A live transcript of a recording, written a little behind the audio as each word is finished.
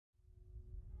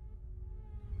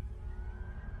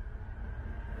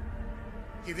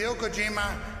Hideo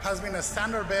Kojima has been a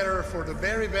standard bearer for the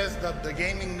very best that the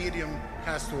gaming medium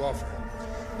has to offer,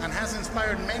 and has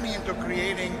inspired many into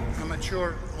creating a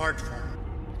mature art form.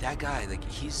 That guy, like,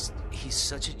 he's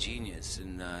such a genius,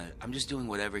 and I'm just doing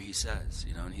whatever he says,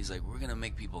 you know, and he's like, we're gonna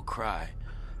make people cry.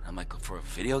 And I'm like, for a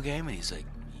video game? And he's like,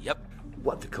 yep.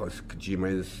 What, because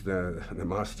Kojima is the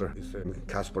master, he's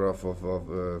Kasparov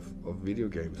of video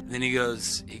games. And then he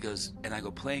goes, and I go,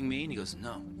 playing me? And he goes,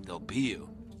 no, they'll be you.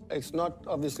 It's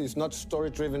not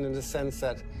story-driven in the sense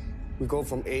that we go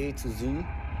from A to Z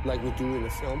like we do in a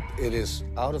film. It is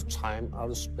out of time, out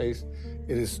of space.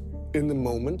 It is in the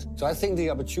moment. So I think the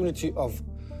opportunity of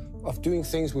doing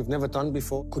things we've never done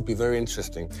before could be very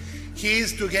interesting. He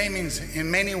is to gaming in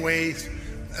many ways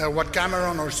what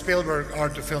Cameron or Spielberg are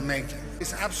to filmmaking.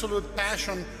 His absolute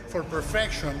passion for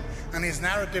perfection and his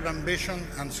narrative ambition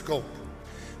and scope.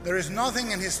 There is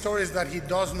nothing in his stories that he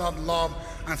does not love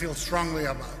and feel strongly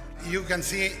about. You can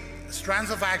see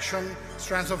strands of action,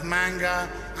 strands of manga,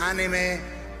 anime,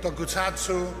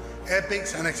 tokusatsu,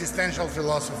 epics, and existential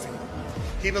philosophy.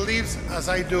 He believes, as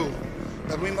I do,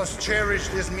 that we must cherish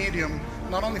this medium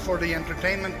not only for the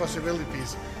entertainment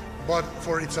possibilities, but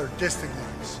for its artistic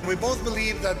ones. We both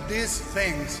believe that these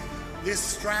things, these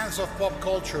strands of pop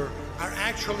culture, are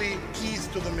actually keys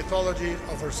to the mythology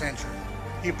of our century.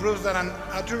 He proves that an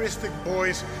altruistic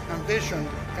voice and vision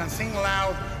can sing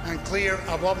loud and clear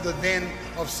above the din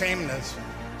of sameness,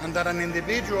 and that an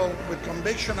individual with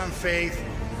conviction and faith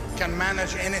can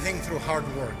manage anything through hard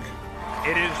work.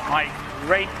 It is my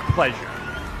great pleasure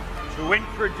to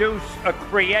introduce a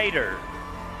creator,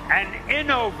 an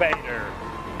innovator,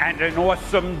 and an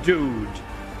awesome dude.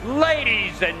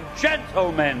 Ladies and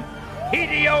gentlemen,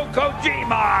 Hideo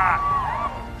Kojima!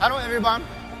 Hello everyone,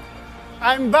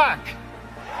 I'm back!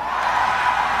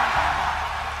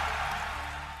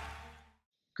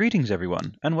 Greetings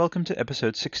everyone, and welcome to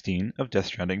episode 16 of Death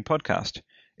Stranding podcast.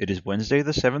 It is Wednesday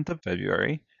the 7th of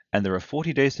February, and there are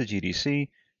 40 days to GDC,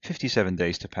 57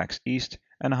 days to PAX East,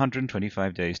 and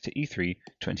 125 days to E3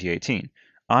 2018.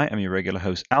 I am your regular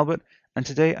host Albert, and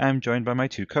today I am joined by my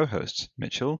two co-hosts,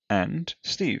 Mitchell and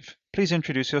Steve. Please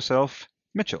introduce yourself,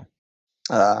 Mitchell.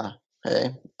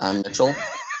 Hey, I'm Mitchell.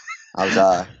 I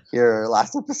was here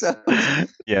last episode.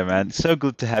 Yeah, man. So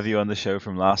good to have you on the show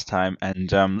from last time.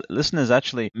 And listeners,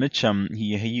 actually, Mitch,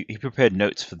 he prepared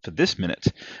notes for this minute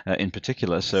in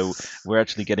particular. So we're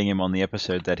actually getting him on the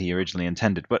episode that he originally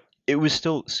intended. But it was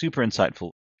still super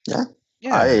insightful. Yeah.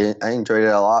 I enjoyed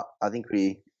it a lot. I think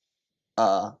we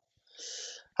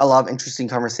had a lot of interesting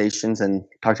conversations and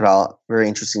talked about very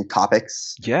interesting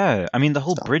topics. Yeah, I mean, the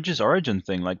whole Bridges origin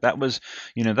thing, like that was,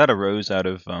 that arose out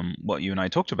of what you and I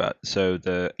talked about. So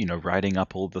writing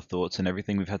up all the thoughts and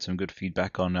everything, we've had some good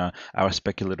feedback on our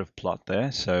speculative plot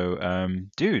there. So,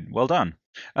 dude, well done.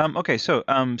 Okay, so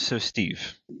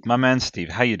Steve, my man Steve,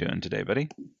 how you doing today, buddy?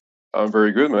 I'm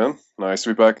very good, man. Nice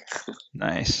to be back.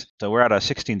 Nice. So we're at our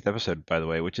 16th episode, by the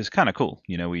way, which is kind of cool.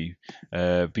 We've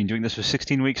been doing this for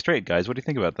 16 weeks straight, guys. What do you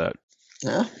think about that?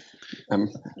 Yeah,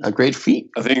 a great feat.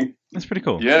 I think that's pretty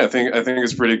cool. Yeah, I think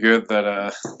it's pretty good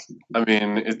that.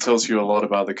 It tells you a lot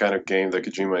about the kind of game that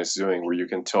Kojima is doing, where you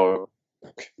can talk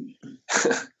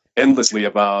endlessly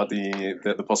about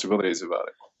the possibilities about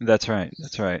it. That's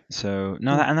right. So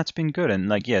and that's been good.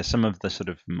 And some of the sort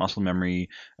of muscle memory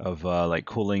of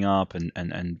calling up and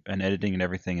editing and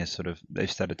everything is sort of,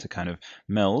 they've started to kind of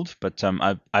meld. But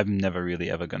I'm never really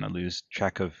ever going to lose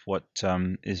track of what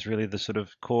is really the sort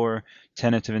of core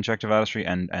tenet of interactive artistry,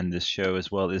 and this show as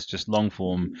well is just long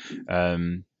form.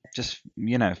 Just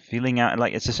feeling out,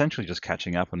 like it's essentially just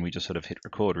catching up, and we just sort of hit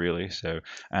record really. So,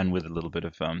 and with a little bit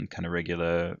of kind of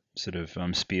regular sort of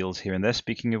spiels here and there.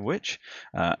 Speaking of which,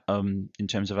 in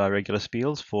terms of our regular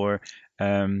spiels for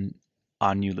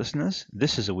our new listeners,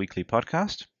 this is a weekly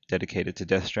podcast dedicated to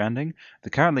Death Stranding, the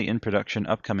currently in production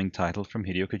upcoming title from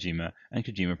Hideo Kojima and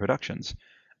Kojima Productions.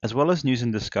 As well as news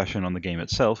and discussion on the game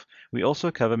itself, we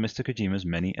also cover Mr. Kojima's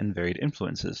many and varied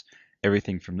influences,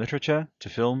 everything from literature to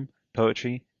film,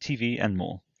 poetry, TV, and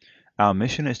more. Our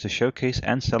mission is to showcase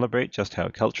and celebrate just how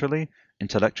culturally,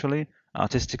 intellectually,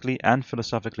 artistically, and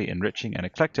philosophically enriching and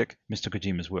eclectic Mr.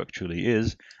 Kojima's work truly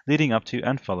is, leading up to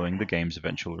and following the game's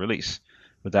eventual release.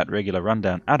 With that regular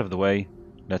rundown out of the way,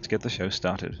 let's get the show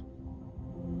started.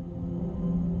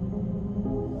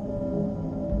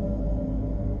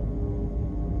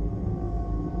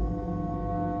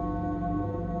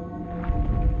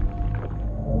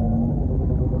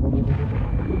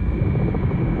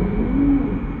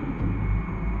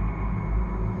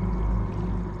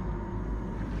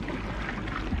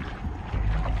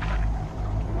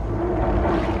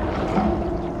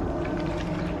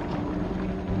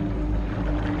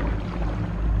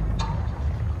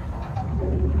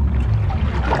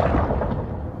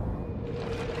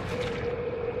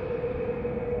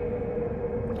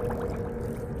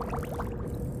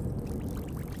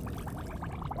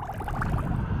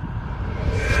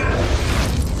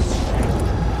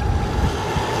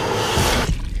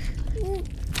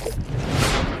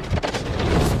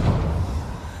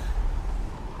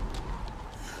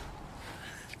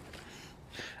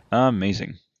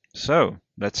 Amazing. So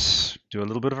let's do a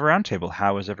little bit of a roundtable.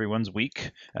 How was everyone's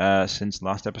week since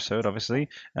last episode, obviously,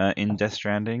 in Death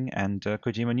Stranding and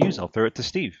Kojima news? I'll throw it to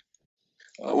Steve.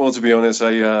 Well, to be honest,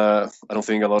 I don't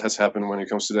think a lot has happened when it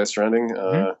comes to Death Stranding.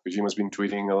 Mhm. Kojima's been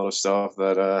tweeting a lot of stuff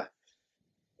that.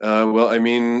 Well, I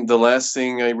mean, the last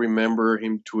thing I remember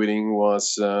him tweeting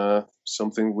was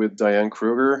something with Diane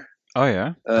Kruger. Oh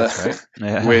yeah, that's right.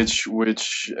 Yeah.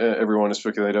 which everyone is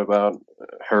speculated about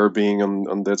her being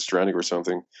on Death Stranding or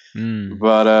something. Mm.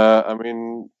 But I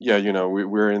mean, yeah,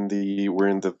 we're in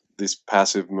this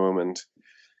passive moment.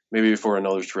 Maybe for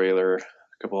another trailer, a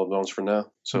couple of months from now.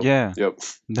 So Yeah. yep.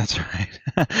 That's right.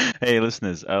 Hey,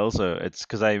 listeners. Also, it's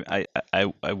because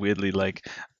I weirdly like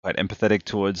quite empathetic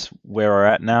towards where we're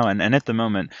at now, and at the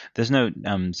moment, there's no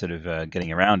sort of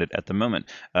getting around it. At the moment,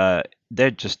 they're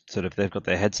just sort of they've got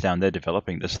their heads down. They're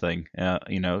developing this thing,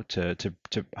 to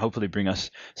hopefully bring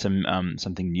us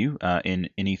something new in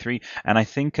E3. And I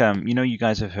think you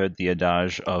guys have heard the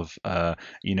adage of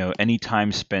any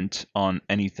time spent on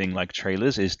anything like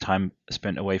trailers is time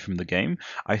spent away from the game.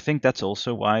 I think that's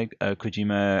also why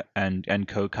Kojima and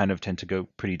co kind of tend to go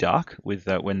pretty dark with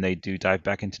when they do dive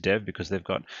back into dev, because they've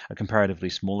got a comparatively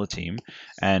smaller team,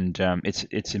 and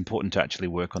it's important to actually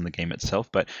work on the game itself.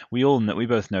 But we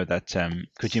both know that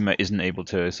Kojima isn't able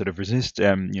to sort of resist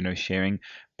sharing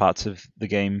parts of the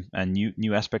game and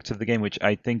new aspects of the game, which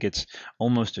I think it's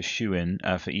almost a shoe-in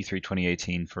for E3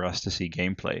 2018 for us to see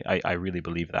gameplay. I really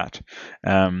believe that.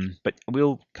 But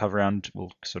we'll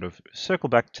sort of circle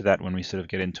back to that when we sort of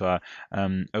get into our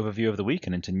overview of the week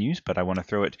and into news. But I want to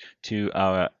throw it to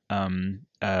our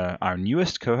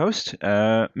newest co-host,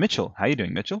 Mitchell. How you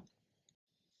doing, Mitchell?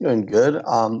 Doing good.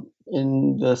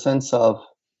 In the sense of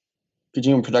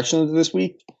Kojima Productions this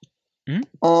week,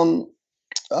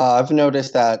 I've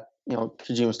noticed that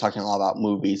Kojima's talking a lot about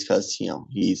movies because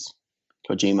he's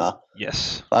Kojima.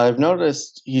 Yes. But I've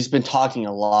noticed he's been talking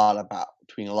a lot about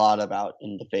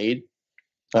in the Fade.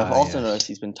 But I've also noticed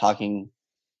he's been talking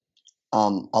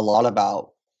a lot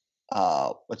about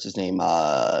what's his name,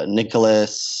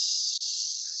 Nicholas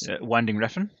Winding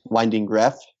Refn. Winding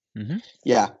Ref. Mm-hmm.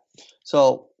 Yeah.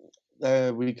 So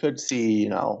we could see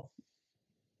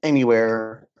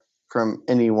anywhere from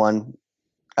anyone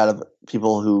out of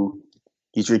people who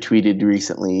he's retweeted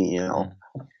recently,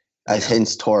 as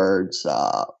hints towards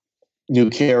new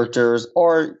characters,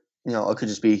 or it could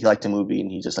just be he liked a movie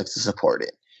and he just likes to support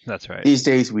it. That's right. These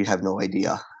days we have no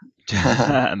idea.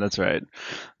 That's right.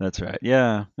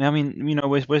 Yeah. I mean,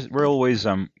 we're always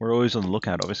on the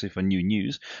lookout, obviously, for new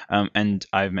news. And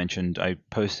I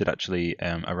posted actually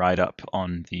a write-up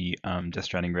on the Death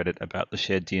Stranding Reddit about the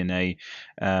shared DNA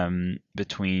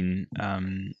between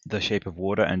The Shape of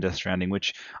Water and Death Stranding,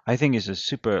 which I think is a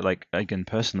super, like, again,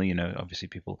 personally, obviously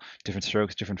people, different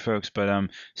strokes, different folks, but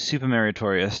super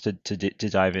meritorious to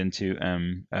dive into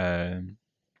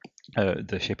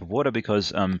The Shape of Water,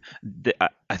 because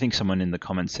I think someone in the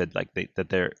comments said like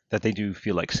that they do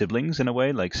feel like siblings in a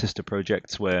way, like sister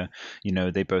projects where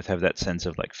they both have that sense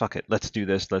of like, fuck it, let's do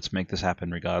this, let's make this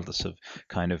happen regardless of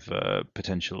kind of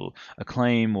potential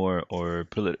acclaim or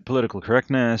political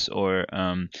correctness or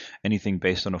anything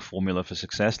based on a formula for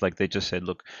success. Like they just said,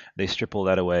 look, they strip all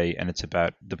that away and it's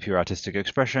about the pure artistic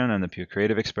expression and the pure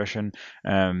creative expression,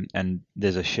 and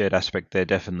there's a shared aspect there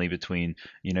definitely between,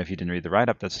 if you didn't read the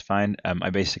write-up, that's fine.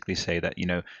 I basically say that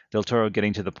Del Toro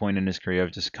getting to the point in his career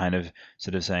of just kind of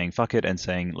sort of saying fuck it and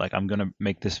saying like, I'm gonna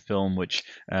make this film which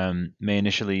may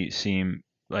initially seem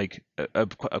like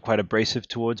quite abrasive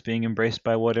towards being embraced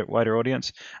by a wider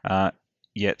audience,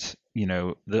 yet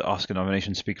the Oscar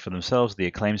nominations speak for themselves, the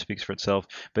acclaim speaks for itself.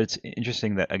 But it's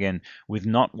interesting that, again, with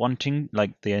not wanting,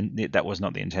 like that was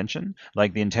not the intention,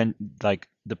 like the intent, like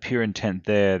the pure intent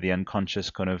there, the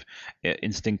unconscious kind of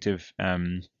instinctive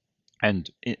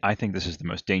and I think this is the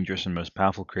most dangerous and most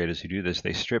powerful creators who do this.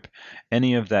 They strip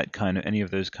any of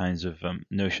those kinds of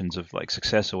notions of like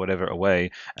success or whatever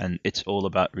away, and it's all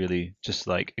about really just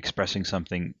like expressing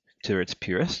something to its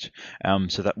purest.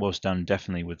 So that was done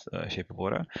definitely with Shape of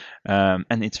Water.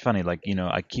 And it's funny, like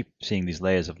I keep seeing these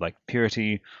layers of like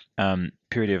purity,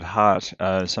 purity of heart,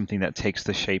 something that takes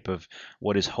the shape of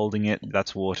what is holding it.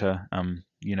 That's water.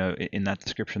 In that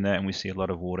description there, and we see a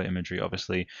lot of water imagery,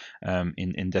 obviously,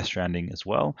 in Death Stranding as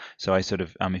well. So I sort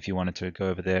of, if you wanted to go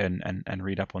over there and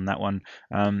read up on that one,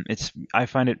 I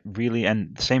find it really,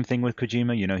 and the same thing with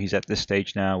Kojima. He's at this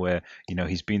stage now where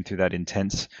he's been through that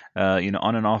intense,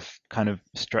 on and off kind of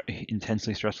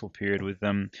intensely stressful period with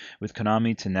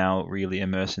Konami, to now really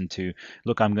immerse into,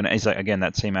 look, it's like again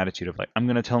that same attitude of like, I'm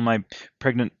gonna tell my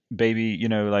pregnant baby,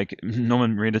 like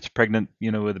Norman Reedus pregnant,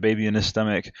 with a baby in his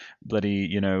stomach,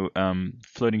 bloody,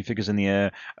 floating figures in the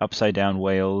air, upside down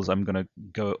whales. I'm gonna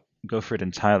go for it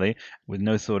entirely with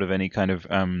no thought of any kind of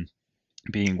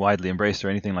being widely embraced or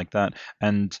anything like that.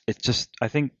 And it's just, I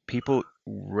think people,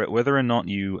 whether or not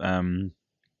you are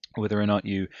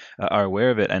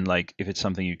aware of it, and like if it's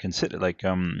something you consider, like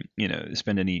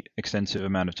spend any extensive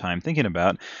amount of time thinking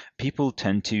about, people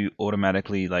tend to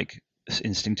automatically like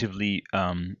instinctively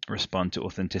respond to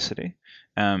authenticity.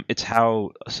 It's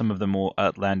how some of the more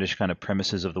outlandish kind of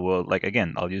premises of the world, like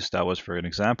again, I'll use Star Wars for an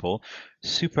example,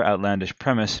 super outlandish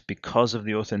premise because of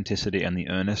the authenticity and the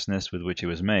earnestness with which it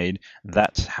was made.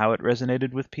 That's how it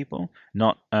resonated with people,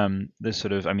 not this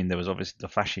sort of, I mean, there was obviously the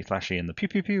flashy and the pew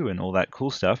pew pew and all that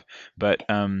cool stuff, but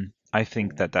I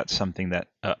think that that's something that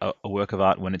a work of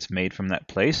art, when it's made from that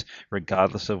place,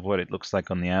 regardless of what it looks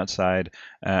like on the outside,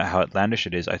 how outlandish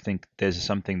it is, I think there's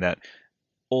something that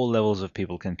all levels of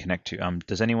people can connect to.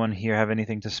 Does anyone here have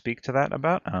anything to speak to that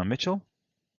about? Mitchell?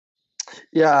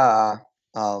 Yeah,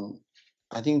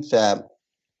 I think that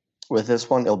with this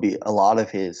one, it'll be a lot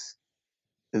of his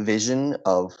vision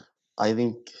of. I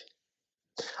think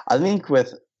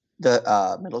with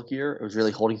the Metal Gear, it was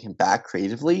really holding him back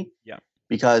creatively. Yeah.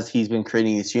 Because he's been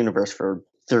creating this universe for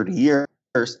 30 years,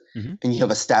 Mm-hmm. and you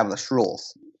have established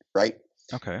rules, right?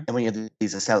 Okay. And when you have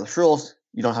these established rules,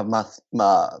 you don't have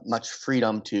much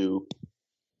freedom to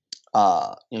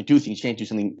do things. You can't do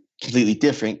something completely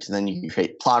different, because then you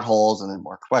create plot holes and then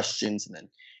more questions, and then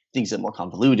things get more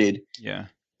convoluted. Yeah.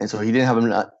 And so he didn't have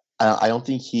enough. I don't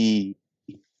think he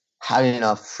had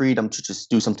enough freedom to just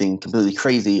do something completely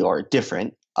crazy or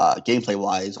different, gameplay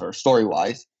wise or story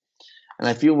wise. And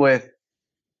I feel with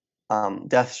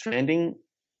Death Stranding,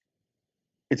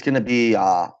 it's going to be, he's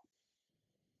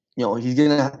going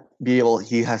to be able,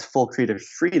 he has full creative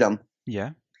freedom. Yeah.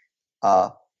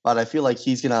 But I feel like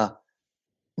he's going to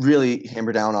really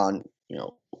hammer down on,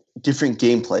 different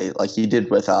gameplay like he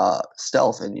did with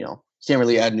stealth. And, you can't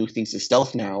really add new things to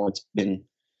stealth now. It's been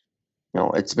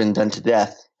done to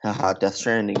death, Death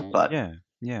Stranding. But yeah.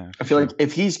 I feel like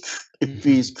if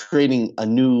he's creating a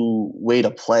new way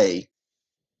to play,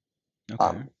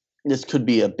 okay. This could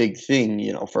be a big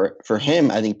thing, for him.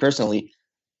 I think personally,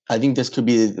 I think this could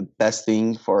be the best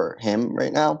thing for him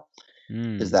right now.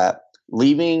 Is that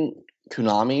leaving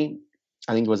Konami?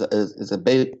 I think is a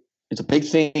big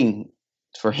thing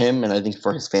for him, and I think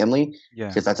for his family,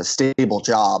 because that's a stable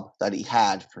job that he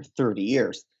had for 30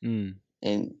 years. And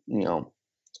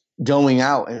going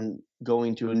out and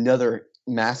going to another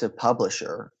massive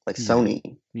publisher like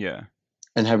Sony,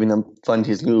 and having them fund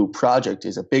his new project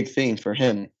is a big thing for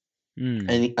him.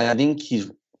 And I think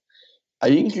you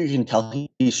can tell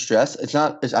he's stressed. I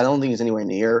don't think it's anywhere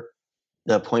near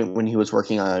the point when he was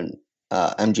working on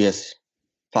MGS5.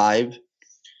 I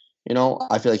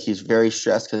feel like he's very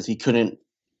stressed because he couldn't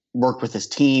work with his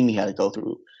team. He had to go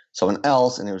through someone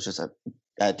else, and it was just a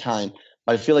bad time.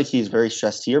 But I feel like he's very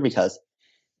stressed here because,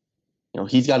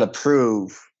 he's got to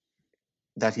prove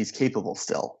that he's capable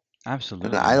still. Absolutely.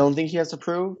 And I don't think he has to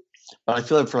prove. But I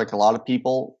feel like for like a lot of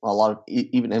people, a lot of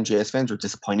even MGS fans were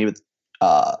disappointed with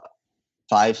 5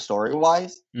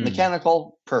 story-wise.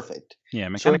 Mechanical, perfect. Yeah,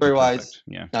 mechanical, story-wise,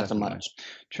 not definitely. So much.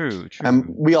 True. And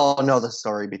we all know the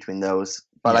story between those.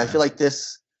 But I feel like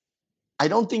this, I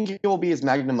don't think it will be his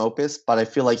magnum opus, but I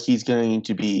feel like he's going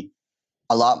to be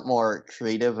a lot more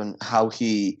creative in how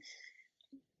he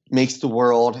makes the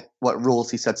world, what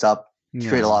rules he sets up.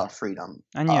 Create a lot of freedom,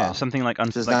 and something like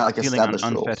feeling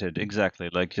unfettered, rules. Exactly,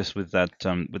 like just with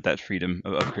that freedom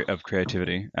of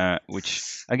creativity, which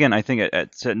again I think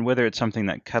at certain, whether it's something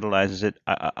that catalyzes it,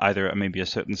 either maybe a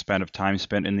certain span of time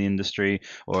spent in the industry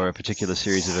or a particular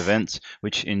series of events,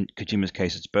 which in Kojima's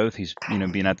case it's both. He's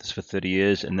been at this for 30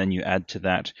 years, and then you add to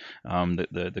that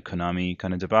the Konami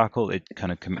kind of debacle. It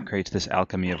kind of creates this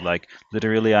alchemy of like,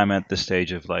 literally I'm at the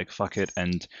stage of like fuck it,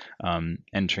 and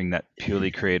entering that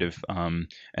purely creative and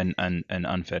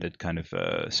unfettered kind of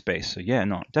space. So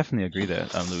definitely agree there,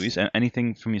 Louise.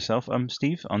 Anything from yourself,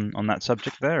 Steve, on that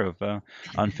subject there of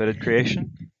unfettered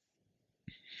creation?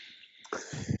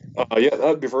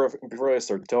 Before I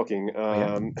start talking,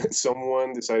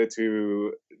 someone decided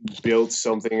to build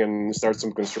something and start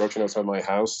some construction outside my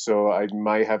house, so I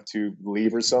might have to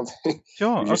leave or something.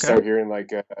 Sure. If you start hearing like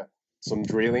some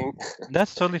drilling.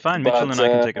 That's totally fine. Mitchell and I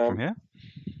can take it from here.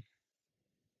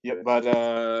 Yeah, but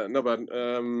I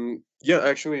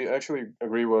actually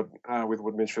agree with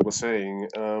what Mitchell was saying.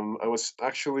 I was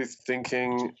actually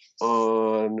thinking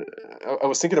I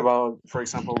was thinking about, for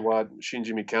example, what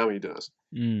Shinji Mikami does,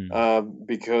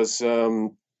 because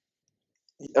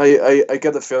I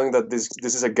get the feeling that this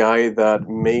is a guy that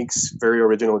makes very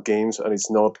original games and is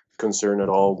not concerned at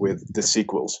all with the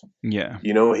sequels. Yeah.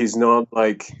 You know, he's not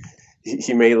like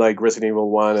he made like Resident Evil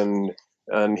 1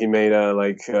 and he made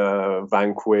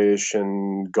Vanquish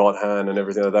and God Hand and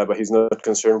everything like that, but he's not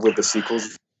concerned with the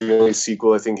sequels. The only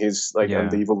sequel I think is like Yeah.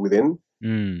 And the Evil Within.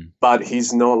 Mm. But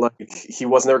he's not like he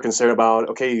was never concerned about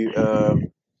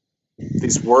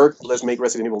this worked, let's make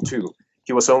Resident Evil 2.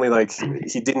 He was only like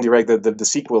he didn't direct the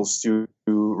sequels to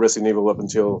Resident Evil up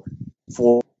until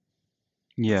 4.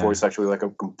 Yeah. 4 is actually like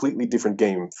a completely different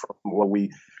game from what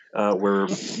we were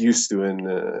used to in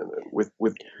with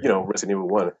Resident Evil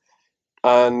 1.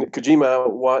 And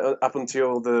Kojima, up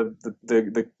until the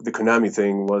Konami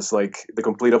thing, was like the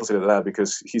complete opposite of that,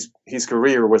 because his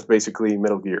career was basically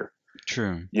Metal Gear.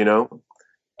 True. You know,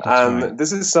 That's right.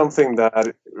 this is something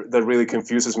that really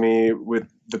confuses me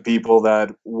with the people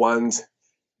that want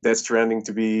Death Stranding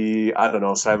to be, I don't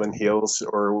know, Silent Hills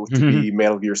or to be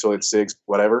Metal Gear Solid 6,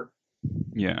 whatever.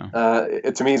 Yeah.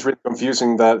 To me, it's really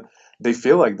confusing that they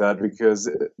feel like that, because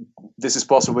this is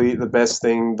possibly the best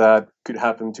thing that could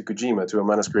happen to Kojima, to a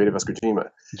man as creative as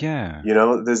Kojima. Yeah. You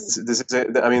know, this is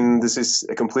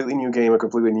a completely new game, a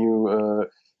completely new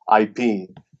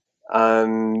IP,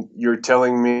 and you're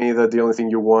telling me that the only thing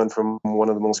you want from one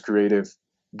of the most creative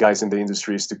guys in the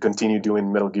industry is to continue doing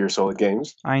Metal Gear Solid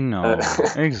games. I know.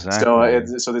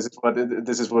 Exactly. So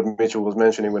this is what Mitchell was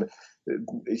mentioning, when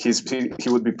he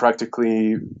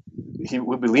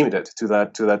would be limited to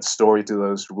that story, to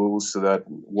those rules, to that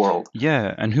world.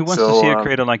 Yeah, and who wants to see a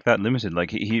creator like that limited?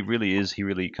 Like he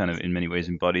really kind of in many ways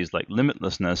embodies like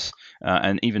limitlessness,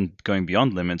 and even going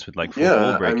beyond limits with like fourth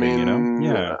wall breaking, you know?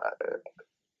 Yeah.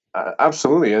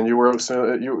 Absolutely. And you were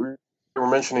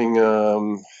mentioning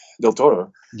Del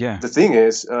Toro. Yeah. The thing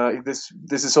is,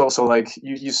 this is also like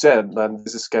you said that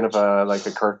this is kind of like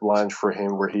a carte blanche for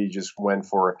him, where he just went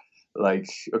for like,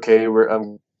 okay,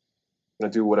 I'm gonna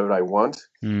do whatever I want.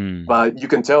 But you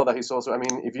can tell that he's also, I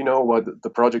mean, if you know what the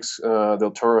projects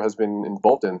Del Toro has been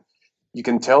involved in, you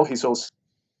can tell he's also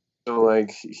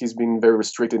like he's been very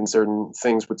restricted in certain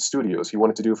things with studios. He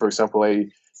wanted to do, for example,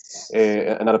 an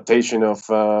adaptation of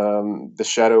The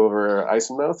Shadow over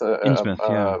Eisenmouth,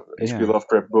 H.P.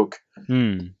 Lovecraft book.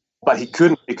 But he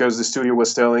couldn't, because the studio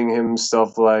was telling him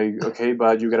stuff like, okay,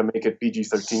 but you gotta make it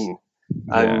PG-13.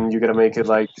 And you gotta make it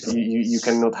like you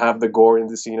cannot have the gore in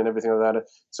the scene and everything like that.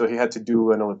 So he had to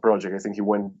do another project. I think he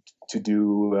went to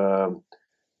do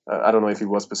I don't know if it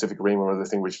was Pacific Rim or the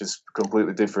thing, which is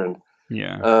completely different.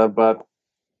 Yeah. But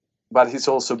he's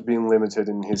also been limited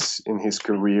in his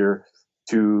career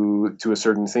to a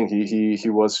certain thing. He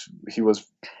was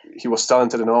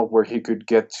talented enough where he could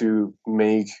get to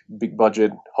make big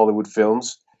budget Hollywood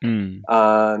films,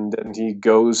 and then he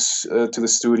goes to the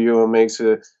studio and makes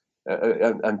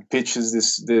and pitches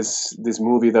this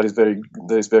movie that is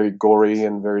very gory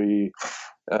and very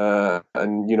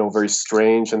very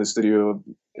strange, and the studio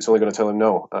is only going to tell him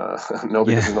no,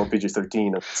 because it's not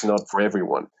PG-13. It's not for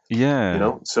everyone. Yeah. You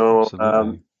know, so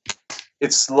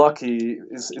it's lucky.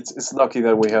 It's lucky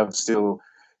that we have still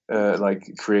like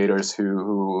creators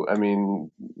who I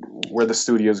mean, where the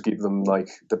studios give them like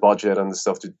the budget and the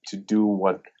stuff to do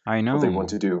what they want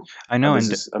to do. I know, and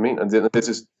this is no,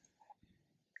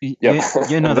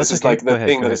 this is like the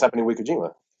thing that is happening with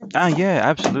Kojima. Yeah,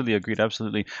 absolutely agreed,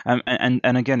 absolutely.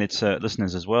 And again, it's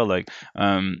listeners as well. Like,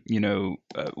 one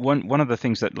of the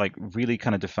things that like really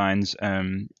kind of defines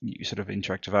sort of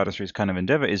interactive artistry's kind of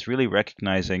endeavor is really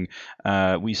recognizing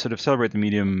we sort of celebrate the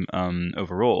medium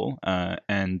overall,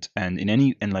 and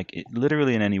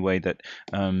literally in any way that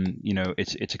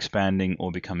it's expanding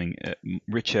or becoming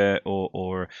richer,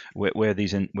 or where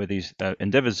these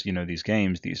endeavors, these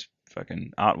games, these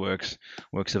fucking works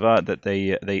of art, that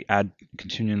they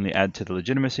continually add to the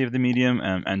legitimacy of the medium,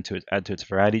 and add to its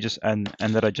variety, and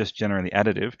that are just generally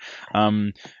additive.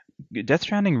 Death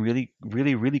Stranding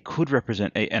really could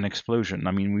represent an explosion.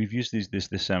 I mean, we've used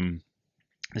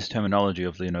this terminology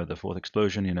of the fourth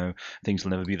explosion. Things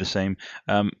will never be the same.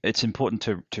 It's important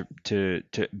to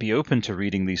be open to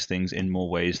reading these things in more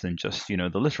ways than just the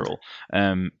literal.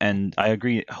 And I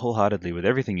agree wholeheartedly with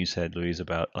everything you said, Louise,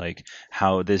 about like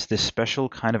how there's this special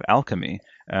kind of alchemy.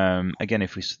 Again,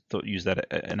 if we use that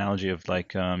analogy of like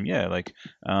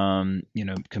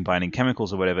combining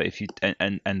chemicals or whatever, if you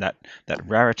and that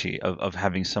rarity of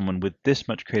having someone with this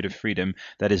much creative freedom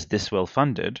that is this well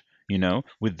funded,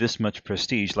 with this much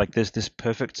prestige, like there's this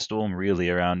perfect storm really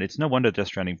around. It's no wonder Death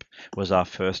Stranding was our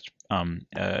first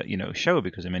show,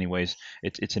 because in many ways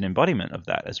it's an embodiment of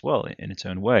that as well, in its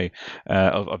own way,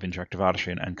 of interactive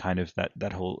artistry, and kind of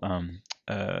that whole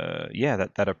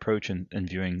that approach and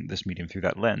viewing this medium through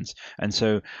that lens. And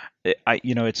so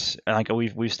it's like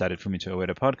we've started From Into a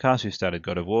Weirder podcast, we've started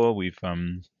God of War, we've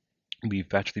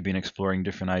actually been exploring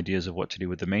different ideas of what to do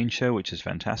with the main show, which is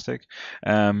fantastic.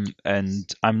 And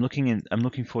I'm looking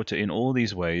forward to, in all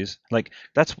these ways, like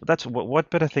that's what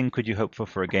better thing could you hope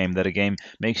for a game, that a game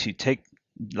makes you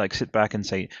sit back and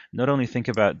say, not only think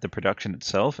about the production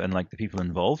itself and like the people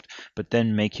involved, but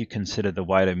then make you consider the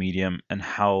wider medium and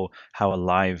how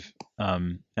alive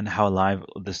and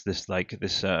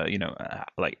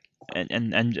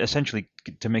essentially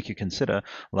to make you consider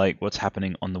like what's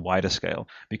happening on the wider scale,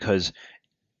 because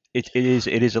it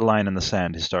is a line in the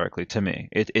sand historically to me.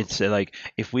 It's like,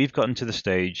 if we've gotten to the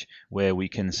stage where we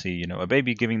can see, a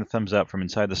baby giving the thumbs up from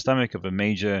inside the stomach of a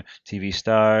major TV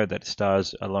star that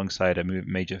stars alongside a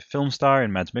major film star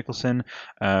in Mads Mikkelsen,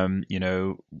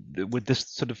 with this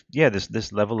sort of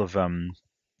this level of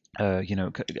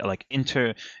like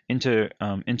inter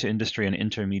industry and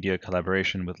intermedia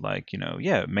collaboration with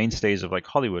mainstays of like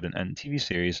Hollywood and TV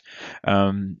series,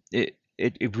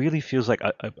 it really feels like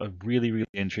a really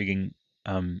intriguing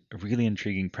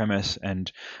premise,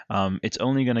 and it's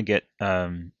only going to get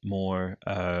more.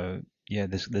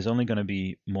 There's only going to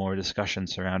be more discussion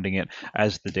surrounding it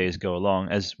as the days go along.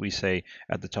 As we say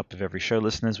at the top of every show,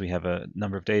 listeners, we have a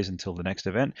number of days until the next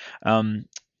event.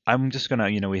 I'm just gonna,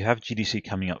 we have GDC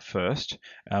coming up first,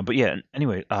 but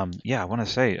anyway, I want to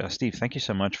say, Steve, thank you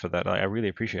so much for that. I really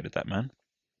appreciated that, man.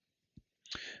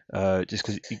 Just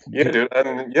because. Yeah, dude,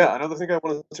 and another thing I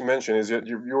wanted to mention is that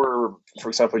you were, for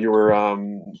example,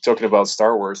 talking about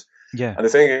Star Wars. Yeah. And the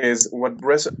thing is,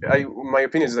 my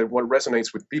opinion is that what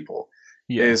resonates with people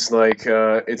is like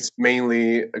it's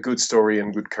mainly a good story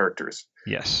and good characters.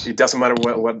 Yes. It doesn't matter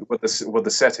what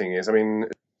the setting is. I mean,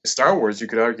 Star Wars, you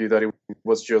could argue that it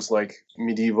was just like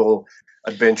medieval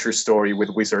adventure story with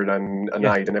wizard and a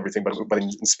knight and everything, but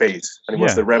in space, and it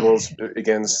was the rebels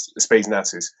against space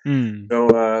Nazis.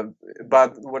 So,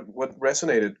 but what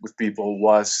resonated with people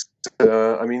was,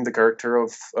 the character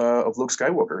of Luke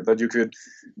Skywalker, that you could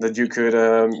you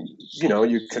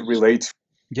could relate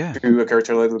to a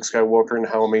character like Luke Skywalker, and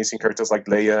how amazing characters like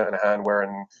Leia and Han were,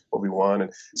 and Obi-Wan,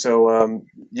 and so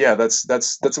that's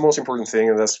the most important thing,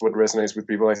 and that's what resonates with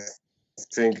people. I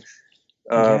think,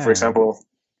 for example,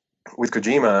 with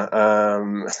Kojima,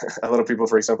 a lot of people,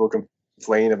 for example,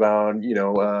 complain about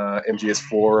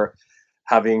MGS4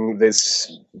 having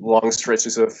this long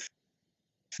stretches of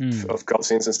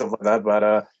cutscenes and stuff like that,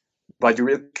 but you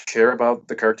really care about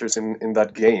the characters in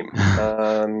that game.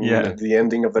 The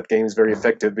ending of that game is very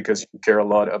effective because you care a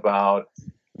lot about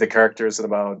the characters and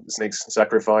about Snake's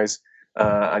sacrifice.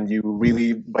 And you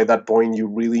really, by that point, you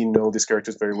really know these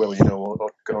characters very well. You know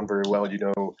Ocon very well. You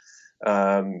know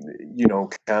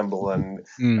Campbell and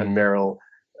Merrill,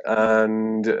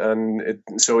 and it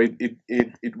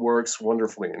works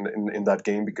wonderfully in that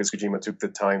game because Kojima took the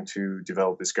time to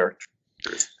develop this character.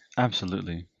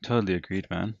 Absolutely, totally agreed,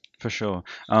 man, for sure.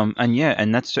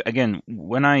 And that's again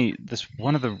one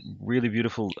of the really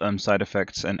beautiful side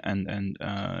effects, and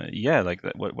like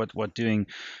that, what doing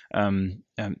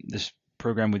this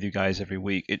program with you guys every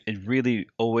week, it really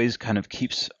always kind of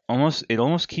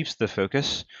almost keeps the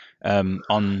focus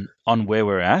on where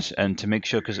we're at, and to make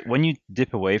sure, because when you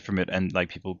dip away from it and like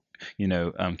people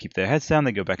keep their heads down,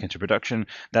 they go back into production,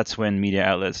 that's when media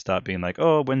outlets start being like,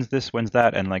 oh, when's this, when's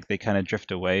that, and like they kind of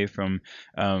drift away from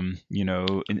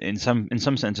in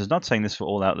some senses, not saying this for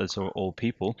all outlets or all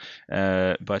people,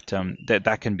 but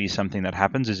that can be something that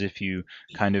happens, is if you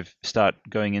kind of start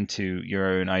going into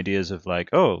your own ideas of like,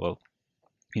 oh well,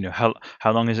 how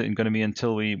long is it going to be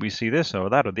until we see this or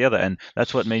that or the other? And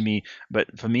that's what made me,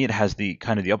 but for me, it has the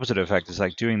kind of the opposite effect. It's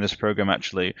like doing this program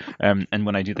actually, and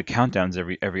when I do the countdowns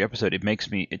every episode,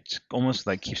 it's almost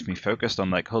like keeps me focused on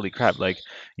like, holy crap, like,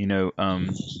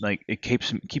 like it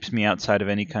keeps me outside of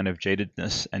any kind of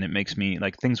jadedness, and it makes me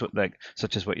like things like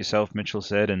such as what yourself, Mitchell,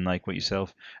 said, and like what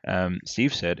yourself,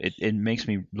 Steve, said, it makes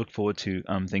me look forward to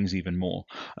things even more.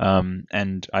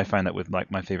 And I find that with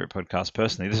like my favorite podcast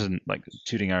personally, this isn't like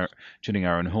tooting our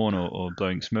own horn or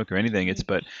blowing smoke or anything.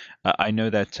 But I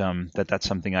know that that's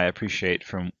something I appreciate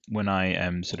from when I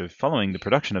am sort of following the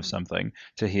production of something,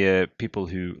 to hear people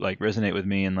who like resonate with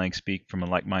me and like speak from a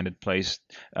like-minded place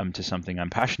to something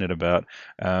I'm passionate about.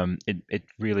 It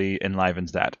really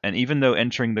enlivens that. And even though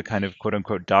entering the kind of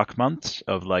quote-unquote dark months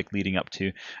of like leading up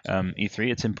to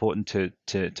E3, it's important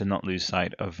to not lose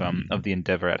sight of the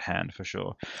endeavor at hand, for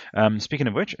sure. Speaking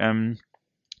of which,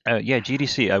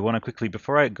 GDC, I want to quickly,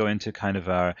 before I go into kind of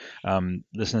our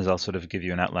listeners, I'll sort of give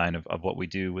you an outline of what we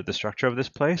do with the structure of this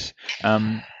place.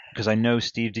 Because I know,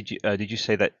 Steve, did you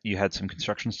say that you had some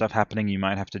construction stuff happening? You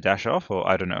might have to dash off, or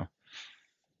I don't know,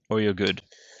 or you're good.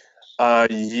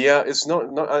 Yeah, it's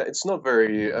not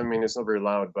very. I mean, it's not very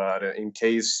loud, but in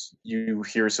case you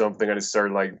hear something and it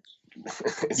start like,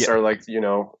 Yeah.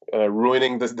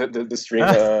 ruining the stream,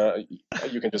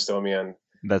 you can just tell me, and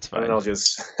That's fine. I'll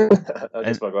just I'll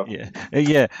just fuck off.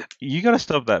 Yeah, you gotta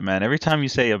stop that, man. Every time you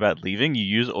say about leaving,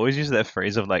 always use that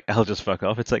phrase of like, "I'll just fuck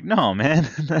off." It's like, no, man.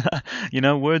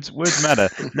 Words matter.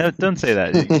 No, don't say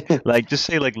that. Like, just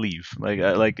say like leave.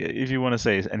 Like if you want to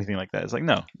say anything like that, it's like,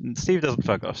 no, Steve doesn't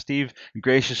fuck off. Steve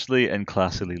graciously and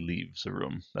classily leaves the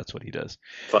room. That's what he does.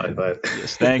 Fine.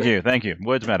 Yes, thank you.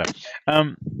 Words matter.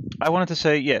 I wanted to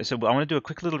say, yeah, so I want to do a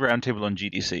quick little roundtable on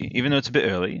GDC, even though it's a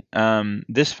bit early.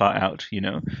 This far out,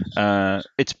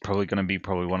 it's probably going to be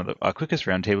one of our quickest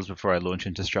roundtables before I launch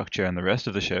into structure and the rest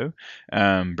of the show.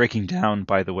 Breaking down,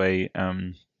 by the way,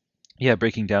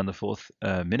 breaking down the fourth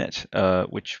minute,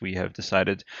 which we have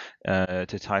decided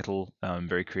to title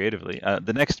very creatively.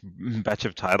 The next batch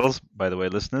of titles, by the way,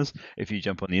 listeners, if you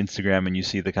jump on the Instagram and you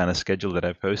see the kind of schedule that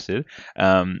I've posted,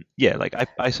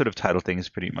 I sort of title things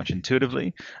pretty much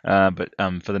intuitively. But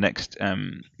for the next,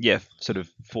 sort of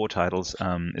 4 titles,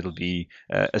 it'll be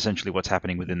essentially what's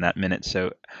happening within that minute.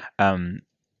 So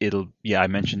I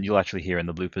mentioned you'll actually hear in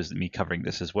the bloopers me covering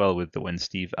this as well with when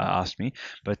Steve asked me.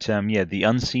 But The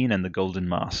Unseen and the Golden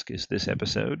Mask is this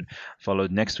episode,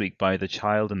 followed next week by The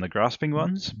Child and the Grasping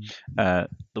Ones. The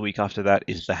week after that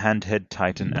is The Handhead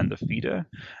Titan and the Feeder.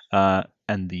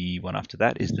 And the one after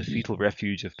that is The Fetal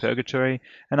Refuge of Purgatory,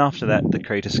 and after that, The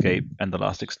Great Escape and The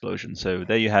Last Explosion. So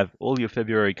there you have all your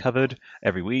February covered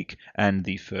every week, and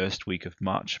the first week of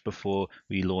March before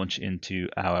we launch into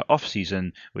our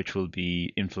off-season, which will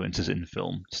be influences in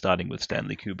film, starting with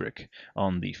Stanley Kubrick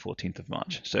on the 14th of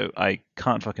March. So I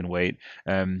can't fucking wait.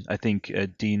 I think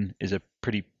Dean is a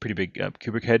pretty big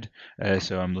Kubrick head,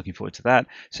 so I'm looking forward to that.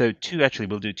 So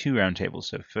we'll do 2 roundtables.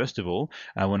 So first of all,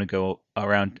 I want to go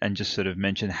around and just sort of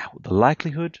mention the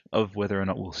likelihood of whether or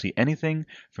not we'll see anything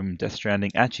from Death Stranding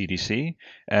at GDC,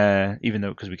 even though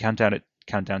because we count down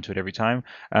to it every time.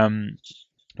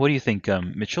 What do you think,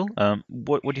 Mitchell?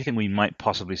 What do you think we might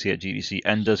possibly see at GDC?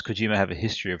 And does Kojima have a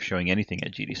history of showing anything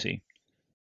at GDC?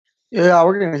 Yeah,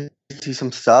 we're gonna see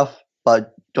some stuff,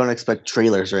 but don't expect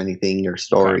trailers or anything or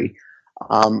story.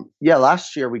 Okay.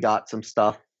 Last year we got some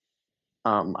stuff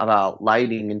about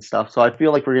lighting and stuff, so I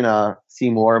feel like we're gonna see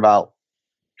more about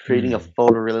creating a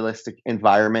photorealistic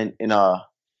environment in an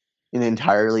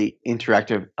entirely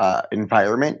interactive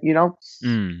environment.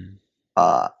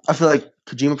 I feel like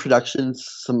Kojima Productions,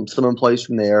 some employees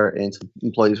from there and some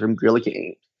employees from Guerrilla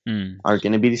Games are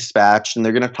going to be dispatched, and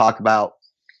they're going to talk about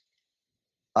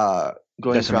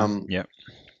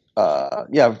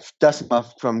Decima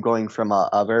from going from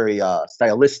a very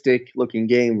stylistic looking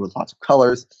game with lots of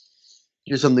colors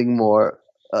to something more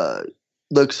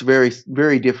looks very,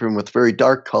 very different with very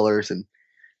dark colors and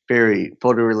very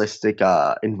photorealistic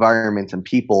environments and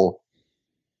people.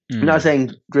 I'm not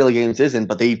saying Guerrilla Games isn't,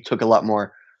 but they took a lot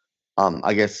more,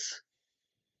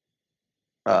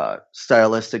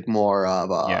 stylistic, more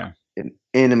of an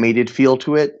animated feel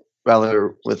to it.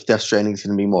 Rather, with Death Stranding, it's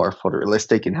going to be more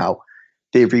photorealistic in how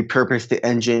they repurposed the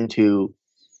engine to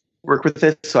work with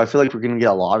it. So I feel like we're going to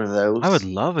get a lot of those. I would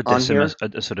love a Decima,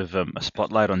 a sort of a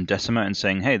spotlight on Decima and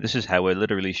saying, "Hey, this is how we're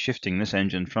literally shifting this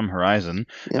engine from Horizon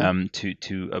to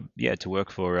work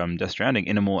for Death Stranding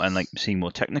in a more and like seeing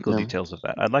more technical details of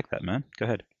that." I'd like that, man. Go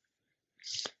ahead.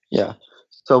 Yeah.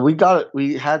 So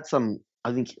we had some,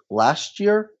 I think last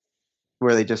year,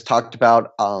 where they just talked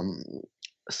about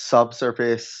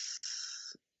subsurface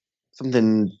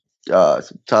something I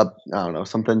don't know,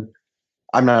 something.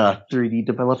 I'm not a 3D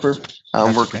developer. I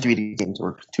don't work with 3D games, I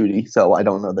work with 2D, so I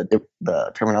don't know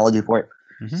the terminology for it.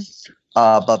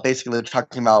 But basically, they're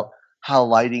talking about how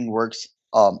lighting works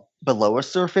below a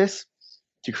surface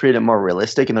to create it more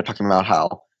realistic, and they're talking about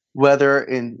how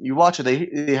you watch it,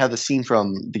 they have the scene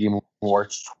from the Game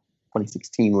Awards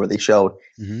 2016 where they showed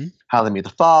how they made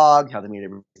the fog, how they made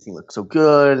everything look so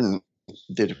good, and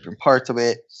the different parts of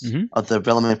it, of the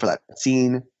development for that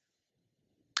scene.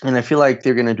 And I feel like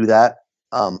they're going to do that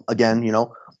again,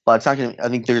 but it's not going to, I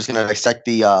think they're just going to dissect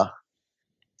the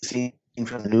scene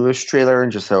from the newest trailer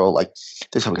and just so like,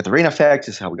 this is how we got the rain effect,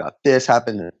 this is how we got this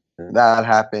happen and that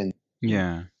happened.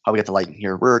 Yeah. How we got the lighting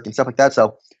here work and stuff like that.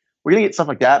 So we're going to get stuff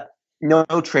like that. No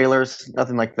trailers,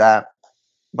 nothing like that.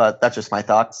 But that's just my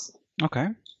thoughts. Okay,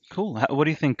 cool. What do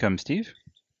you think, Steve?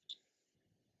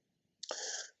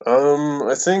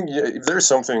 I think if there's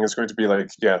something, it's going to be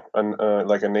like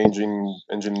an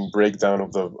engine breakdown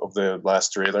of the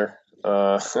last trailer.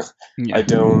 Yeah. I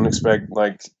don't expect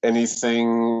like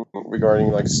anything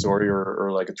regarding like story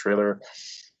or like a trailer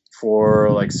for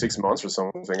like 6 months or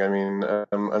something. I mean,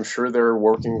 I'm sure they're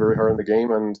working very hard on the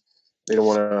game, and they don't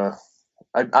want to.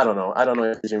 I don't know. I don't know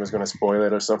if Kojima is going to spoil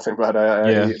it or something, but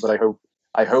Yeah.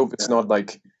 I hope it's not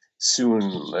like soon.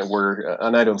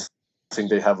 And I don't think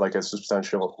they have like a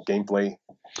substantial gameplay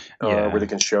where they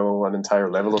can show an entire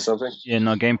level or something. Yeah,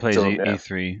 no, gameplay is So, yeah.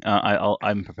 E3.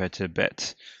 I'm prepared to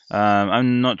bet.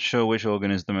 I'm not sure which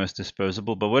organ is the most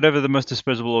disposable, but whatever the most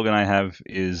disposable organ I have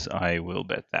is, I will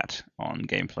bet that on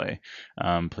gameplay.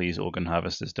 Please, organ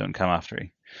harvesters, don't come after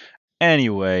me.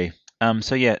 Anyway,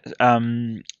 so yeah,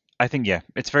 I think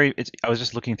it's very. I was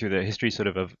just looking through the history sort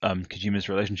of Kojima's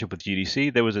relationship with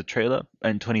GDC. There was a trailer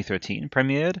in 2013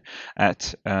 premiered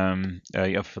at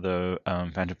for the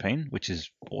Phantom Pain, which is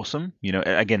awesome. You know,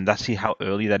 again, that's how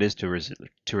early that is to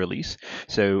release.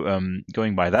 So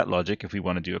going by that logic, if we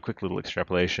want to do a quick little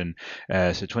extrapolation,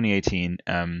 so 2018.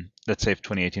 Let's say if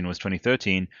 2018 was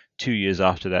 2013, 2 years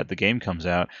after that, the game comes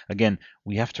out. Again,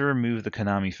 we have to remove the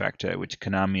Konami factor, which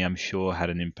Konami, I'm sure,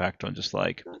 had an impact on just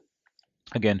like.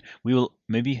 Again, we will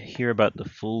maybe hear about the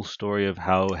full story of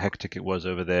how hectic it was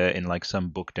over there in like some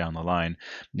book down the line.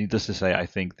 Needless to say, I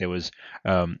think there was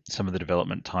some of the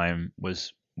development time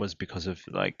was because of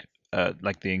like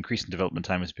the increase in development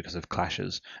time is because of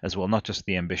clashes as well, not just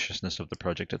the ambitiousness of the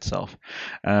project itself.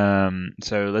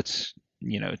 So let's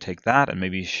take that and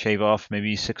maybe shave off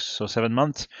maybe 6 or 7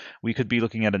 months. We could be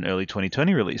looking at an early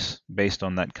 2020 release based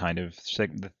on that kind of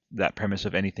that premise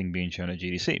of anything being shown at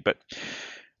GDC. But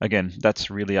again,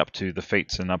 that's really up to the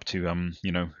fates and up to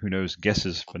who knows,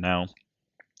 guesses for now.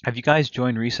 Have you guys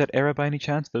joined Reset Era by any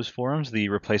chance? Those forums, the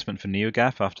replacement for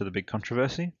NeoGAF after the big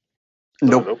controversy?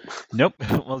 Nope. Nope.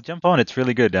 Well, jump on. It's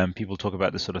really good. People talk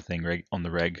about this sort of thing on the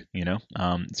reg.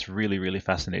 It's really, really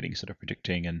fascinating, sort of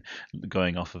predicting and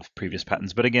going off of previous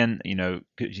patterns. But again,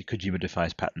 Kojima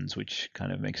defies patterns, which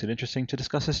kind of makes it interesting to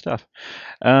discuss his stuff.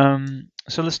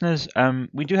 So listeners,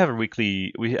 we do have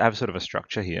we have sort of a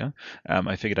structure here.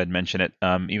 I figured I'd mention it,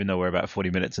 even though we're about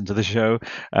 40 minutes into the show.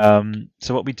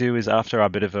 So what we do is after our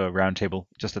bit of a roundtable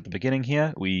just at the beginning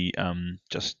here, we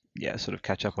sort of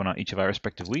catch up on each of our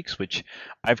respective weeks, which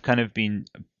I've kind of been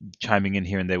chiming in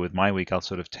here and there with my week. I'll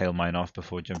sort of tail mine off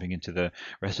before jumping into the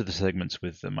rest of the segments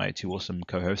with my two awesome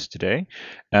co-hosts today.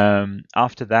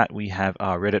 After that, we have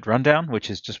our Reddit rundown, which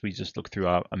is we just look through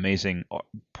our amazing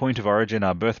point of origin,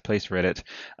 our birthplace Reddit,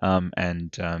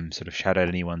 and sort of shout out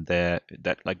anyone there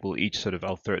that we'll each sort of,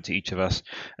 I'll throw it to each of us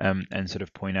and sort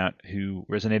of point out who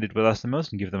resonated with us the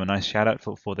most and give them a nice shout out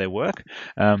for their work.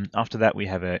 After that, we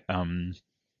have a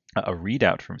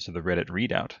readout the Reddit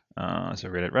readout. So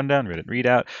Reddit rundown, Reddit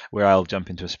readout, where I'll jump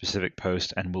into a specific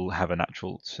post and we'll have an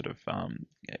actual sort of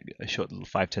a short little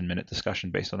 5-10 minute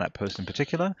discussion based on that post in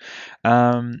particular.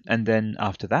 And then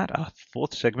after that, our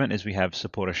fourth segment is we have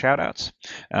supporter shoutouts.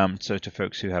 So to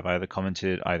folks who have either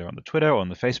commented either on the Twitter or on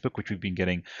the Facebook, which we've been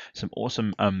getting some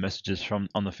awesome messages from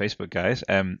on the Facebook guys.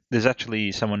 There's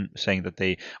actually someone saying that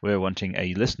they were wanting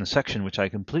a listener section, which I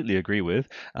completely agree with,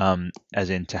 as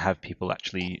in to have people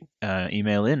actually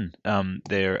email in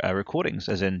their recordings,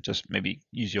 as in just maybe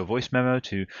use your voice memo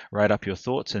to write up your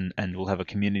thoughts, and we'll have a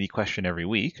community question every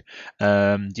week.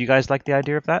 Do you guys like the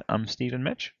idea of that, Steve and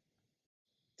Mitch?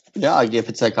 Yeah, if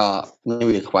it's like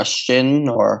maybe a question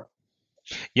or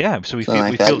yeah, so we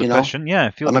field the question. Yeah,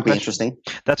 that might be interesting.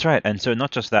 That's right, and so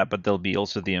not just that, but there'll be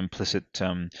also the implicit,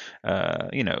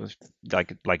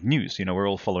 like news. We're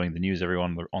all following the news.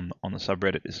 Everyone on the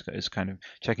subreddit is kind of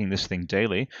checking this thing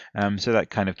daily. So that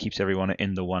kind of keeps everyone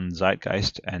in the one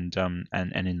zeitgeist and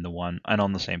in the one and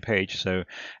on the same page. So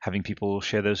having people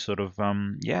share those sort of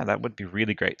that would be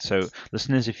really great. So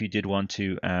listeners, if you did want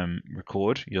to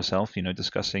record yourself,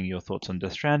 discussing your thoughts on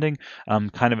Death Stranding,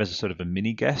 kind of as a sort of a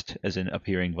mini guest, as in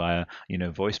appearing via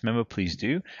voice memo, please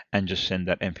do, and just send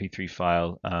that MP3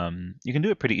 file. You can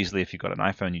do it pretty easily if you've got an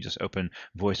iPhone. You just open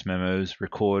voice memos,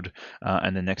 record,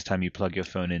 and the next time you plug your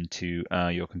phone into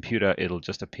your computer, it'll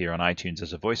just appear on iTunes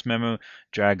as a voice memo.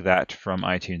 Drag that from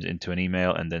iTunes into an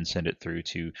email and then send it through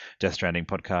to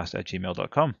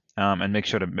deathstrandingpodcast@gmail.com. And make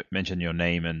sure to mention your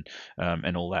name and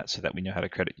all that so that we know how to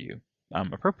credit you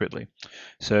appropriately.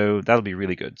 So that'll be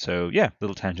really good. So yeah,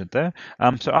 little tangent there.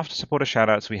 So after supporter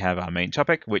shoutouts, we have our main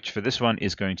topic, which for this one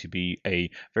is going to be a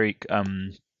very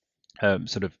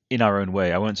sort of in our own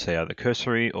way. I won't say either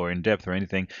cursory or in depth or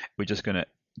anything. We're just going to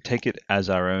take it as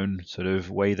our own sort of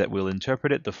way that we'll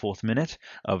interpret it. The fourth minute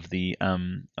of the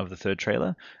third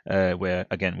trailer, where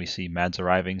again we see Mads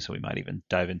arriving, so we might even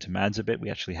dive into Mads a bit. We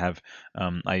actually have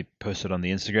I posted on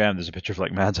the Instagram. There's a picture of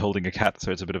like Mads holding a cat,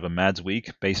 so it's a bit of a Mads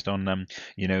week based on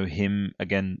him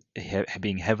again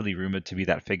being heavily rumored to be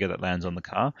that figure that lands on the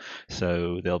car.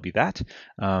 So there'll be that.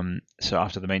 So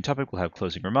after the main topic, we'll have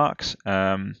closing remarks.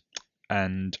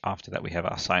 And after that, we have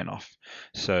our sign off.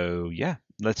 So yeah,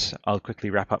 I'll quickly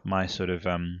wrap up my sort of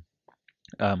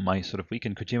week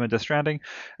in Kojima Death Stranding,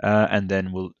 and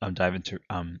then we'll dive into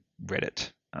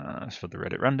Reddit for the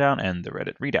Reddit rundown and the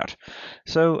Reddit readout.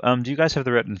 So do you guys have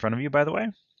the Reddit in front of you, by the way?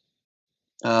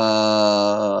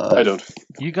 I don't.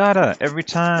 You gotta every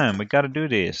time. We gotta do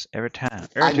this every time.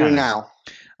 I do now.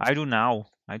 I do now.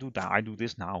 I do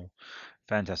this now.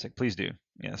 Fantastic. Please do.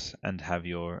 Yes, and have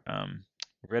your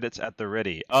Reddit's at the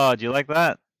ready. Oh, do you like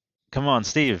that? Come on,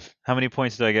 Steve. How many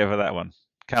points do I get for that one?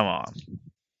 Come on.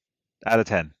 Out of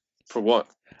 10. For what?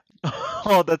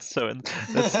 Oh, that's so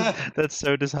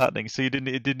disheartening. So it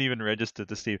didn't even register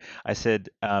to Steve. I said,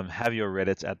 have your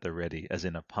Reddit's at the ready, as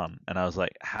in a pun. And I was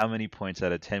like, how many points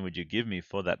out of 10 would you give me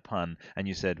for that pun? And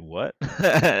you said, what?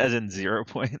 As in 0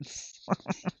 points.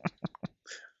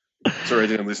 Sorry, I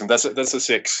didn't listen. That's a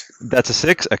 6. That's a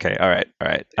 6? Okay, all right.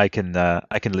 I can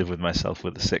live with myself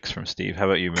with a 6 from Steve. How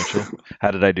about you, Mitchell?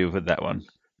 How did I do with that one?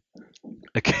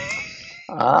 Okay.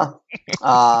 I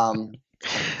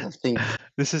think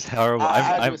this is horrible.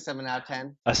 I do a 7 out of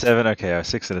 10. A 7, okay, a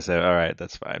 6 and a 7. All right,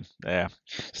 that's fine. Yeah,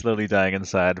 slowly dying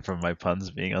inside from my puns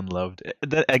being unloved.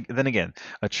 Then again,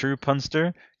 a true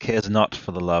punster cares not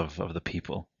for the love of the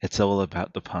people. It's all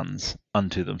about the puns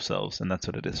unto themselves, and that's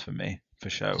what it is for me. For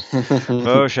show.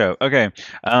 For show. Okay.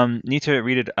 Need to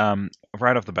read it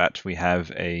right off the bat. We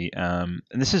have and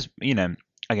this is,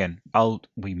 again,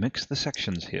 we mix the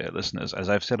sections here, listeners. As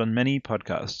I've said on many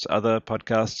podcasts, other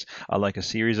podcasts are like a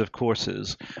series of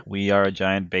courses. We are a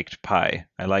giant baked pie.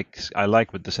 I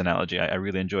like with this analogy. I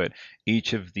really enjoy it.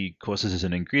 Each of the courses is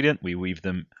an ingredient. We weave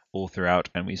them all throughout,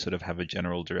 and we sort of have a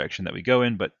general direction that we go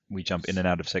in, but we jump in and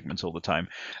out of segments all the time.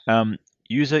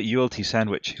 User ULT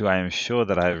Sandwich, who I am sure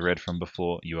that I have read from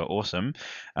before, you are awesome.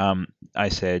 I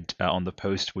said on the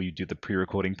post where you do the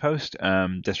pre-recording post,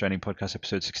 Death Stranding Podcast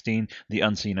Episode 16, The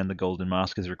Unseen and the Golden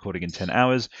Mask is recording in 10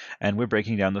 hours, and we're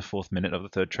breaking down the fourth minute of the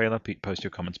third trailer. Post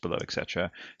your comments below,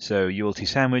 etc. So ULT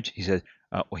Sandwich, he says,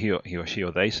 he or she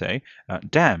or they say,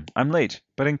 damn, I'm late,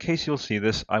 but in case you'll see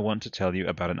this, I want to tell you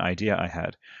about an idea I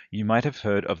had. You might have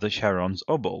heard of the Charon's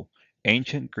Obol.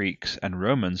 Ancient Greeks and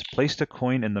Romans placed a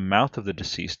coin in the mouth of the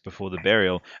deceased before the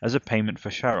burial as a payment for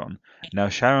Charon. Now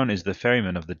Charon is the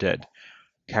ferryman of the dead,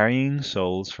 carrying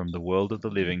souls from the world of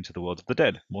the living to the world of the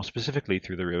dead, more specifically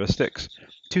through the river Styx.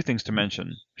 2 things to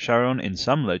mention. Charon, in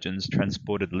some legends,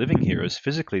 transported living heroes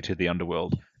physically to the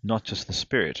underworld, not just the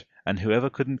spirit, and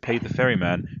whoever couldn't pay the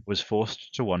ferryman was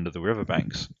forced to wander the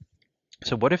riverbanks.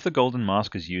 So what if the golden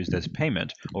mask is used as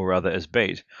payment, or rather as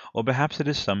bait? Or perhaps it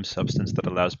is some substance that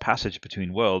allows passage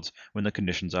between worlds when the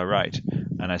conditions are right?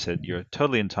 And I said, you're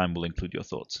totally in time, we'll include your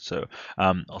thoughts. So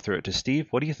I'll throw it to Steve.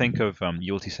 What do you think of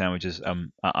ULT Sandwich's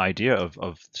idea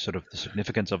of sort of the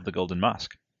significance of the golden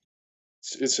mask?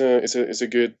 It's a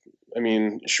good, I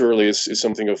mean, surely it's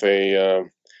something of a,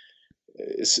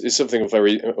 it's something of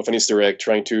an Easter egg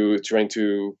trying to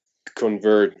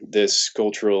convert this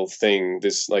cultural thing,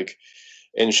 this like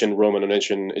ancient Roman and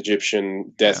ancient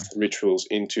Egyptian death rituals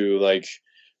into like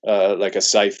a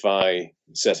sci-fi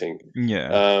setting.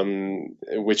 Yeah.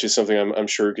 Which is something I'm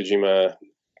sure Kojima.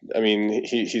 I mean,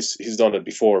 he's done it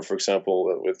before. For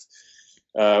example, with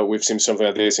we've seen something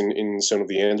like this in Son of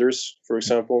the Enders, for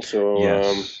example. So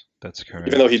yes, that's correct.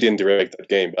 Even though he didn't direct that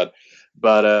game,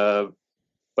 but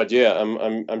yeah,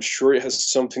 I'm sure it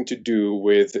has something to do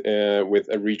with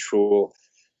a ritual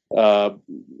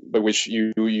by which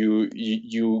you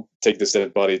take this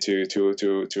dead body to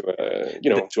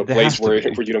a place where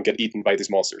you don't get eaten by these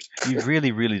monsters. It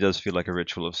really does feel like a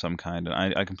ritual of some kind,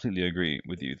 and I completely agree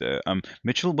with you there.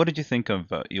 Mitchell, what did you think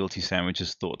of ULT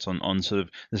Sandwich's thoughts on sort of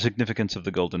the significance of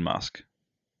the golden mask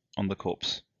on the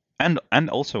corpse, and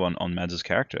also on Mads'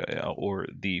 character or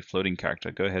the floating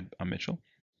character? Go ahead, Mitchell.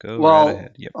 Go right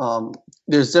ahead. Yep.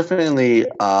 There's definitely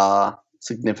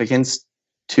significance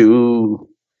to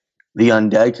the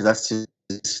undead, because that's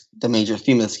just the major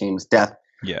theme of this game is death.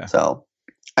 Yeah. So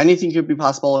anything could be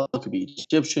possible. It could be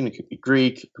Egyptian, it could be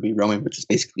Greek, it could be Roman, which is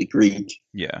basically Greek.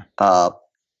 Yeah. But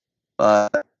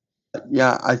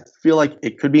yeah, I feel like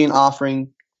it could be an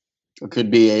offering. It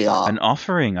could be An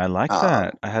offering. I like uh,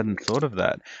 that. I hadn't thought of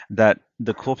that. That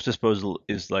the corpse disposal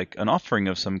is like an offering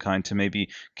of some kind to maybe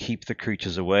keep the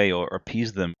creatures away or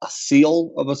appease them. a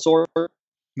seal of a sort,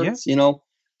 Yeah. to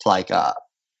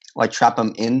like trap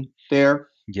them in there.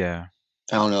 Yeah.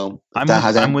 I don't know if I'm that with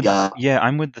has I'm any. with yeah,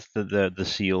 I'm with the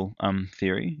seal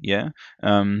theory, yeah.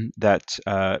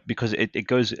 That because it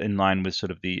goes in line with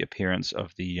sort of the appearance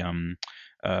of the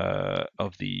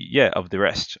of the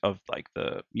rest of like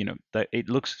the that it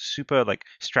looks super like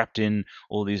strapped in,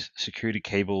 all these security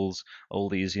cables, all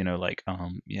these like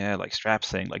straps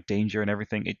saying like danger and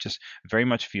everything. It just very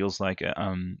much feels like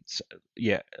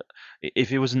yeah,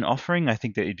 if it was an offering, I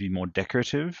think that it'd be more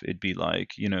decorative. It'd be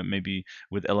like maybe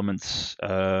with elements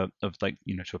of like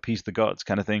to appease the gods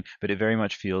kind of thing, but it very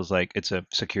much feels like it's a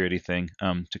security thing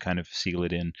to kind of seal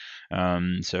it in.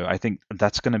 So I think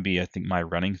that's going to be, I think, my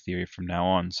running theory from now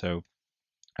on. So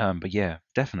but yeah,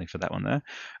 definitely for that one there.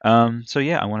 So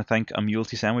yeah, I want to thank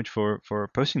Ulti Sandwich for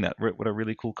posting that. What a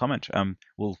really cool comment.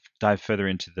 We'll dive further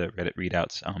into the Reddit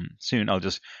readouts soon. I'll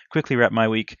just quickly wrap my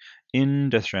week in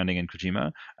Death Stranding and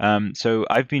Kojima. So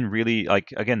I've been really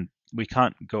like, again, we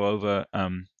can't go over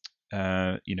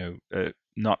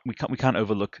not we can't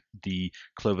overlook the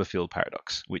Cloverfield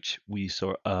paradox, which we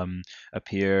saw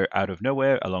appear out of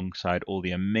nowhere alongside all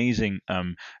the amazing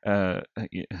for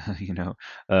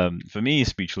me,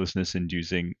 speechlessness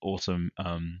inducing awesome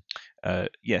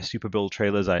Super Bowl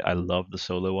trailers. I love the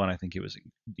Solo one. I think it was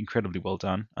incredibly well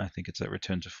done. I think it's a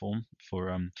return to form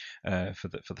for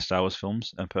the Star Wars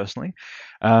films personally.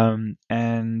 For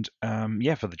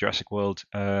the Jurassic World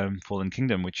Fallen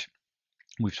Kingdom, which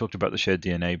we've talked about the shared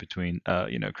DNA between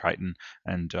Crichton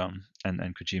and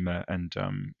Kojima and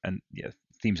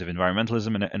themes of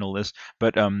environmentalism and all this.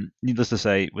 But needless to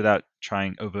say, without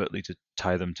trying overtly to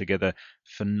tie them together,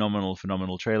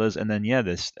 phenomenal trailers. And then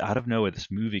this out of nowhere, this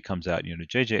movie comes out.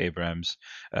 J.J. Abrams,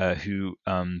 who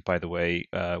by the way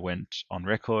went on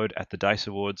record at the Dice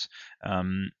Awards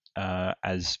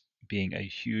as being a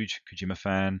huge Kojima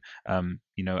fan.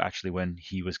 Actually, when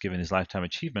he was given his lifetime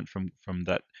achievement from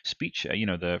that speech,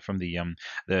 the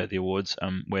awards,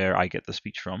 where I get the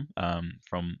speech from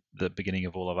the beginning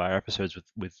of all of our episodes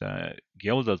with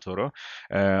Guillermo del Toro.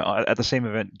 At the same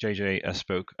event, JJ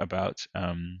spoke about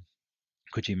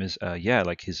Kojima's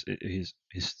like his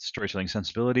storytelling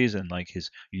sensibilities and like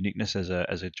his uniqueness as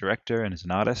a director and as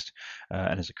an artist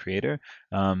and as a creator.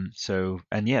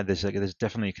 There's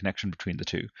definitely a connection between the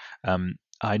two.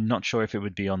 I'm not sure if it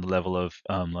would be on the level of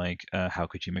how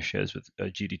Kojima shares with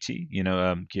GDT,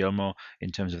 Guillermo,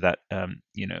 in terms of that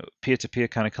peer-to-peer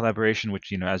kind of collaboration,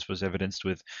 which as was evidenced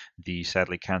with the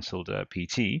sadly cancelled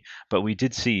PT. But we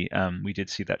did see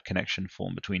that connection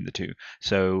form between the two.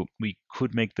 So we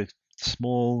could make the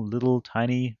small little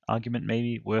tiny argument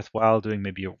maybe worthwhile doing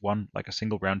maybe a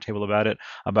single roundtable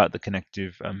about the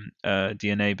connective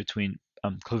DNA between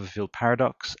Cloverfield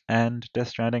Paradox and Death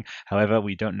Stranding. However,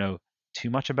 we don't know too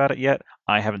much about it yet.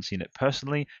 I haven't seen it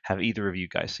personally. Have either of you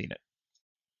guys seen it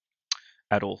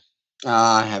at all?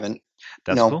 I haven't.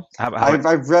 That's no. Cool.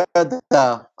 I've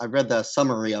read the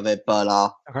summary of it, but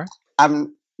okay. I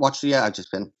haven't watched it yet. I've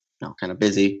just been kind of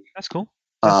busy. That's cool.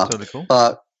 That's totally cool.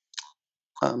 But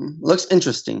looks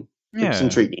interesting. Yeah. Looks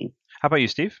intriguing. How about you,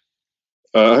 Steve?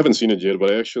 I haven't seen it yet,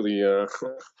 but I actually I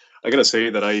gotta say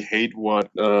that I hate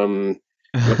what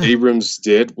Abrams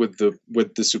did with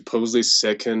the supposedly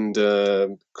second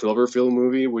Cloverfield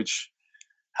movie, which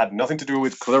had nothing to do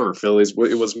with Cloverfield.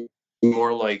 It was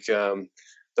more like that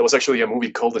was actually a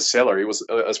movie called The Cellar. It was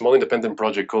a small independent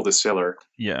project called The Cellar.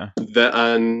 Yeah.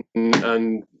 And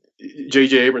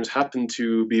J.J. Abrams happened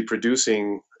to be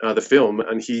producing the film,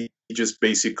 and he just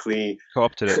basically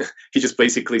co-opted it. He just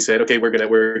basically said, "Okay, we're gonna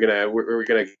give it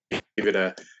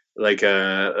a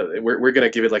we're gonna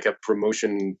give it like a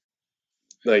promotion."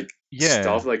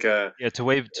 Stuff like to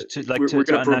wave to like we're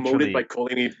gonna promote it by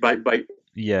calling it by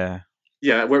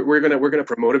we're gonna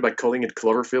promote it by calling it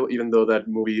Cloverfield, even though that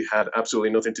movie had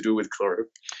absolutely nothing to do with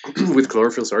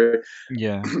Cloverfield. Sorry.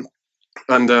 Yeah.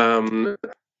 I'm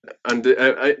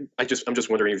just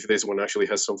wondering if this one actually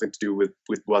has something to do with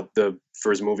what the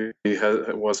first movie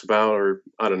was about, or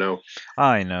I don't know.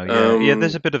 I know, yeah,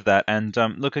 there's a bit of that, and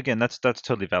look, again, that's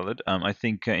totally valid. I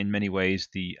think in many ways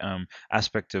the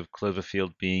aspect of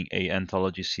Cloverfield being a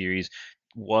anthology series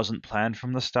wasn't planned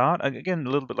from the start. Again,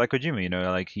 a little bit like Kojima,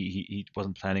 like he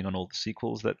wasn't planning on all the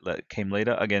sequels that came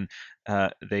later. Again,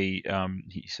 he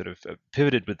sort of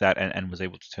pivoted with that and was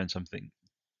able to turn something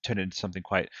turn it into something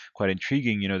quite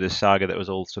intriguing. This saga that was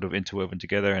all sort of interwoven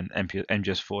together, and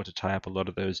MGS4 to tie up a lot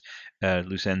of those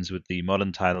loose ends with the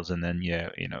modern titles, and then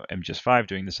MGS5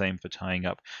 doing the same for tying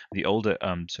up the older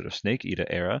sort of Snake Eater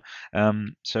era.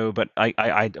 But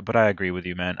I agree with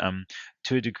you, man.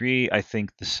 To a degree, I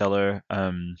think the seller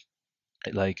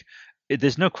like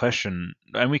there's no question,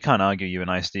 and we can't argue, you and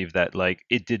I, Steve, that like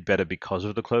it did better because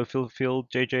of the Cloverfield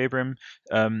J.J. Abrams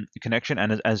connection.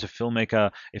 And as a filmmaker,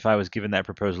 if I was given that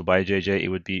proposal by J.J., it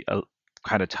would be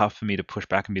kind of tough for me to push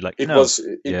back and be like, It no, was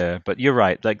yeah. But you're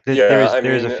right. Like yeah.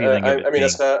 there is a feeling of it I mean,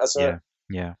 being,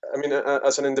 yeah. I mean,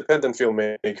 as an independent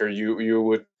filmmaker, you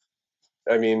would,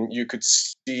 I mean, you could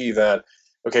see that.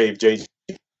 Okay, if JJ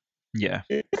Yeah.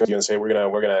 comes you and say we're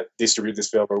gonna distribute this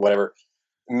film or whatever,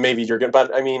 maybe you're gonna.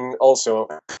 But I mean, also,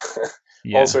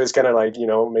 Yeah. also it's kind of like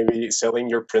maybe selling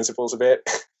your principles a bit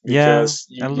Yeah, because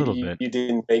a little bit. you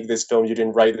didn't make this film, you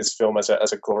didn't write this film as a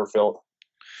Cloverfield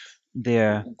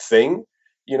Yeah. thing,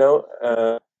 you know.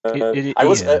 Yeah.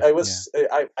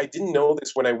 I didn't know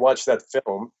this when I watched that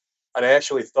film, and I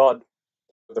actually thought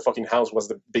the fucking house was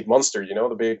the big monster,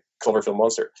 the big Cloverfield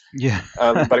monster. Yeah.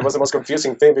 But it was the most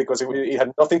confusing thing because it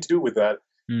had nothing to do with that.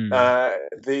 Mm.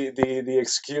 The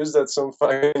excuse that some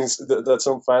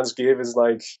fans give is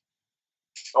like,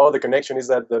 oh, the connection is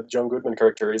that the John Goodman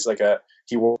character is like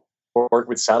he worked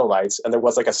with satellites, and there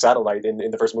was like a satellite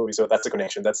in the first movie, so that's the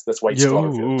connection. That's why it's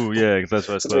Cloverfield. Ooh, yeah, that's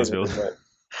why it's So basically, Cloverfield.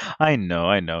 I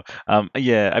know.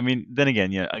 Yeah, I mean, then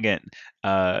again,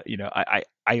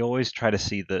 I always try to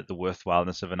see the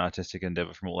worthwhileness of an artistic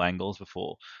endeavor from all angles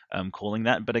before calling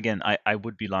that. But again, I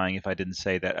would be lying if I didn't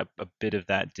say that a bit of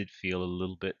that did feel a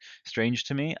little bit strange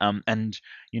to me. And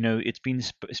it's been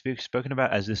spoken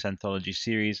about as this anthology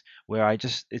series where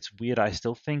it's weird. I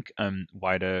still think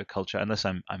wider culture, unless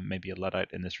I'm maybe a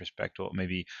luddite in this respect, or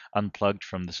maybe unplugged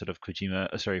from the sort of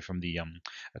from the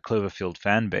Cloverfield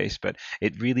fan base, but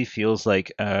it really feels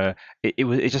like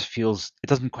it just feels, it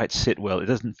doesn't quite sit well. It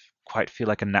doesn't quite feel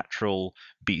like a natural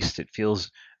beast. It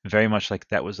feels very much like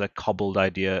that was a cobbled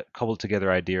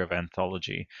together idea of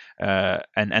anthology.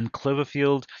 And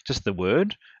Cloverfield, just the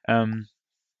word,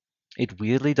 it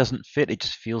weirdly doesn't fit. It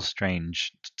just feels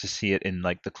strange to see it in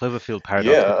like the Cloverfield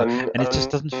paradox, yeah, and it just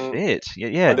doesn't fit.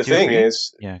 Yeah. And the Do you thing agree?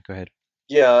 is, Yeah, go ahead.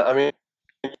 yeah, I mean,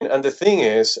 and the thing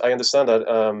is, I understand that.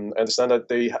 I understand that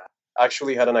they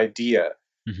actually had an idea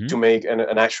Mm-hmm. to make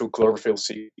an actual Cloverfield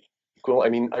sequel. I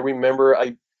mean, I remember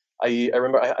I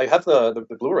remember I had the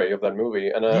Blu-ray of that movie,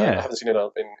 and I Yeah. haven't seen it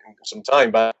in some time,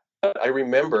 but I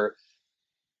remember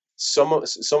some of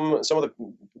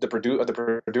the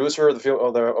producer of the film,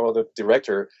 or the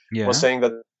director Yeah. was saying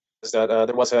that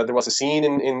there was a scene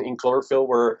in Cloverfield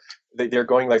where they're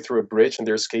going like through a bridge and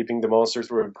they're escaping the monster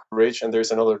through a bridge, and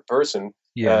there's another person,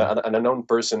 Yeah. an unknown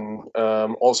person,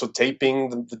 also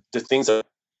taping the things that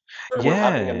were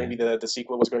happening, and Yeah. maybe the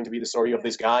sequel was going to be the story of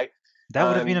this guy. That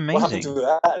would have been And what happened to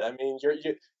amazing. that? I mean,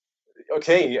 you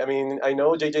okay. I mean, I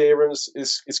know J.J. Abrams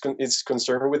is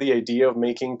concerned with the idea of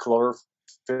making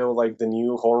Cloverfield like the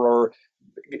new horror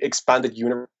expanded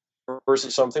universe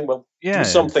or something. Well, Yeah. do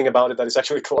something about it that is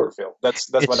actually Cloverfield. That's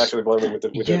what It's actually bothered me with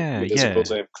the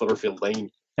supposed Cloverfield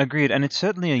Lane. Agreed, and it's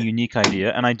certainly a unique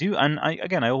idea, and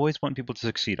I always want people to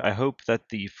succeed. I hope that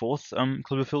the fourth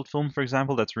Cloverfield film, for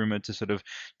example, that's rumored to sort of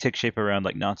take shape around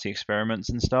like Nazi experiments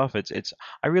and stuff.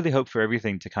 I really hope for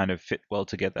everything to kind of fit well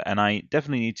together, and I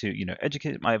definitely need to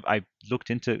educate. I looked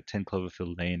into 10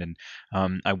 Cloverfield Lane, and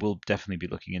I will definitely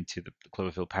be looking into the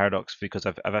Cloverfield paradox, because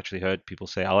I've actually heard people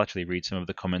say, I'll actually read some of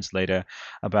the comments later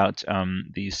about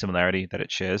the similarity that it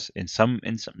shares in some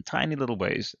tiny little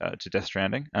ways to Death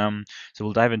Stranding. So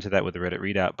we'll dive into that with the Reddit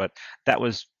readout. But that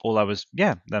was all I was.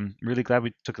 Yeah, I'm really glad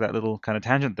we took that little kind of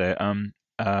tangent there. On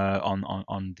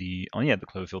the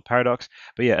Cloverfield paradox.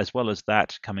 But yeah, as well as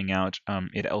that coming out,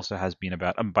 it also has been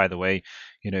about. By the way,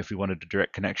 if we wanted a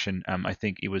direct connection, I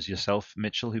think it was yourself,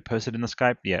 Mitchell, who posted in the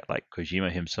Skype. Yeah, like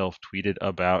Kojima himself tweeted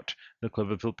about the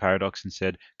Cloverfield paradox and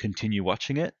said, "Continue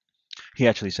watching it." He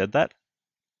actually said that.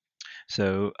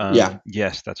 So Yeah.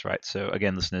 yes, that's right. So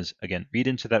again, listeners, read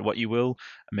into that what you will,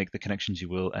 make the connections you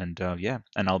will, and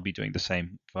and I'll be doing the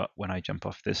same when I jump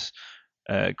off this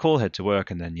call, head to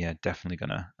work, and then definitely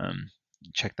gonna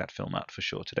check that film out for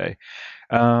sure today.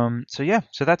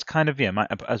 So that's kind of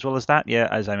as well as that,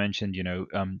 as I mentioned,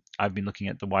 I've been looking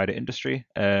at the wider industry,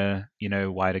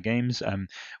 wider games.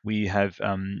 We have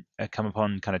come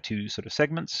upon kind of two sort of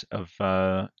segments of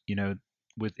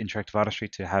with interactive artistry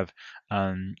to have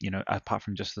apart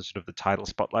from just the sort of the title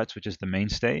spotlights, which is the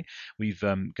mainstay, we've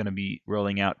going to be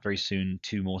rolling out very soon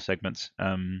two more segments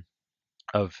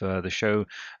of the show,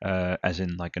 as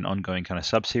in like an ongoing kind of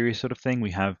sub-series sort of thing.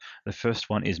 We have the first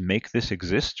one is Make This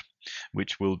Exist,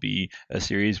 which will be a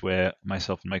series where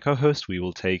myself and my co-host, we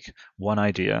will take one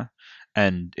idea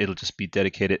and it'll just be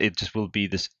dedicated. It just will be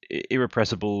this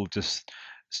irrepressible, just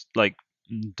like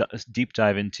deep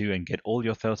dive into and get all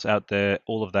your thoughts out there,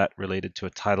 all of that related to a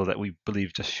title that we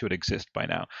believe just should exist by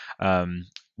now.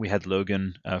 We had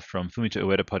Logan from Fumito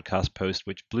Ueda podcast post,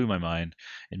 which blew my mind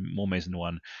in more ways than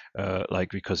one.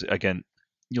 Because again,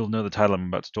 you'll know the title I'm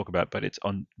about to talk about, but it's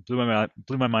on blew my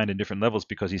mind in different levels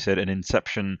because he said an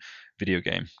Inception video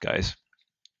game, guys.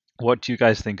 What do you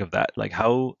guys think of that? Like,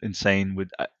 how insane would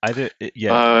either?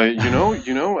 Yeah.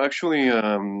 Actually,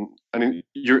 I mean,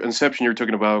 your Inception. You're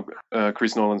talking about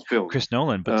Chris Nolan's film. Chris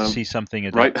Nolan, but to see something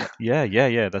right?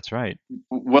 Yeah. That's right.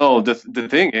 Well, the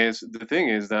thing is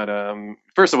that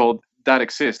first of all, that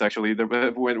exists actually.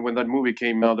 When that movie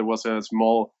came out, there was a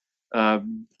small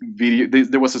video.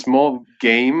 There was a small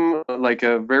game, like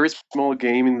a very small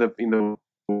game in the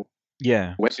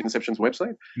Inception's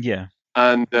website. Yeah.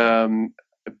 And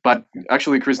but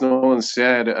actually, Chris Nolan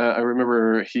said, I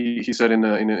remember he said in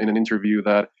an interview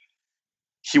that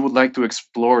he would like to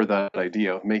explore that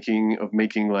idea of making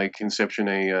like Inception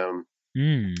a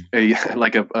video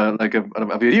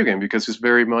game, because it's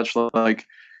very much like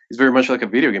a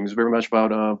video game. It's very much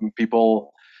about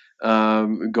people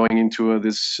going into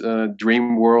this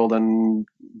dream world and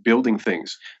building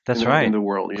things. That's right. In the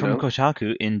world, From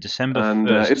Kotaku in December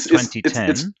 1st,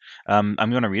 2010. I'm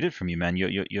going to read it from you, man.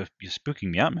 You're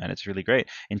spooking me out, man. It's really great.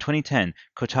 In 2010,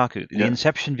 Kotaku, the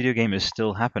Inception video game is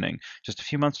still happening. Just a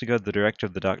few months ago, the director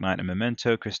of The Dark Knight and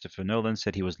Memento, Christopher Nolan,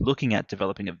 said he was looking at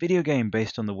developing a video game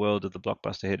based on the world of the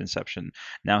blockbuster hit Inception.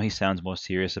 Now he sounds more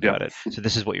serious about it. So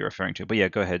this is what you're referring to. But yeah,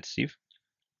 go ahead, Steve.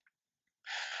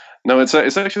 No, it's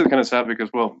actually kind of sad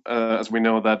because, well, as we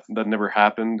know, that never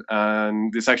happened,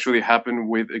 and this actually happened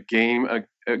with a game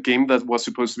that was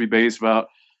supposed to be based around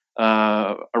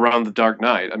the Dark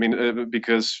Knight. I mean,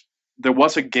 because there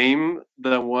was a game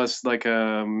that was like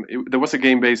there was a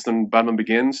game based on Batman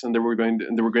Begins, and they were going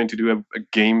to do a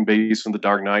game based on the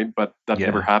Dark Knight, but that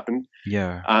never happened.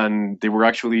 Yeah, and they were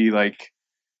actually like.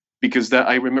 Because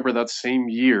I remember that same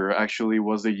year actually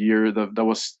was the year that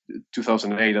was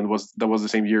 2008, and that was the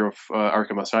same year of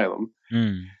Arkham Asylum.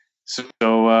 So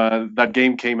that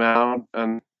game came out,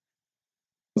 and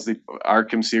the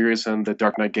Arkham series and the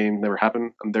Dark Knight game never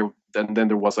happened, and then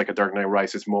there was like a Dark Knight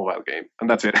Rises mobile game, and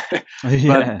that's it.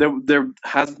 But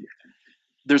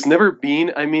there's never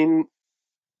been. I mean,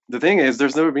 the thing is,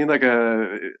 there's never been like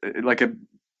a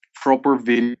proper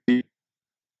video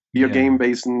game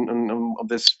based on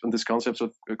this concepts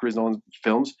of Chris Nolan's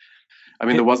films. I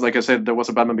mean, there was, like I said, there was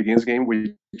a Batman Begins game,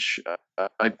 which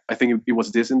I think it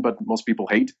was decent, but most people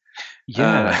hate.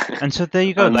 Yeah, and so there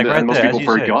you go. And, like right and most there, people as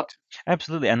you forgot. said.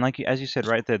 Absolutely, and like as you said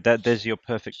right there, that there's your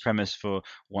perfect premise for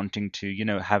wanting to,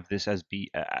 have this as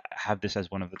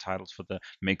one of the titles for the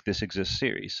Make This Exist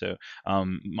series. So,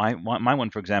 my one,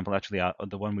 for example, actually,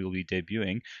 the one we will be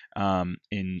debuting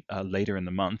in later in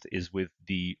the month is with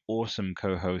the awesome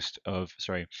co-host of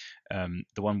the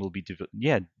one we'll be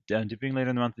debuting later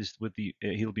in the month is with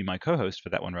he'll be my co-host for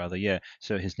that one rather. Yeah,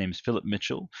 so his name's Philip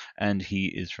Mitchell, and he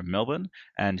is from Melbourne,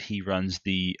 and he runs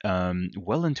the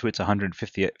well into its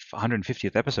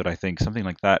 150th episode, I think, something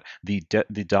like that, the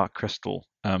Dark Crystal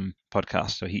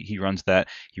podcast. So he runs that.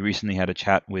 He recently had a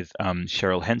chat with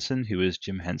Cheryl Henson, who is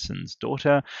Jim Henson's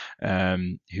daughter,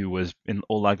 who was in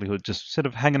all likelihood just sort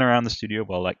of hanging around the studio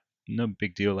while, like, no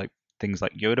big deal, like things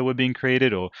like Yoda were being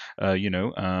created, or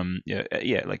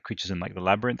like creatures in like the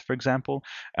Labyrinth, for example.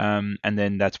 And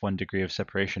then that's one degree of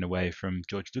separation away from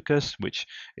George Lucas, which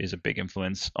is a big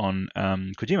influence on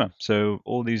Kojima. So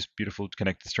all these beautiful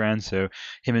connected strands. So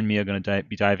him and me are going to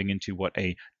be diving into what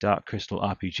a Dark Crystal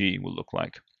RPG will look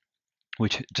like.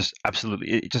 Which just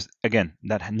absolutely, it just, again,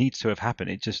 that needs to have happened.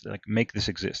 It just like Make This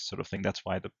Exist sort of thing. That's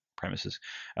why the premises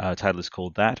title is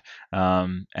called that.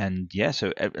 And yeah,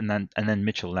 so and then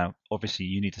Mitchell. Now, obviously,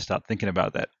 you need to start thinking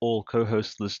about that. All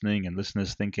co-hosts listening and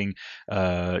listeners thinking,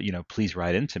 please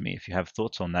write into me if you have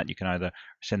thoughts on that. You can either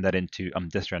send that into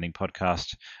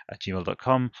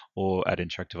deathstrandingpodcast@gmail.com or at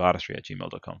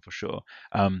interactiveartistry@gmail.com for sure.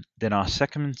 Then our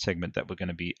second segment that we're going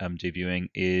to be debuting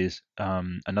is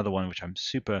another one which I'm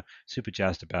super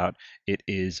jazzed about. It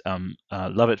is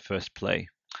Love at First Play,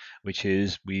 which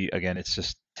is it's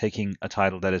just taking a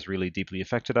title that has really deeply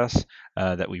affected us,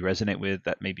 that we resonate with,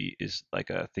 that maybe is like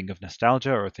a thing of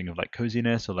nostalgia or a thing of like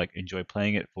coziness, or like enjoy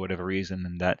playing it for whatever reason,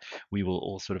 and that we will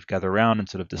all sort of gather around and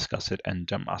sort of discuss it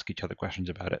and ask each other questions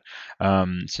about it.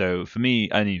 So for me,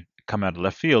 come out of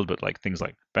left field, but like things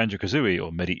like Banjo-Kazooie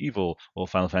or Medieval or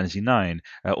Final Fantasy IX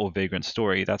or Vagrant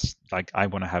Story. That's like I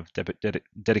want to have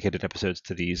dedicated episodes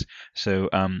to these. So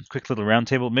quick little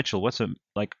roundtable. Mitchell,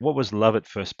 what was love at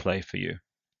first play for you?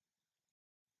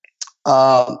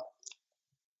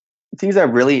 Things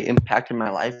that really impacted my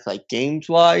life, like games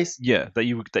wise. Yeah, that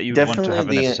you would want to have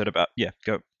an episode about. Yeah,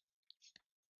 go.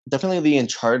 Definitely the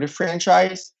Uncharted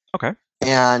franchise. Okay.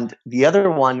 And the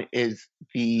other one is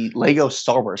the Lego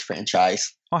Star Wars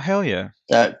franchise. Oh, hell yeah.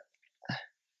 That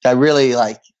really,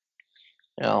 like,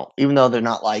 you know, even though they're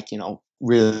not like, you know,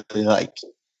 really like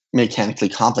mechanically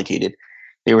complicated,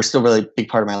 they were still really a big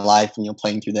part of my life, and, you know,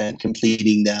 playing through them,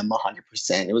 completing them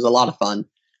 100%. It was a lot of fun.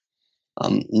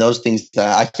 Those things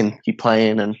that I can keep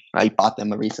playing, and I bought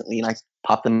them recently, and I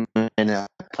pop them in and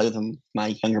play with them with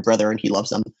my younger brother, and he loves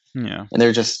them. Yeah. And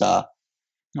they're just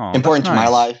important to my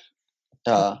life.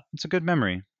 It's a good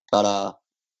memory. But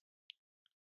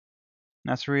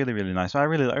that's really, really nice. I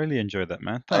really enjoyed that,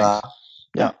 man. Thanks.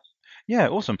 Yeah. Yeah,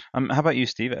 awesome. How about you,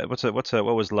 Steve?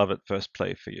 What was love at first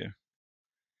play for you?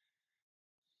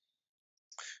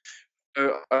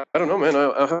 I don't know, man.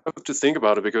 I have to think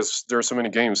about it because there are so many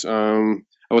games. I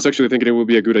was actually thinking it would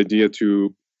be a good idea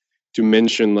to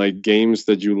mention like games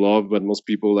that you love, but most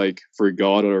people like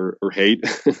forgot or hate.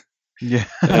 Yeah.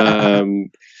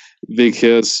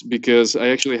 Because I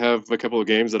actually have a couple of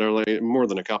games that are like more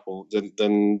than a couple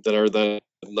that are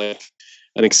like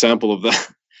an example of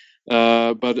that.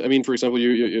 But I mean, for example,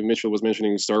 you Mitchell was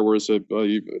mentioning Star Wars,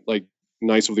 like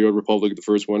Knights of the Old Republic, the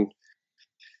first one.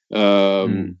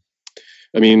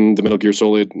 I mean, the Metal Gear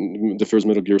Solid, the first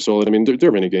Metal Gear Solid. I mean, there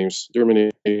are many games. There are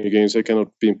many games. I cannot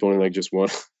pinpoint like just one.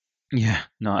 Yeah,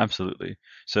 no, absolutely.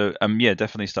 So, yeah,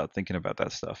 definitely start thinking about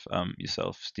that stuff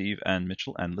yourself, Steve and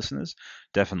Mitchell and listeners.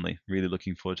 Definitely, really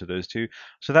looking forward to those two.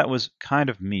 So that was kind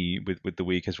of me with the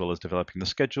week, as well as developing the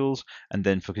schedules, and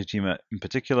then for Kojima in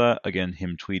particular, again,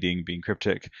 him tweeting, being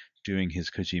cryptic, doing his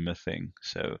Kojima thing.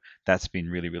 So that's been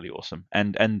really, really awesome.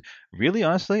 And really,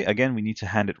 honestly, again, we need to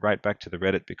hand it right back to the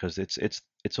Reddit, because it's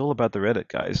all about the Reddit,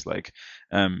 guys. Like,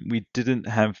 we didn't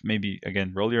have, maybe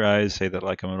again, roll your eyes, say that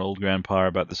like I'm an old grandpa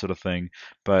about this sort of thing,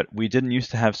 but we didn't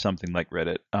used to have something like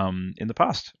Reddit in the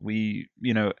past. We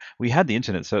had the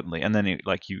internet, certainly, and then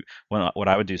what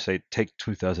I would do, say, take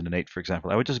 2008 for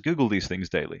example, I would just Google these things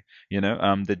daily.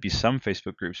 There'd be some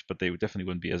Facebook groups, but they definitely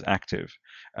wouldn't be as active,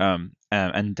 and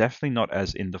definitely not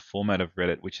as in the format of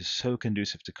Reddit, which is so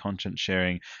conducive to content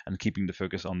sharing and keeping the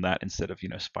focus on that, instead of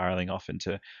spiraling off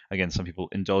into, again, some people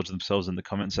indulge themselves in the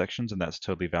comment sections, and that's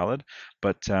totally valid.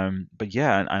 But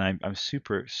yeah, and I'm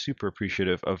super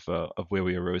appreciative of where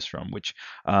we arose from, which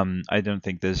I don't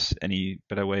think there's any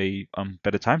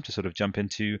better time to sort of jump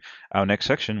into our next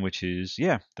section, which is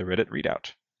the Reddit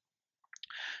readout.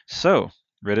 So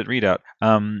Reddit readout.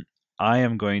 I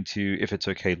am going to, if it's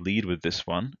okay, lead with this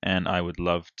one, and I would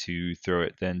love to throw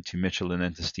it then to Mitchell and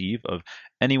then to Steve, of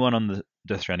anyone on the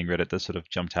Death Stranding Reddit that sort of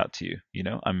jumped out to you.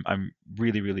 I'm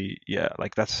really,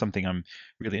 like that's something I'm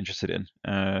really interested in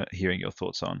hearing your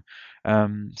thoughts on.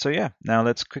 So yeah, now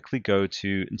let's quickly go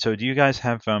to. And so, do you guys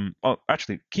have? Oh,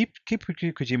 actually, keep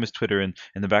Kojima's Twitter in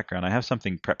the background. I have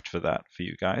something prepped for that for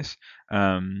you guys.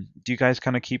 Do you guys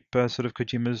kind of keep sort of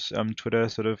Kojima's Twitter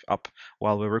sort of up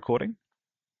while we're recording?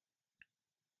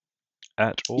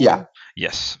 At all? Yeah.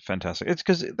 Yes, fantastic. It's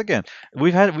because, again,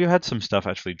 we've had some stuff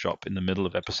actually drop in the middle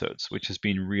of episodes, which has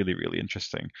been really, really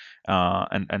interesting.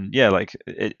 And yeah, like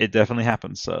it definitely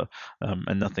happens. So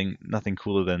and nothing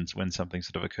cooler than when something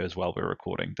sort of occurs while we're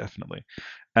recording, definitely.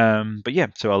 But yeah,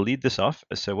 so I'll lead this off.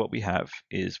 So what we have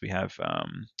is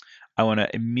I want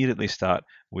to immediately start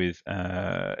with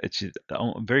it's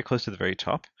very close to the very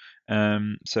top.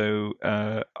 So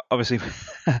obviously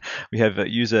we have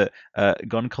user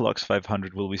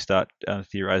GonColox500. Will we start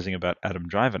theorizing about Adam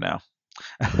Driver now?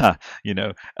 I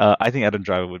think Adam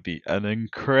Driver would be an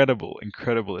incredible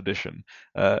addition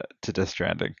to Death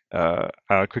Stranding.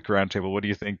 Quick roundtable. What do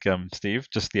you think, Steve?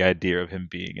 Just the idea of him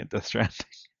being in Death Stranding.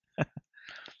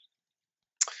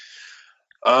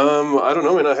 I don't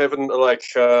know, man. I haven't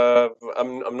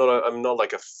I'm not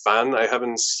like a fan. I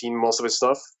haven't seen most of his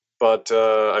stuff, but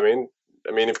I mean,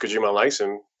 if Kojima likes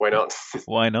him, why not?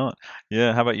 Why not?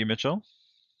 Yeah. How about you, Mitchell?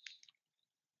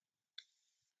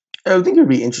 I think it would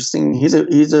be interesting. He's a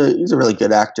really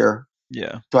good actor.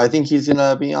 Yeah. Do I think he's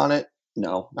gonna be on it?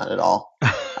 No, not at all.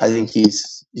 I think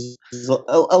he's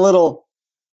a little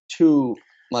too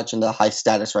much into high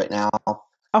status right now.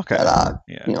 Okay. That,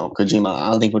 Kojima, I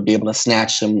don't think would be able to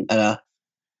snatch him at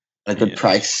a good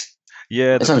price.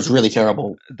 Yeah, That sounds really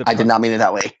terrible. I did not mean it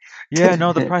that way. Yeah,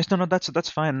 no, the price, no, that's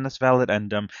fine, and that's valid.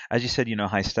 And as you said,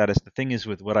 high status. The thing is,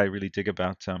 with what I really dig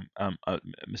about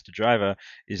Mr. Driver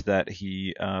is that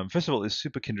he, first of all, is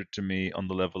super kindred to me on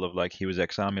the level of like he was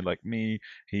ex-army like me.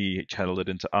 He channeled it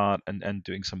into art and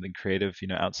doing something creative,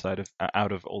 outside of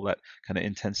out of all that kind of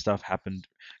intense stuff happened.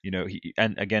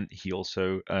 And again, he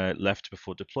also left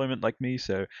before deployment like me,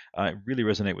 so I really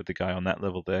resonate with the guy on that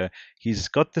level there. He's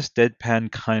got this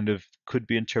deadpan kind of could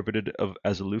be interpreted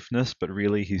as aloofness, but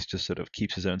really he's just sort of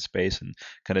keeps his own space and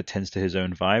kind of tends to his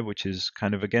own vibe, which is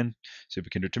kind of again super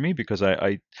kindred to me because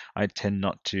I tend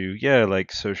not to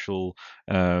like social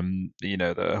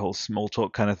the whole small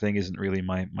talk kind of thing isn't really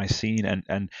my scene,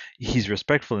 and he's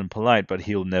respectful and polite, but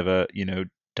he'll never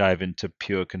dive into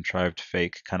pure contrived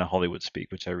fake kind of Hollywood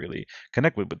speak, which I really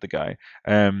connect with the guy.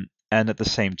 And at the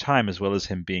same time, as well as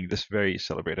him being this very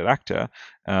celebrated actor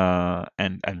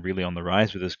and really on the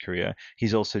rise with his career,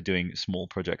 he's also doing small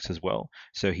projects as well.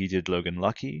 So he did Logan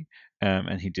Lucky,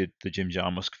 and he did the Jim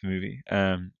Jarmusch movie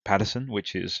Patterson,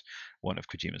 which is one of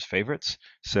Kojima's favorites.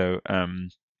 So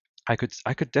I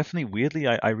could definitely weirdly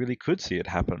I really could see it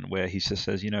happen where he just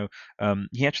says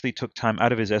he actually took time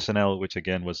out of his SNL, which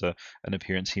again was an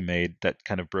appearance he made that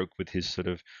kind of broke with his sort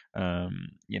of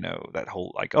that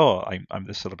whole like, oh, I'm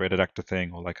this celebrated actor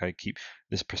thing, or like I keep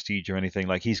this prestige or anything.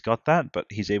 Like he's got that, but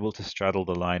he's able to straddle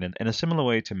the line, and in a similar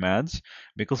way to Mads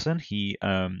Mikkelsen, he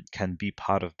can be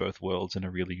part of both worlds in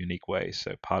a really unique way.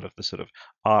 So part of the sort of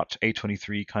art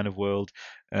A23 kind of world,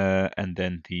 and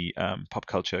then the pop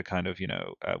culture kind of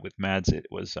with Mads it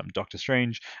was Doctor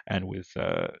Strange, and with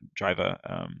Driver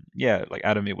like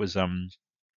Adam it was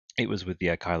with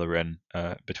Kylo Ren,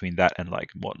 between that and like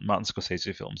Martin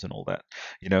Scorsese films and all that,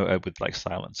 with like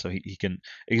silence. So he can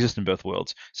exist in both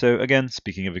worlds. So again,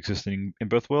 speaking of existing in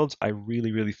both worlds, I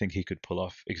really really think he could pull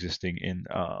off existing in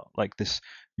like this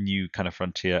new kind of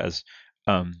frontier as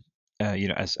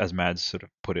as Mads sort of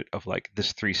put it, of like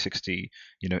this 360,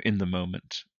 in the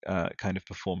moment kind of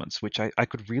performance, which I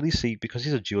could really see because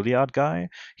he's a Juilliard guy.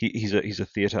 He's a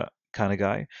theater kind of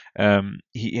guy. And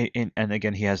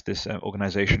again, he has this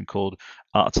organization called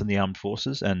Arts in the Armed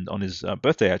Forces. And on his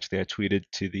birthday, actually, I tweeted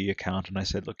to the account and I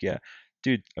said, look, yeah,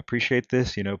 dude, appreciate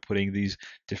this, putting these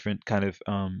different kind of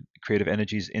creative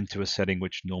energies into a setting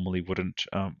which normally wouldn't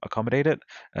accommodate it,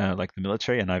 like the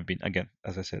military. And I've been, again,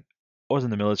 as I said, I was in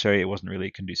the military, it wasn't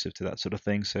really conducive to that sort of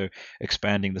thing. So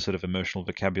expanding the sort of emotional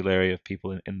vocabulary of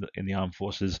people in the armed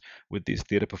forces with these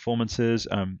theater performances,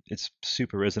 it's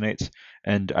super resonates.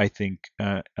 And I think,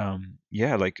 I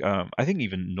think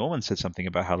even Norman said something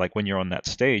about how like when you're on that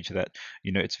stage that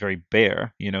it's very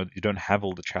bare. You don't have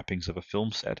all the trappings of a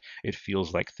film set. It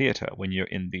feels like theater when you're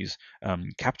in these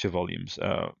capture volumes,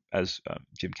 as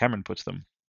Jim Cameron puts them.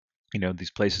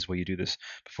 These places where you do this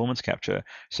performance capture.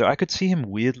 So I could see him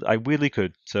I weirdly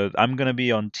could. So I'm going to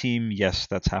be on team, yes,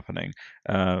 that's happening.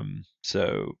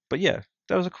 But yeah,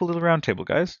 that was a cool little roundtable,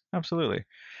 guys. Absolutely.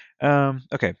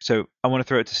 Okay, so I want to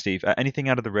throw it to Steve. Anything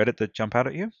out of the Reddit that jump out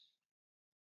at you?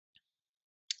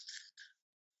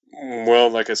 Well,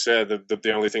 like I said,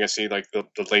 the only thing I see, like the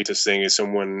latest thing, is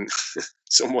someone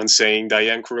saying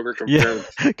Diane Kruger confirmed.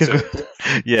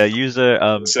 Yeah, user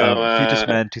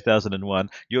Futuresman 2001.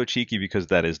 You're cheeky because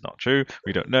that is not true.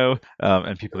 We don't know.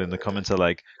 And people in the comments are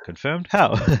like, confirmed?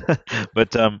 How?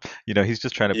 But he's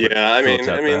just trying to put I mean,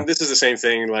 there. this is the same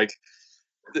thing. Like,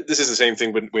 this is the same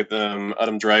thing with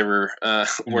Adam Driver,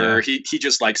 where he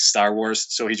just likes Star Wars,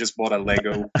 so he just bought a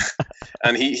Lego,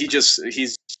 and he's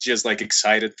just like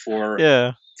excited for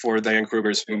Diane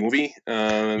Kruger's movie.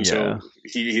 So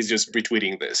he's just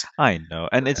retweeting this. I know,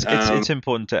 and it's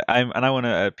important to I want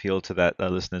to appeal to that,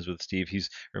 listeners, with Steve. He's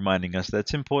reminding us that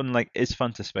it's important. Like, it's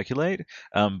fun to speculate,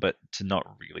 but to not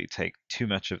really take too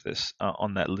much of this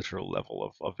on that literal level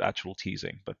of actual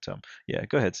teasing. But yeah,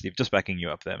 go ahead, Steve. Just backing you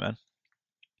up there, man.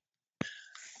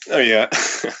 Oh yeah,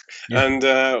 and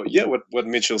what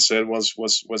Mitchell said was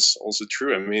also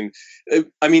true.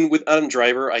 I mean, with Adam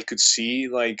Driver, I could see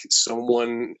like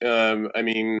someone,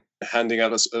 handing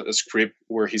out a script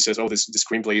where he says, "Oh, the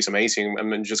screenplay is amazing.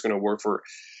 I'm just going to work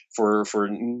for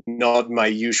not my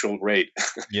usual rate."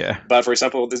 Yeah. But for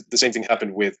example, the same thing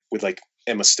happened with like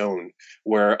Emma Stone,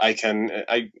 where I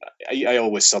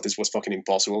always thought this was fucking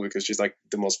impossible because she's like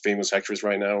the most famous actress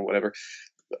right now, or whatever.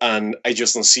 And I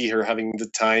just don't see her having the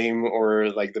time or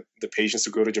like the patience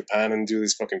to go to Japan and do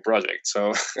this fucking project.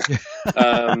 So,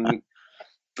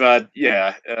 but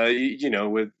yeah,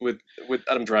 with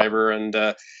Adam Driver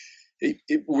and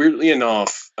weirdly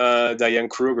enough, Diane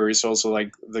Kruger is also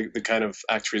like the kind of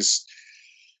actress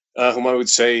whom I would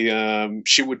say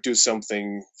she would do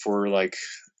something for like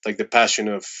like the passion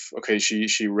of, okay,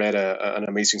 she read an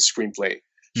amazing screenplay.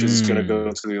 She's just gonna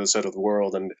go to the other side of the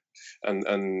world and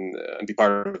be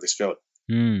part of this film.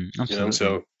 Absolutely.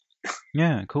 So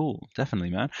yeah, cool,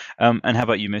 definitely, man. And how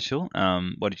about you, Mitchell?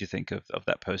 What did you think of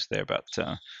that post there about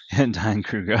Diane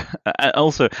Kruger?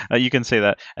 Also, you can say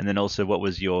that, and then also, what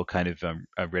was your kind of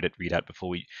Reddit readout before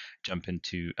we jump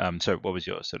into? So, what was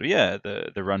your sort of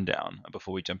the rundown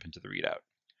before we jump into the readout?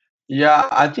 Yeah,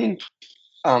 I think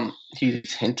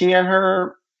he's hinting at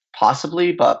her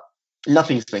possibly, but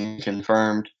nothing's been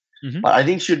confirmed. Mm-hmm. But I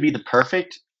think she would be the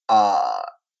perfect.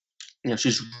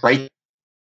 She's right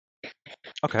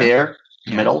there,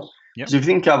 middle. Yep. So if you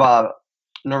think of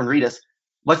Norman Reedus,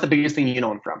 what's the biggest thing you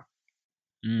know him from?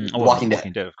 Walking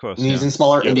Dead. Of course. And he's in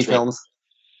smaller indie films.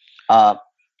 And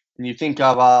you think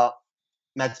of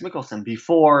Mads Mikkelsen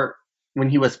before, when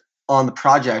he was on the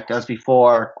project, that was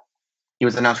before he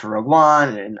was announced for Rogue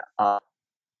One and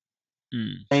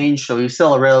Strange. So he was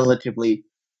still a relatively,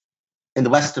 in the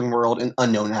Western world, an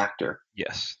unknown actor.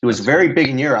 Yes. He was very big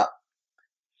in Europe.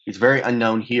 He's very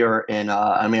unknown here in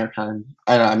America.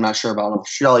 I'm not sure about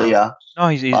Australia. No,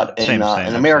 he's but same,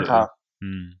 in America.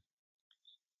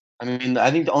 I mean,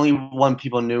 I think the only one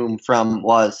people knew him from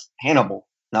was Hannibal.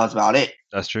 That was about it.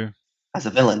 That's true. As a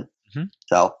villain. Mm-hmm.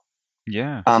 So,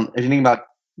 yeah. If you think about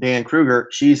Diane Kruger,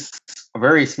 she's a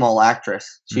very small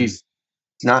actress. She's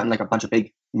not in like a bunch of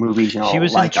big movies. She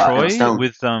was like, in Troy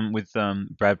with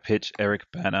Brad Pitt, Eric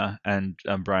Bana, and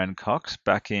Brian Cox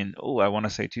back in I want to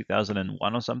say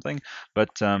 2001 or something. But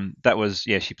that was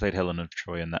she played Helen of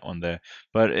Troy in that one there.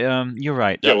 But you're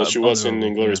right. Yeah, well, she was in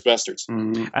Inglourious Basterds,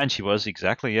 and she was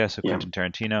exactly so Quentin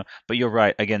Tarantino. But you're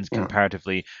right. Again,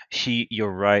 comparatively, you're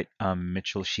right,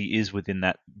 Mitchell. She is within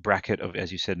that bracket of,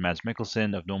 as you said, Mads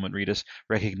Mikkelsen, of Norman Reedus,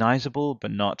 recognizable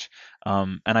but not.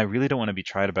 And I really don't want to be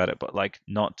trite about it, but like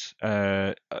not.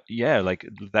 Like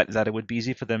that it would be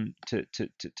easy for them to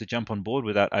jump on board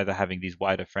without either having these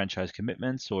wider franchise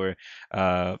commitments or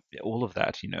all of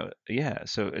that,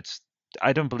 so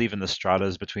I don't believe in the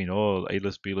stratas between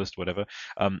A-list, B-list, whatever.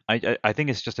 I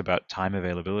think it's just about time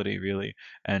availability, really,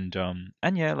 and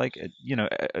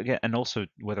again, and also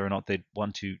whether or not they'd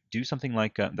want to do something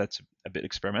like that's a bit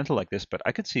experimental like this. But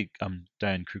I could see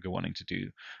Diane Kruger wanting to do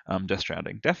Death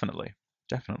Stranding, definitely.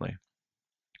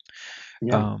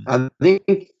 Yeah, I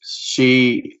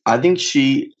think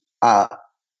she's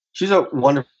a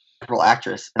wonderful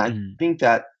actress, and I think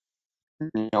that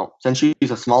since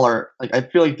she's a smaller, like I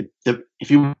feel like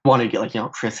if you want to get like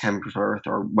Chris Hemsworth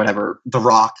or whatever, The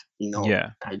Rock,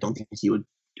 I don't think he would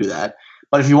do that.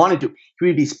 But if you wanted to, he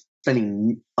would be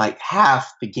spending like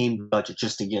half the game budget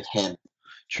just to get him.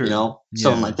 True.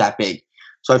 Something like that big.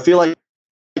 So I feel like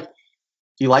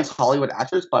he likes Hollywood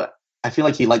actors, but I feel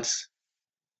like he likes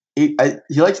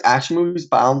action movies,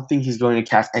 but I don't think he's going to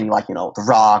cast any The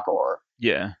Rock or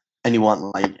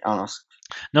anyone like, I don't know.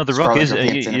 No, The Rock is.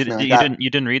 You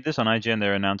didn't read this on IGN. They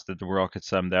announced that The Rock. It's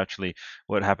they actually,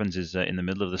 what happens is in the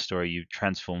middle of the story you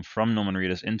transform from Norman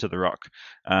Reedus into The Rock,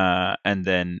 and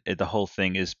then the whole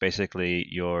thing is basically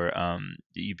you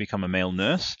become a male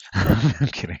nurse. I'm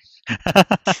kidding.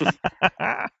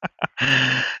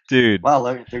 Dude. Well,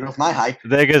 there goes my hype.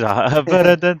 There goes.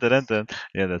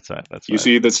 Yeah, that's right. You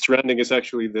see, the Stranding is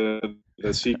actually the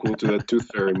sequel to the Tooth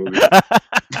Fairy movie.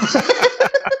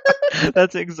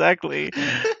 That's exactly.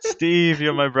 Steve,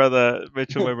 you're my brother.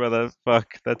 Mitchell, my brother.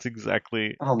 Fuck, that's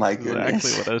exactly. Oh my goodness.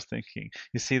 Exactly what I was thinking.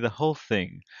 You see the whole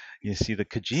thing. You see the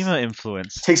Kojima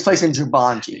influence. Takes place in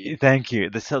Jumanji. Thank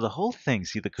you. So the whole thing.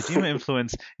 See the Kojima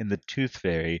influence in the Tooth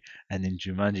Fairy, and in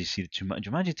Jumanji. See,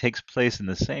 Jumanji takes place in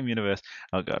the same universe.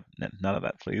 Oh god, none of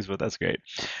that, please. But that's great.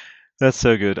 That's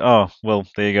so good. Oh well,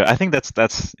 there you go. I think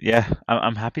that's yeah.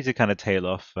 I'm happy to kind of tail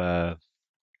off.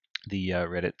 The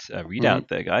Reddit readout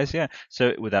there, guys. Yeah.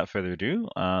 So without further ado,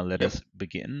 let us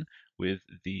begin with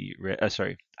the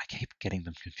sorry, I keep getting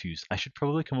them confused. I should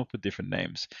probably come up with different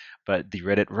names, but the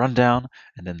Reddit rundown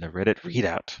and then the Reddit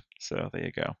readout. So there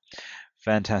you go.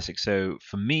 Fantastic. So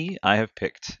for me, I have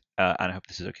picked, and I hope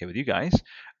this is okay with you guys,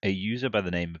 a user by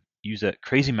the name of user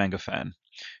Crazy Manga Fan,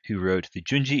 who wrote the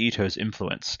Junji Ito's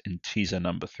influence in teaser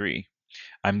number 3.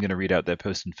 I'm going to read out their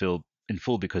post in full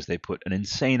because they put an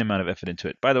insane amount of effort into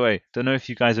it. By the way, don't know if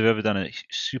you guys have ever done a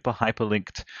super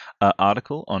hyperlinked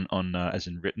article on as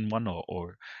in written one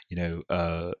or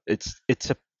it's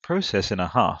process and a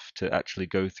half to actually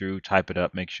go through, type it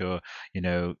up, make sure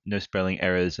no spelling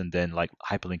errors, and then like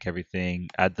hyperlink everything,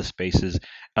 add the spaces.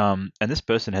 And this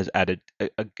person has added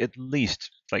at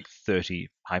least like 30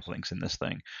 hyperlinks in this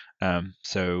thing.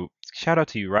 So shout out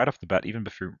to you right off the bat, even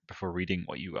before reading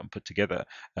what you put together,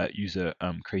 user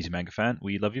Crazy Manga Fan.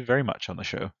 We love you very much on the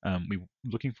show. We're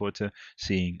looking forward to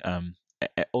seeing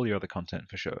all your other content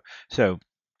for sure. So,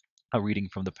 a reading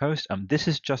from the post. This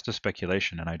is just a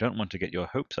speculation, and I don't want to get your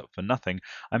hopes up for nothing.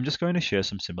 I'm just going to share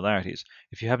some similarities.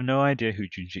 If you have no idea who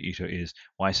Junji Ito is,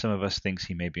 why some of us thinks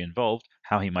he may be involved,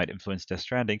 how he might influence Death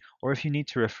Stranding, or if you need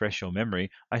to refresh your memory,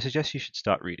 I suggest you should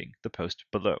start reading the post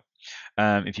below.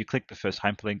 If you click the first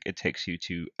hyperlink, it takes you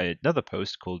to another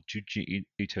post called Junji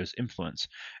Ito's Influence.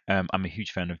 I'm a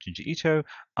huge fan of Junji Ito.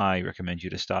 I recommend you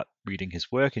to start reading his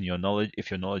work, and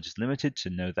if your knowledge is limited, to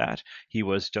know that he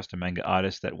was just a manga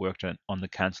artist that worked on the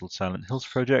cancelled Silent Hills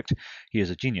project. He is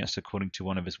a genius. According to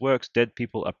one of his works, dead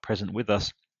people are present with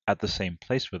us at the same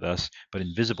place with us, but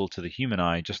invisible to the human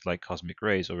eye, just like cosmic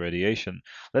rays or radiation.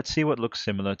 Let's see what looks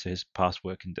similar to his past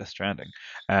work in Death Stranding.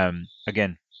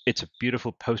 Again, it's a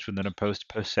beautiful post within a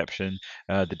postception.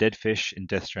 The dead fish in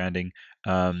Death Stranding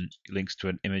links to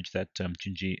an image that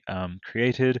Junji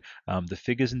created. The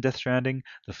figures in Death Stranding,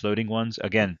 the floating ones,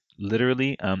 again,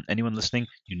 literally, anyone listening,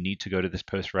 you need to go to this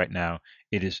post right now.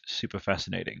 It is super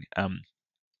fascinating.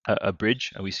 A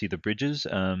bridge. We see the bridges.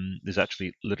 There's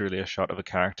actually literally a shot of a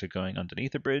character going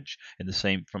underneath a bridge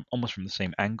almost from the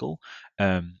same angle.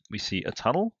 We see a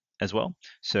tunnel as well.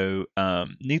 So,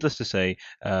 needless to say,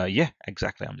 yeah,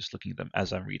 exactly. I'm just looking at them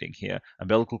as I'm reading here.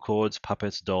 Umbilical cords,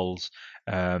 puppets, dolls.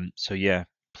 So yeah.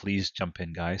 Please jump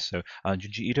in, guys. So,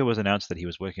 Junji Ito was announced that he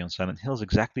was working on Silent Hills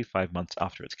exactly 5 months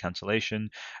after its cancellation.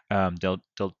 Del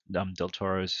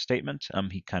Toro's statement,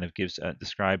 he kind of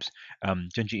describes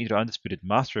Junji Ito, undisputed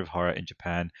master of horror in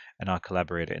Japan and our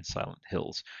collaborator in Silent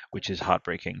Hills, which is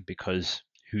heartbreaking because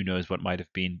who knows what might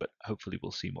have been, but hopefully we'll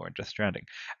see more in Death Stranding.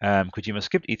 Kojima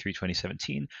skipped E3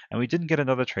 2017, and we didn't get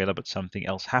another trailer, but something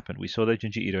else happened. We saw that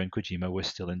Junji Ito and Kojima were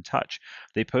still in touch.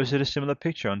 They posted a similar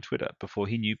picture on Twitter before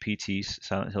he knew PT's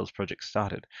Silent Hills project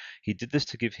started. He did this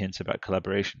to give hints about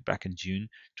collaboration back in June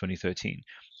 2013.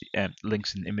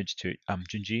 Links an image to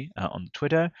Junji on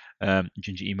Twitter,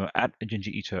 Junji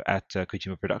Ito at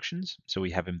Kojima Productions. So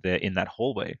we have him there in that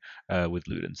hallway with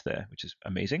Ludens there, which is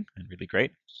amazing and really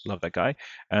great. Love that guy.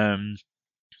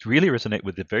 Really resonate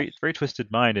with the very, very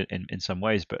twisted mind in some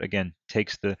ways, but again,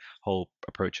 takes the whole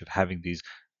approach of having these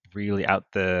really out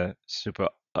there, super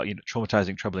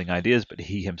traumatizing, troubling ideas, but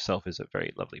he himself is a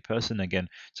very lovely person. Again,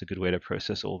 it's a good way to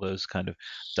process all those kind of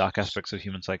dark aspects of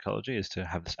human psychology, is to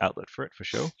have this outlet for it, for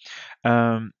sure.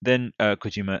 Then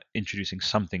Kojima introducing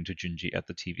something to Junji at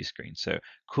the TV screen. So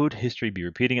could history be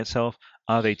repeating itself?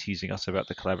 Are they teasing us about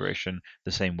the collaboration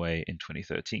the same way in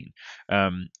 2013?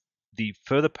 The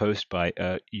further post by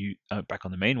back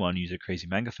on the main one, user Crazy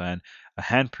Manga Fan,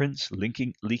 handprints,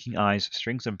 leaking eyes,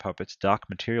 strings and puppets, dark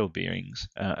material beings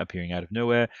appearing out of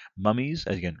nowhere, mummies,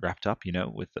 again wrapped up,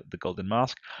 with the golden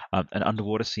mask, an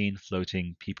underwater scene,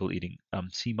 floating, people eating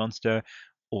sea monster.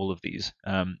 All of these.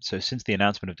 So since the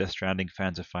announcement of Death Stranding,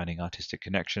 fans are finding artistic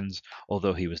connections,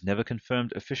 although he was never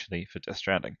confirmed officially for Death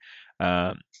Stranding.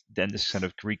 Then this kind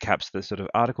of recaps the sort of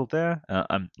article there,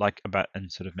 and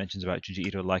sort of mentions about Junji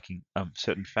Ito liking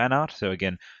certain fan art. So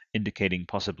again, indicating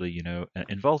possibly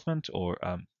involvement or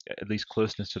at least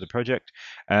closeness to the project.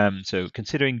 So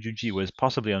considering Junji was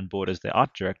possibly on board as the art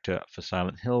director for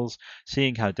Silent Hills,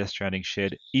 seeing how Death Stranding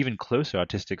shared even closer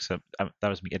artistic, that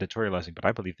was me editorializing, but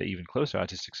I believe that even closer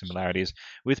artistic similarities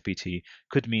with PT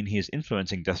could mean he is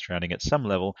influencing Death Stranding at some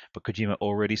level, but Kojima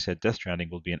already said Death Stranding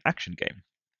will be an action game,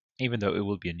 even though it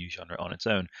will be a new genre on its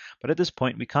own. But at this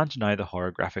point, we can't deny the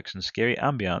horror graphics and scary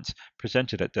ambiance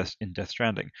presented in Death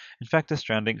Stranding. In fact, Death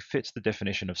Stranding fits the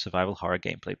definition of survival horror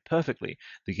gameplay perfectly.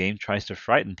 The game tries to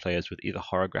frighten players with either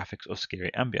horror graphics or scary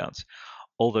ambiance.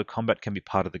 Although combat can be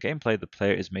part of the gameplay, the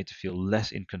player is made to feel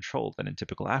less in control than in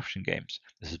typical action games.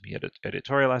 This is me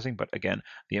editorializing, but again,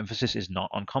 the emphasis is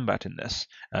not on combat in this.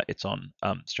 It's on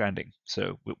stranding,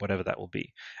 so whatever that will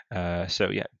be.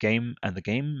 The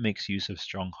game makes use of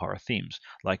strong horror themes,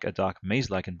 like a dark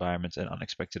maze-like environment and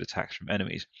unexpected attacks from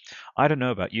enemies. I don't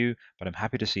know about you, but I'm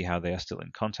happy to see how they are still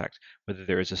in contact, whether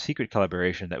there is a secret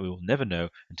collaboration that we will never know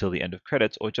until the end of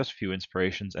credits, or just few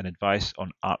inspirations and advice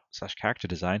on art/character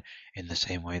design, in the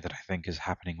same way that I think is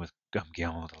happening with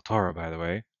Guillermo del Toro, by the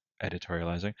way,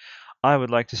 editorializing. I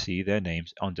would like to see their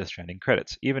names on Death Stranding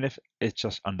credits, even if it's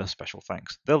just under special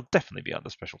thanks. They'll definitely be under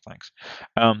special thanks.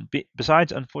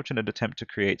 Besides unfortunate attempt to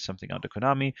create something under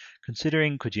Konami,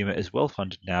 considering Kojima is well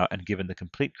funded now and given the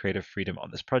complete creative freedom on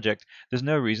this project, there's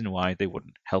no reason why they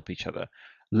wouldn't help each other.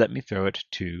 Let me throw it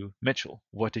to Mitchell.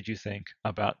 What did you think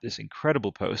about this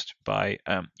incredible post by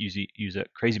user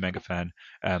Crazy Manga Fan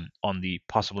on the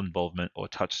possible involvement or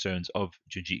touchstones of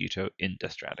Junji Ito in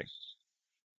Death Stranding?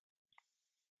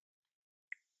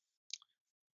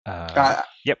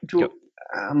 Yep.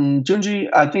 Junji,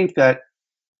 I think that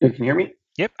you can hear me.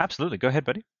 Yep, absolutely. Go ahead,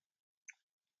 buddy.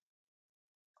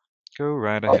 Go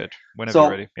right ahead whenever you're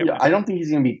ready. Yep, yeah, I don't think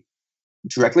he's going to be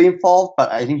directly involved,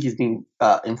 but I think he's being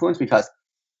influenced because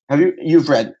you've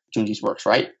read Junji's works,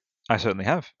 right? I certainly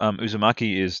have.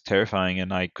 Uzumaki is terrifying,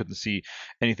 and I couldn't see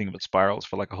anything but spirals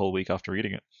for like a whole week after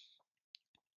reading it.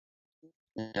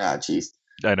 Yeah, jeez.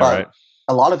 I know, right?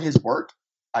 A lot of his work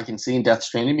I can see in Death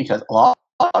Stranding because a lot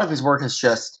of his work is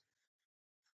just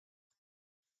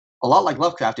a lot like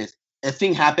Lovecraft. Is a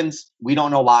thing happens, we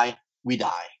don't know why, we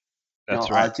die. That's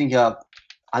right. I think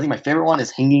my favorite one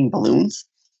is Hanging Balloons.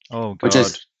 Oh, God. Which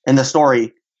is in the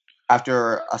story,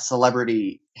 after a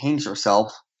celebrity hangs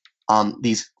herself,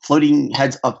 these floating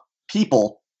heads of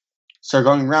people start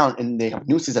going around, and they have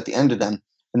nooses at the end of them,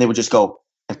 and they would just go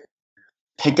and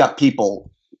pick up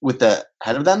people with the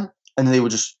head of them, and then they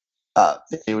would just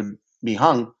they would be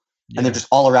hung, and they're just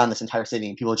all around this entire city,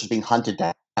 and people are just being hunted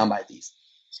down by these.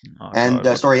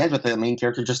 The story ends with the main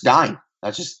character just dying.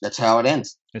 That's how it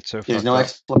ends. It's so there's no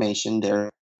explanation.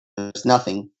 There's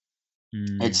nothing.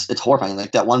 It's horrifying.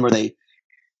 Like that one where they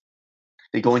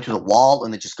go into the wall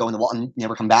and they just go in the wall and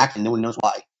never come back, and no one knows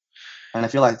why. And I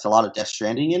feel like it's a lot of Death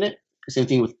Stranding in it. Same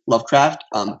thing with Lovecraft.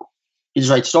 He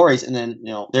just writes stories, and then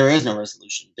there is no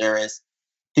resolution. There is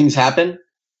things happen.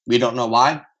 We don't know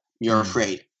why. You're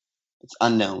afraid. It's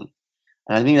unknown.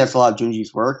 And I think that's a lot of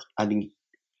Junji's work. I think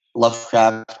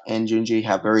Lovecraft and Junji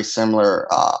have very similar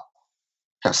kind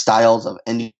of styles of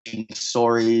ending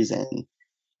stories and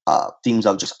themes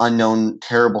of just unknown,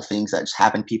 terrible things that just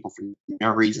happen to people for no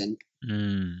reason.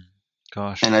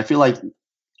 Gosh. And I feel like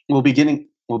we'll be getting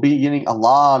a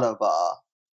lot of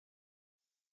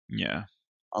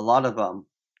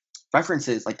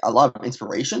references, like a lot of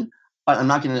inspiration. But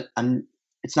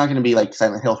it's not gonna be like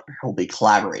Silent Hill. He'll be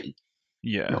collaborating.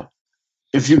 Yeah.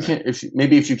 If you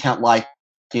count like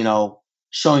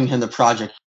showing him the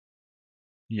project.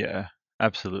 Yeah,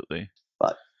 absolutely.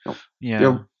 But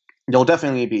there'll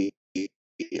definitely be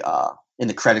in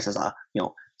the credits as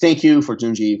thank you for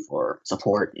Junji for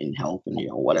support and help and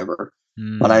whatever.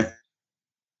 But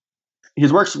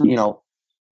his works be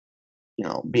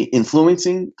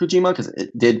influencing Kojima because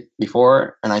it did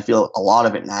before, and I feel a lot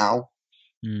of it now.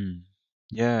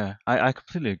 Yeah, I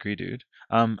completely agree, dude.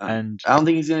 And I don't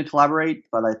think he's going to collaborate,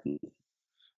 but I think.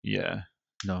 Yeah.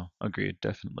 No, agreed,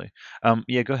 definitely.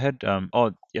 Yeah, go ahead.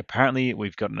 Apparently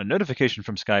we've gotten a notification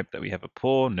from Skype that we have a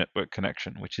poor network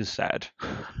connection, which is sad.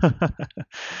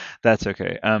 That's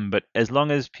okay. But as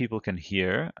long as people can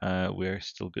hear, we're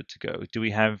still good to go. Do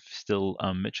we have still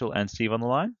Mitchell and Steve on the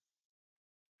line?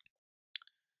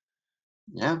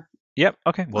 Yeah. Yep.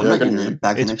 Okay. Well, I'm getting the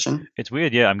bad connection. It's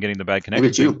weird. Yeah, I'm getting the bad connection. Maybe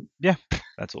it's you. Yeah,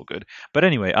 that's all good. But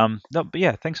anyway, no, but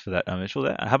yeah, thanks for that,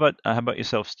 Mitchell. How about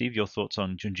yourself, Steve? Your thoughts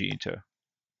on Junji Ito?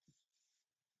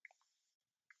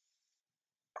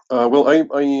 Well, I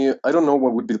don't know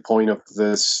what would be the point of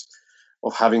this,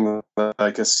 of having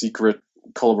like a secret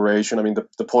collaboration. I mean,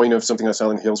 the point of something like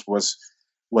Silent Hills was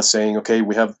saying, okay,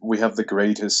 we have the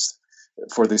greatest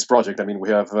for this project. I mean, we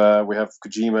have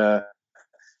Kojima,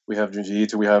 we have Junji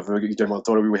Ito, we have Guillermo del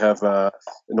Toro, we have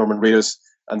Norman Reedus,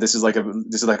 and this is like a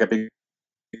big.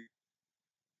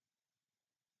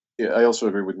 Yeah, I also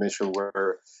agree with Mitchell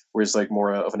where it's like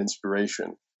more of an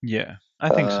inspiration. Yeah, I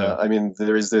think so. I mean,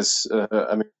 there is this.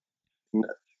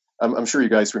 I'm sure you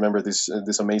guys remember this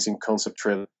amazing concept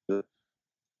trailer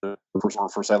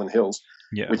for Silent Hills,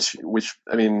 which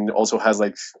I mean also has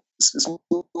like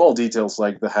small details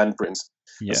like the handprints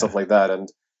and stuff like that. And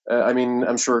I mean,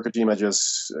 I'm sure Kojima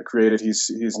just created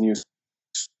his new,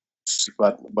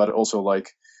 but also like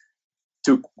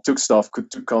took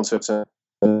concepts and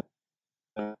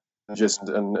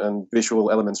visual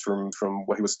elements from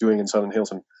what he was doing in Silent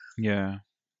Hills, and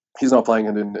he's now applying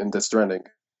it in Death Stranding.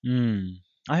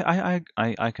 I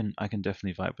can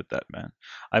definitely vibe with that, man.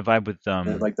 I vibe with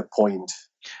like the point.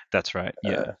 That's right.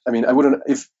 Yeah. I mean, I wouldn't,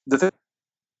 if the thing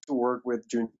to work with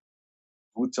Junji,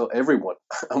 would tell everyone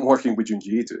I'm working with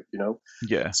Junji Ito,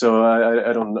 Yeah. So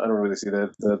I don't really see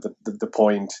the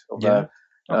point of that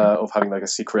of having like a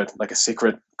secret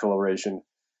collaboration.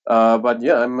 But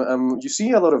yeah, you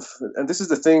see a lot of, and this is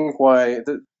the thing why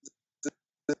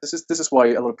this is why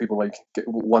a lot of people like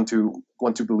want to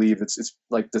believe it's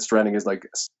like Death Stranding is like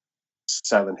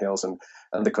Silent Hills, and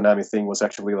the Konami thing was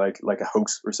actually like a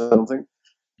hoax or something,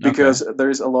 because there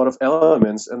is a lot of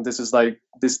elements, and this is there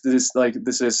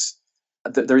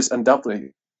is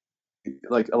undoubtedly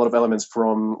like a lot of elements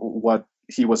from what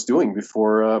he was doing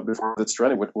before Death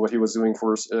Stranding, with what he was doing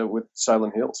for with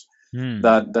Silent Hills,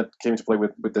 that came to play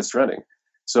with Death Stranding.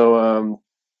 So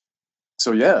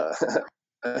yeah,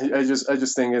 I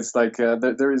just think it's like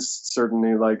there is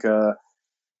certainly like a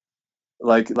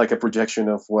projection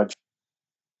of what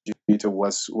Gito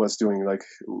was doing, like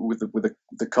with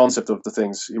the concept of the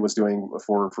things he was doing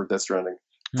for Death Stranding,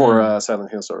 for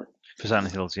Silent Hill, sorry. For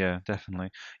Silent Hills, yeah,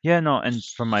 definitely. Yeah, no, and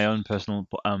from my own personal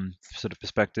sort of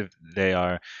perspective, they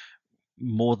are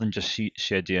more than just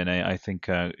shared DNA. I think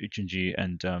Junji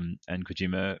and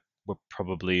Kojima were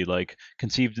probably like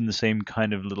conceived in the same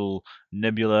kind of little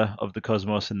nebula of the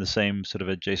cosmos, in the same sort of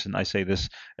adjacent. I've said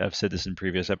this in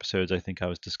previous episodes. I think I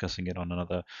was discussing it on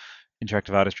another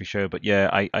interactive artistry show, but yeah,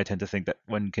 I tend to think that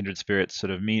when kindred spirits sort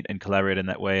of meet and collaborate in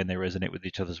that way, and they resonate with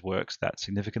each other's works that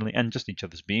significantly, and just each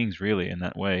other's beings really in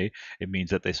that way, it means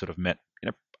that they sort of met in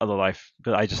a other life.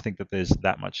 But I just think that there's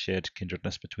that much shared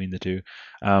kindredness between the two.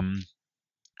 And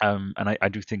I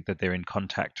do think that they're in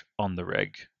contact on the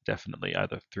reg, definitely,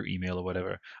 either through email or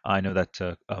whatever. I know that,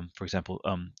 for example,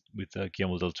 with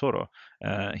Guillermo del Toro,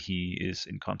 he is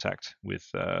in contact with,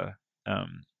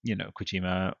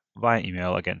 Kojima via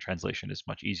email. Again, translation is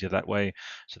much easier that way,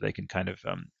 so they can kind of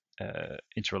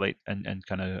interrelate and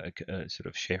kind of sort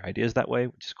of share ideas that way,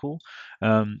 which is cool.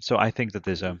 So I think that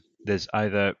there's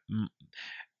either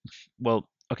well,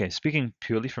 okay, speaking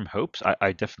purely from hopes,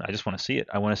 I definitely, I just want to see it.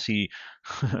 I want to see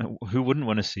who wouldn't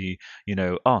want to see,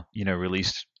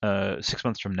 released 6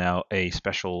 months from now, a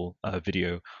special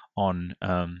video on,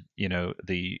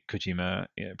 the Kojima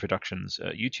Productions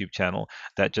YouTube channel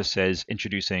that just says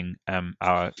introducing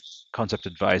our concept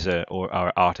advisor or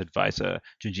our art advisor,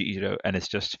 Junji Ito, and it's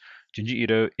just Junji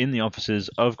Ito in the offices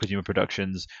of Kojima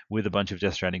Productions with a bunch of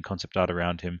Death Stranding concept art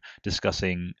around him,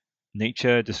 discussing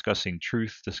nature, discussing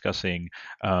truth, discussing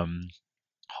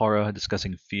horror,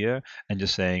 discussing fear, and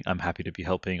just saying, I'm happy to be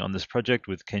helping on this project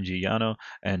with Kenji Yano.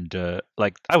 And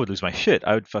I would lose my shit.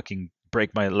 I would fucking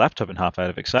break my laptop in half out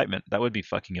of excitement. That would be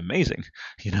fucking amazing.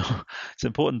 It's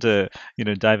important to,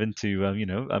 dive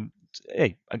into,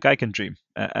 hey, a guy can dream,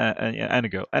 and a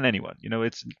girl, and anyone.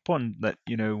 It's important that,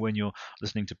 when you're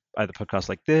listening to either podcasts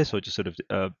like this or just sort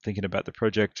of thinking about the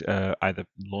project, either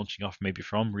launching off maybe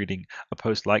from reading a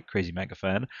post like Crazy Manga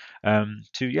Fan,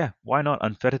 why not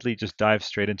unfetteredly just dive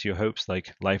straight into your hopes?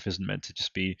 Like, life isn't meant to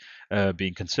just be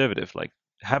being conservative. Like,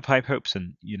 have high hopes,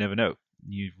 and you never know.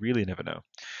 You really never know.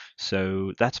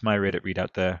 So that's my Reddit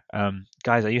readout there.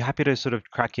 Guys, are you happy to sort of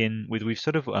crack in with? We've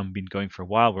sort of been going for a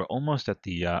while. We're almost at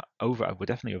the we're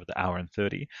definitely over the hour and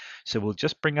 30. So we'll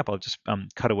just bring up. I'll just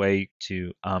cut away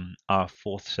to our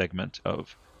fourth segment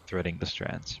of Threading the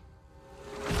Strands.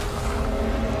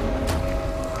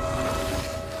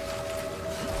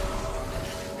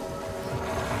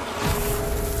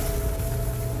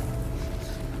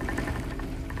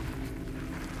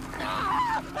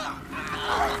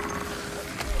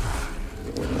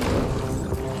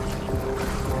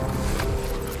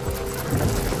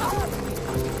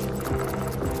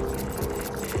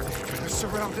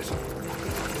 Surrounded.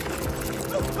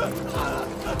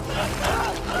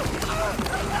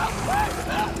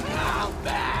 Help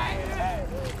me!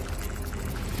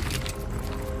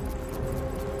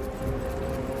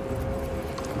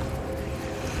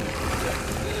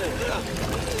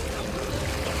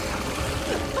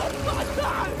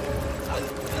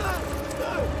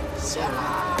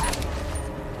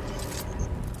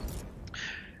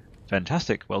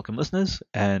 Fantastic. Welcome, listeners.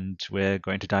 And we're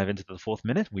going to dive into the fourth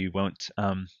minute. We won't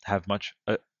have much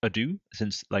ado,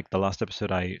 since like the last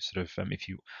episode, I sort of, if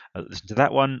you listen to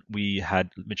that one, we had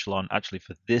Mitchell on actually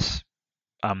for this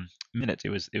minute.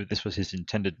 This was his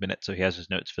intended minute, so he has his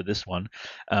notes for this one.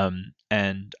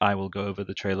 And I will go over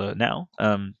the trailer now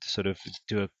to sort of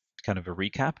do a kind of a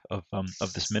recap of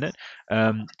this minute.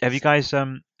 Have you guys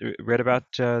read about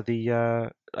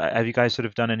have you guys sort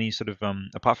of done any sort of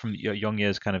apart from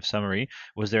Yongye's kind of summary,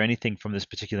 was there anything from this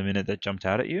particular minute that jumped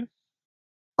out at you?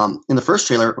 In the first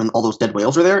trailer, when all those dead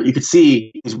whales are there, you could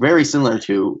see it's very similar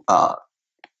to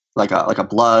like a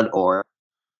blood or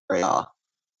a a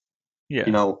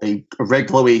red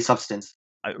glowy substance.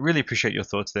 I really appreciate your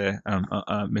thoughts there,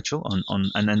 Mitchell, on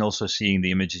and then also seeing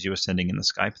the images you were sending in the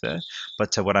Skype there.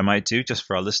 But what I might do, just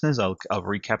for our listeners, I'll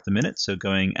recap the minute. So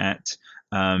going at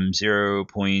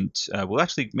we'll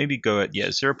actually maybe go at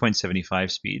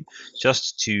 0.75 speed,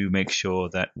 just to make sure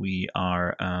that we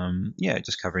are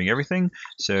just covering everything.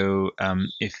 So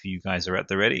if you guys are at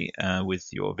the ready with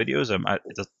your videos,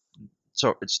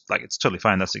 so it's totally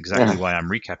fine. That's exactly why I'm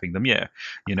recapping them.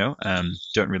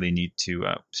 Don't really need to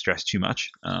stress too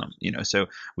much. So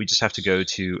we just have to go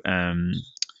to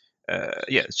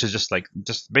so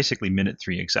just basically minute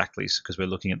 3 exactly, because we're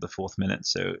looking at the 4th minute.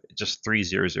 So just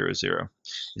 3000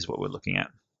 is what we're looking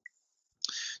at.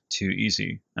 Too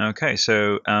easy. Okay,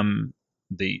 so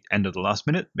the end of the last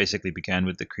minute basically began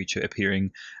with the creature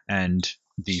appearing and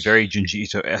the very Junji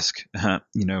Ito-esque,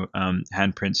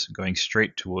 handprints going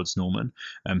straight towards Norman,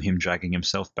 him dragging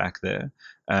himself back there.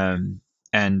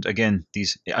 And again,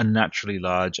 these unnaturally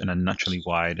large and unnaturally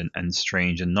wide and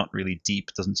strange and not really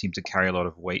deep, doesn't seem to carry a lot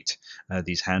of weight,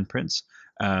 these handprints.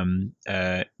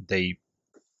 They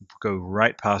go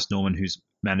right past Norman, who's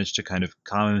managed to kind of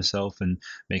calm himself and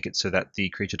make it so that the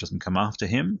creature doesn't come after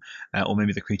him, or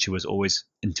maybe the creature was always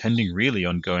intending really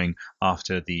on going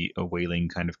after the wailing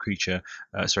kind of creature,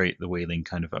 the wailing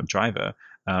kind of driver,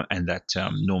 and that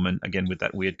Norman, again with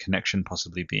that weird connection,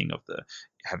 possibly being of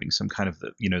having some kind of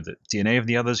the DNA of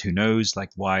the others, who knows, like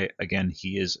why again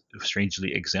he is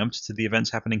strangely exempt to the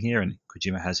events happening here, and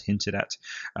Kojima has hinted at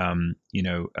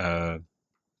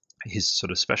his sort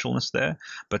of specialness there,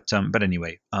 but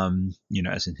anyway,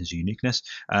 as in his uniqueness,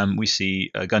 we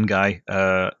see a gun guy,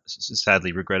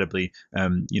 sadly, regrettably,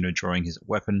 drawing his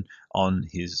weapon on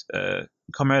his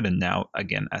comrade, and now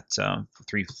again at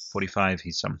 3:45,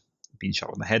 he's been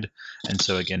shot on the head, and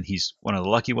so again he's one of the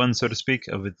lucky ones, so to speak,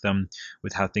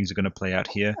 with how things are going to play out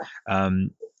here.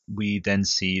 We then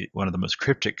see one of the most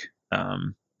cryptic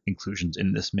inclusions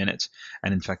in this minute,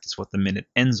 and in fact it's what the minute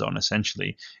ends on,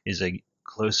 essentially, is a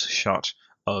close shot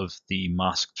of the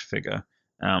masked figure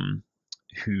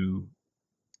who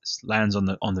lands on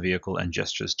the vehicle and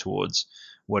gestures towards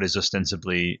what is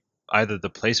ostensibly either the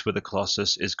place where the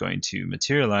Colossus is going to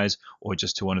materialize, or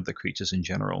just to one of the creatures in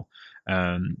general,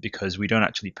 because we don't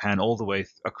actually pan all the way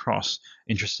across.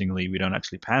 Interestingly, we don't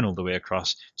actually pan all the way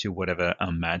across to whatever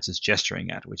Mads is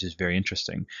gesturing at, which is very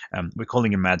interesting. We're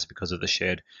calling him Mads because of the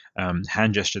shared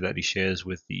hand gesture that he shares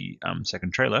with the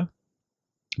second trailer,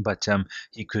 but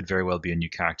he could very well be a new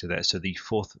character there. So the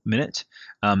 4th minute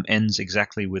ends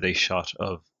exactly with a shot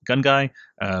of Gun Guy,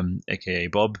 aka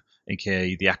Bob,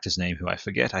 aka the actor's name, who I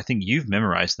forget. I think you've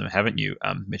memorized them, haven't you,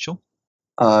 Mitchell?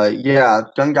 Yeah,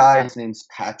 Gun Guy, his name's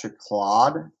Patrick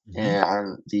Claude,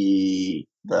 and the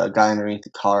guy underneath the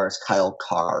car is Kyle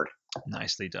Card.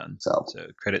 Nicely done. So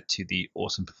credit to the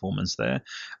awesome performance there.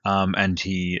 And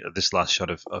this last shot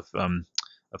of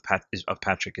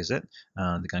Patrick, is it?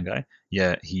 The gun guy?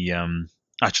 Yeah, he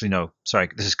actually no, sorry,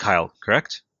 this is Kyle,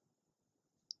 correct?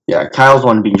 Yeah, Kyle's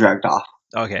one being dragged off.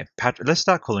 Okay, let's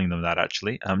start calling them that,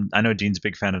 actually. I know Dean's a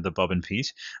big fan of the Bob and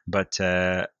Pete, but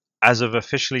as of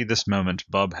officially this moment,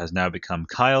 Bob has now become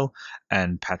Kyle,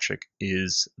 and Patrick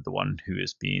is the one who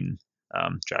is being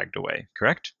dragged away,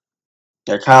 correct?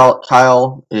 Yeah,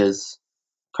 Kyle is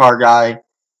car guy,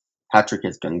 Patrick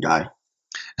is gun guy.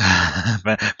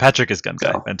 Patrick is gun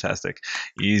guy. Fantastic.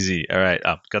 Easy. All right.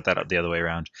 Got that up the other way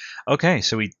around. Okay,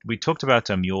 so we talked about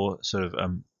your sort of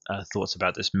thoughts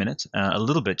about this minute a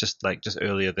little bit, just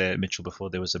earlier there, Mitchell, before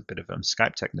there was a bit of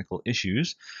Skype technical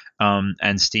issues.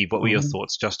 And Steve, what were your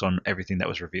thoughts just on everything that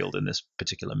was revealed in this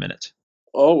particular minute?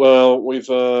 Oh, well, we've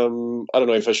I don't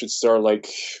know if I should start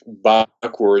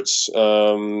backwards.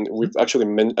 I've actually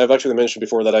mentioned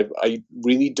before that I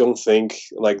really don't think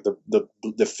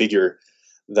the figure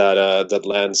that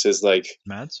lands is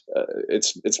Mads.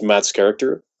 It's Matt's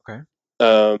character. Okay.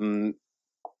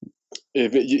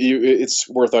 It's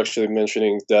worth actually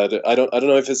mentioning that I don't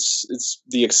know if it's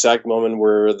the exact moment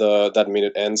where that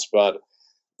minute ends, but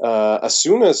as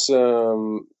soon as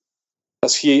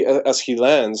he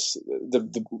lands,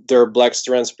 there are black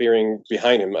strands appearing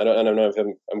behind him. I don't know if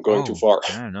I'm going too far.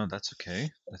 No, that's okay.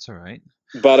 That's all right.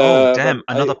 But damn,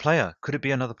 another player. Could it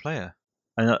be another player?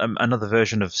 Another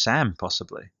version of Sam,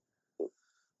 possibly.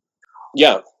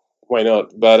 Yeah, why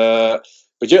not? But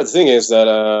yeah, the thing is that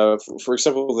for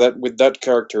example, that with that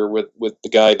character, with the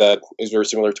guy that is very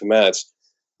similar to Mads,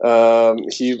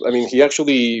 he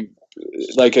actually,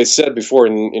 like I said before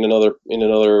in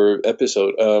another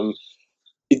episode,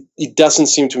 it doesn't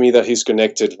seem to me that he's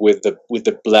connected with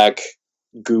the black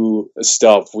goo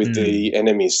stuff, with the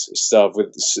enemies stuff.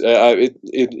 With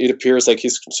it appears like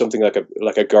he's something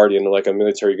like a guardian, like a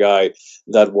military guy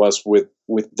that was with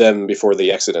them before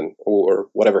the accident or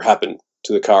whatever happened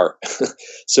to the car.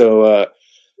 So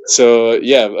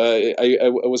yeah, I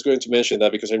was going to mention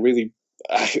that because I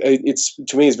it's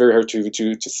to me it's very hard to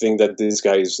think that this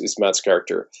guy is Matt's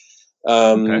character.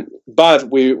 Okay. But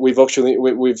we've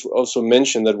also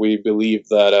mentioned that we believe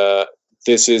that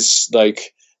this is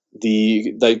like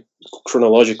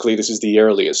chronologically this is the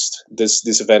earliest.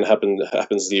 This event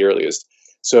happens the earliest.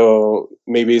 So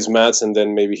maybe it's Matt's, and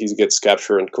then maybe he gets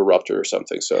captured and corrupted or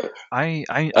something. So I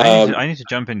need to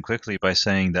jump in quickly by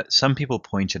saying that some people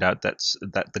pointed out that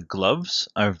the gloves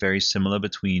are very similar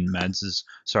between Mads's.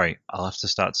 Sorry, I'll have to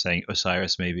start saying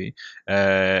Osiris maybe,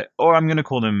 or I'm going to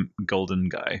call him Golden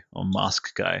Guy or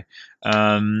Mask Guy.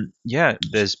 Yeah,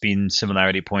 there's been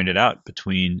similarity pointed out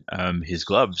between his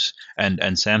gloves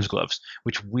and Sam's gloves,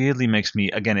 which weirdly makes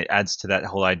me, again, it adds to that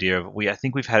whole idea of I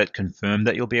think we've had it confirmed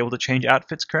that you'll be able to change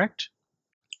outfits, correct?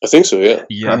 I think so, yeah.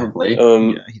 Yeah, Probably.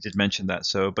 yeah, he did mention that.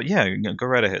 So, but yeah, go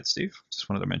right ahead, Steve. Just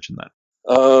wanted to mention that.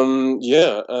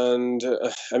 Yeah, and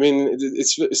I mean,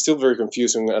 it's still very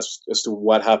confusing as to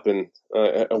what happened,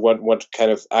 what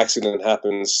kind of accident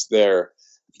happens there,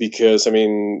 because I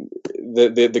mean,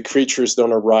 the creatures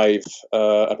don't arrive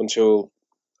up until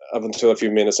a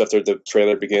few minutes after the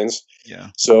trailer begins. Yeah.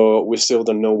 So we still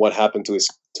don't know what happened to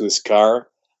his car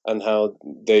and how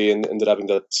they ended up in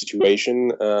that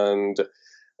situation. And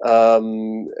I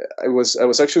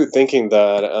was actually thinking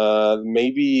that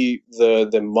maybe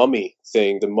the mummy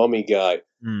thing, the mummy guy,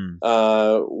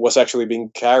 was actually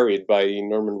being carried by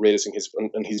Norman Reedus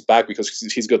on his back, because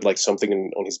he's got like something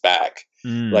on his back,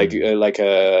 like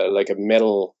a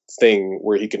metal thing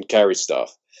where he can carry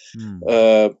stuff.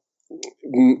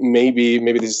 Maybe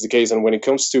this is the case. And when it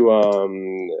comes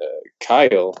to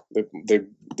Kyle,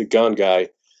 the gun guy,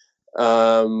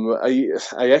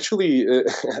 I actually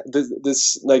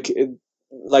this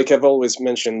like I've always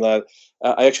mentioned that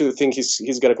I actually think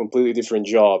he's got a completely different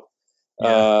job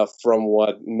from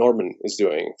what Norman is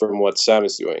doing, from what Sam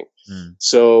is doing.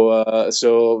 So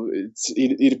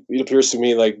it appears to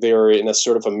me like they're in a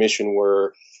sort of a mission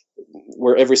where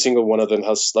every single one of them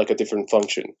has like a different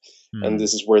function. And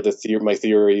this is where my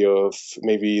theory of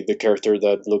maybe the character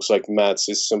that looks like Matt's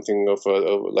is something of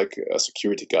like a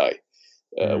security guy,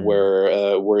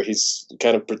 where he's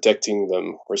kind of protecting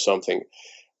them or something.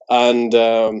 And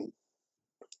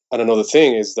another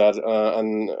thing is that,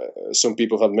 and some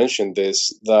people have mentioned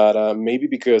this, that maybe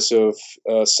because of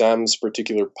Sam's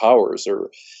particular powers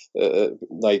or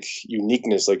like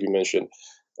uniqueness, like you mentioned,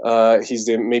 he's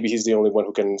the only one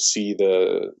who can see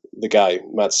the guy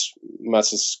Matt's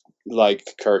like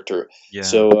character. Yeah.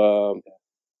 So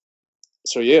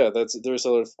yeah, that's a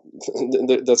lot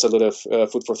of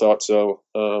food for thought. So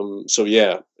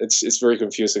yeah, it's very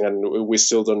confusing, and we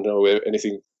still don't know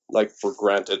anything like for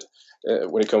granted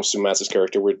when it comes to Matt's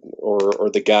character or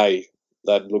the guy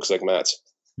that looks like Matt.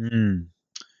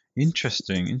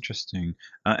 Interesting.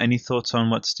 Any thoughts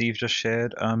on what Steve just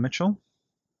shared, Mitchell?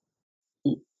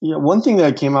 Yeah, one thing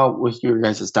that came out with your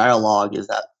guys' dialogue is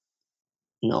that,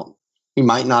 he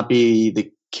might not be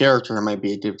the character, it might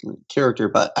be a different character,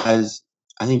 but as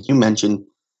I think you mentioned,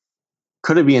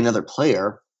 could it be another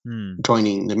player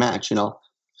joining the match?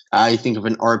 I think of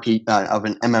an of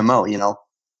an MMO.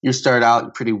 You start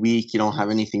out pretty weak, you don't have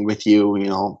anything with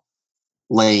you,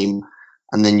 lame,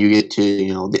 and then you get to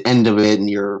the end of it, and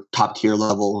you're top tier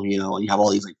level. You have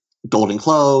all these like golden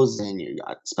clothes, and you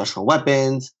got special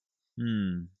weapons.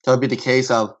 So it'd be the case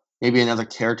of maybe another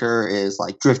character is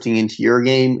like drifting into your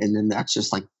game, and then that's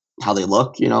just like how they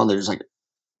look. They're just like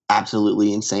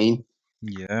absolutely insane.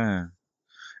 Yeah.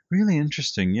 Really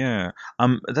interesting, yeah.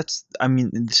 This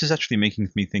is actually making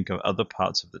me think of other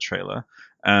parts of the trailer.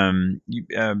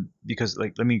 Because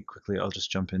let me quickly, I'll just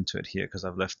jump into it here because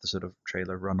I've left the sort of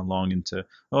trailer run along into,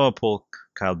 poor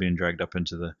Kyle being dragged up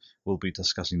into we'll be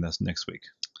discussing this next week.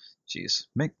 Jeez,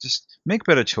 make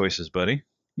better choices, buddy.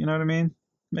 You know what I mean?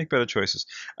 Make better choices.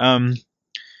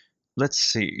 Let's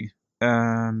see.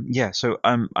 So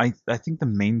I think the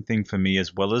main thing for me,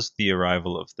 as well as the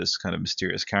arrival of this kind of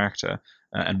mysterious character,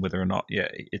 and whether or not,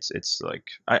 it's like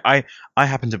I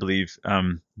happen to believe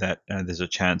that there's a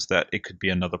chance that it could be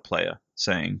another player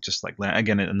saying, just like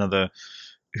again, another,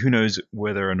 who knows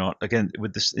whether or not, again,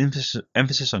 with this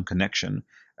emphasis on connection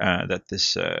that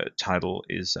this title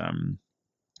is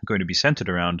going to be centered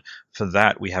around. For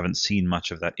that, we haven't seen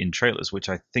much of that in trailers, which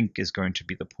I think is going to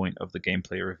be the point of the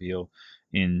gameplay reveal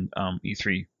in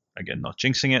E3. Again, not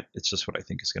jinxing it, it's just what I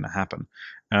think is going to happen.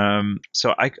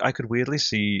 So I could weirdly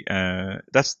see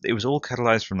it was all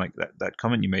catalyzed from like that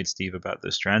comment you made, Steve, about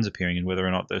those strands appearing, and whether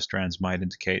or not those strands might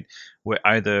indicate where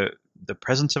either the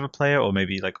presence of a player, or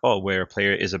maybe like where a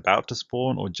player is about to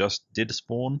spawn or just did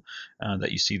spawn,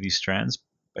 that you see these strands,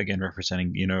 again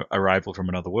representing arrival from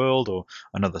another world or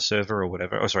another server or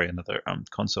whatever, another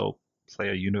console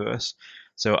player universe.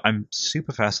 So I'm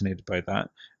super fascinated by that.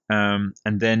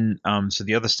 And then, so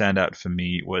the other standout for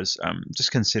me was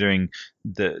just considering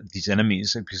these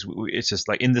enemies, because it's just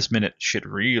like in this minute, shit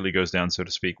really goes down, so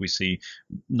to speak. We see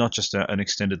not just an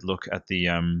extended look at the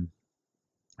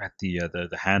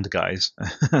hand guys,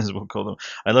 as we'll call them.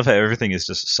 I love how everything is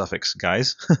just suffix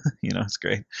guys. It's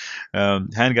great.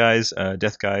 Hand guys,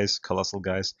 death guys, colossal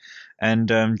guys, and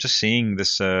just seeing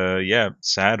this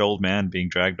sad old man being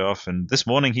dragged off. And this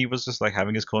morning he was just like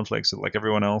having his cornflakes like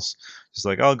everyone else, just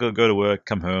like I'll go to work,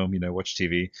 come home, watch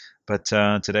TV. But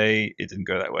today it didn't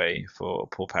go that way for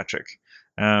poor Patrick.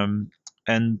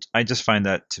 And I just find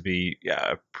that to be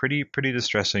a pretty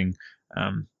distressing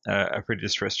a pretty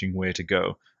distressing way to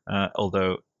go.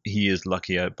 Although he is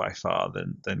luckier by far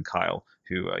than Kyle,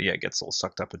 who gets all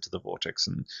sucked up into the vortex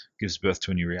and gives birth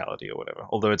to a new reality or whatever.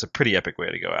 Although it's a pretty epic way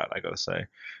to go out, I gotta say.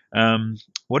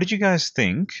 What did you guys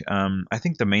think? I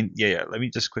think the main Let me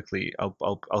just quickly.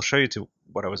 I'll show you to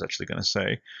what I was actually gonna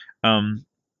say.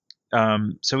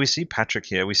 So we see Patrick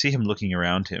here. We see him looking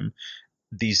around him.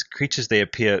 These creatures, they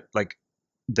appear like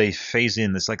they phase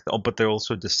in. It's like, but they're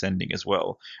also descending as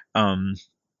well.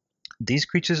 These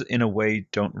creatures, in a way,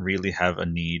 don't really have a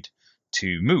need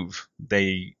to move.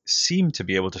 They seem to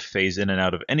be able to phase in and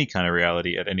out of any kind of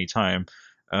reality at any time.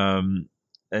 And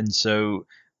so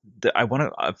I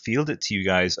want to field it to you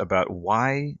guys about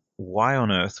why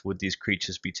on earth would these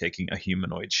creatures be taking a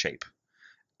humanoid shape,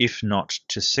 if not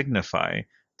to signify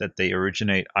that they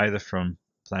originate either from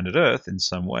planet Earth in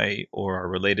some way or are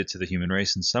related to the human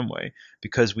race in some way,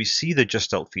 because we see the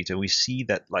Gestalt Vita, we see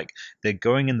that like they're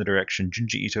going in the direction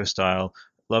Junji Ito style,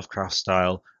 Lovecraft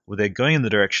style, where they're going in the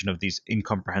direction of these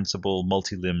incomprehensible,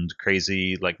 multi-limbed,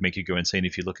 crazy, like make you go insane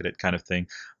if you look at it kind of thing.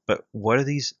 But what are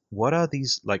these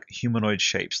like humanoid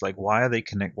shapes? Like why are they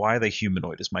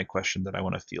humanoid is my question that I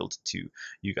want to field to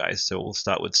you guys. So we'll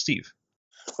start with Steve.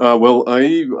 Well,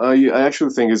 I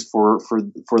actually think it's for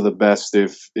the best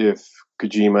if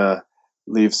Kojima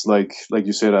leaves like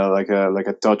you said like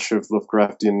a touch of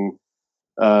Lovecraftian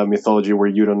mythology where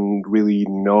you don't really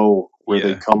know where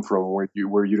they come from, where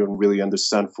you don't really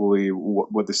understand fully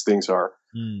what these things are.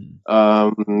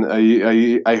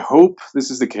 I hope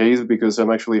this is the case, because I'm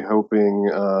actually hoping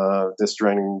Death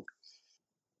Stranding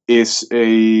is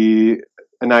an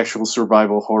actual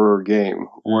survival horror game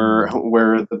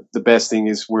where the best thing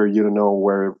is where you don't know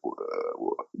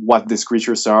what these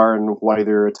creatures are and why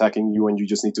they're attacking you, and you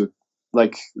just need to,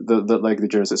 like the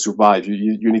genre says, survive.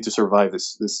 You need to survive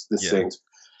these things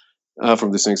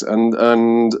from these things,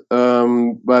 and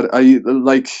but I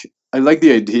like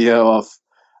the idea of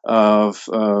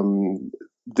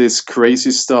this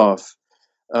crazy stuff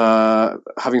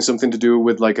having something to do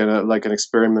with like an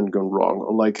experiment gone wrong,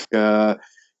 or like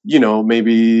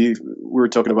maybe we were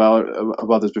talking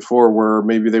about this before, where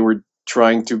maybe they were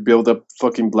trying to build a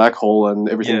fucking black hole and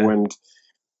everything went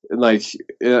like,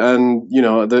 and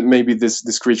that maybe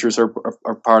these creatures are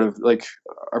part of, like,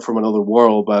 are from another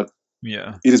world, but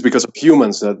it is because of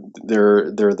humans that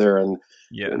they're there, and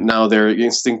now they're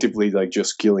instinctively like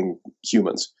just killing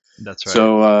humans. That's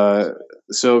right.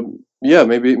 So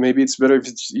maybe it's better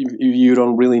if you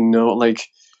don't really know, like,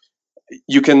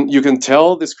 you can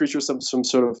tell this creature some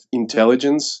sort of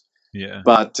intelligence,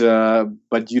 but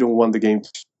you don't want the game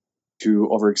to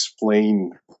over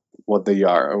explain what they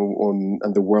are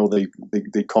and the world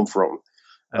they come from.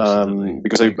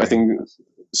 Because I think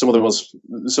some of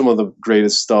the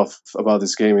greatest stuff about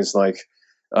this game is like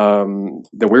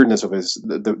the weirdness of it,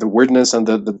 the weirdness and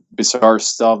the bizarre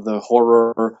stuff, the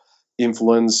horror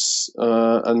influence,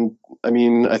 and I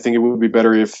mean, I think it would be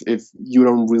better if you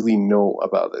don't really know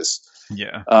about this.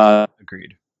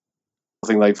 Agreed.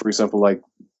 Something like, for example, like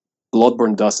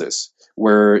Bloodborne does this,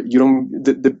 where you don't.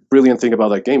 The brilliant thing about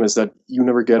that game is that you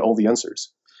never get all the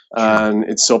answers, and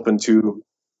it's open to,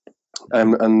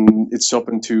 and it's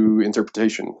open to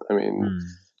interpretation. I mean,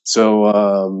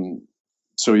 so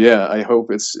yeah, I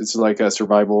hope it's like a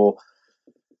survival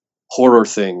horror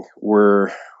thing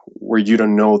where you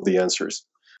don't know the answers.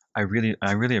 I really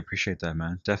appreciate that,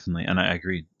 man. Definitely, and I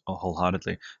agree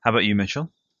wholeheartedly. How about you,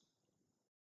 Mitchell?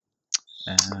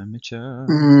 Mitchell.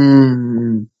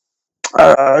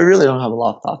 I really don't have a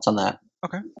lot of thoughts on that.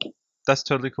 Okay, that's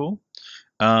totally cool.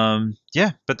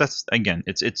 But that's, again,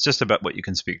 it's just about what you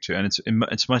can speak to, and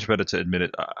it's much better to admit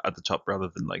it at the top rather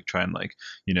than like try and like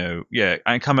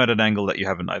I come at an angle that you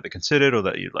haven't either considered or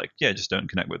that you like just don't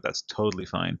connect with. That's totally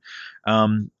fine.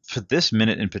 For this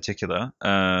minute in particular,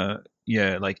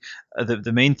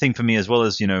 the main thing for me, as well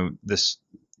as this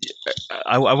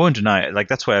I won't deny it. Like,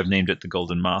 that's why I've named it the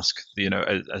Golden Mask,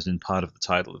 as in part of the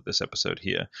title of this episode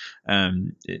here,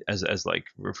 as like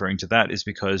referring to that, is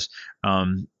because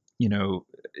you know,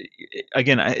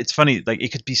 again, it's funny. Like,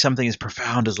 it could be something as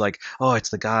profound as like, oh, it's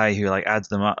the guy who like adds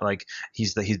them up. Like,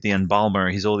 he's the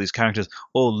embalmer. He's all these characters.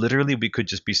 Or literally, we could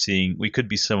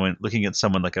be someone looking at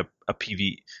someone like a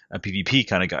PvP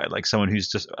kind of guy, like someone who's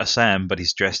just a Sam, but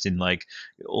he's dressed in like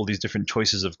all these different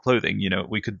choices of clothing.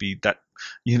 We could be that.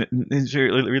 It's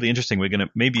really, really interesting. We're gonna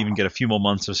maybe even get a few more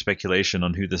months of speculation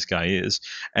on who this guy is,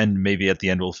 and maybe at the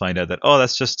end we'll find out that, oh,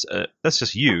 that's just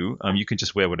you. You can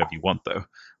just wear whatever you want though,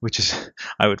 which is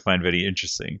I would find very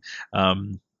interesting.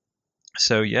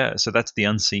 So that's the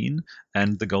Unseen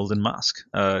and the Golden Mask.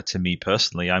 To me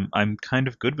personally, I'm kind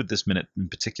of good with this minute in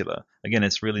particular. Again,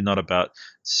 it's really not about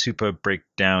super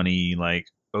breakdowny, like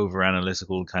over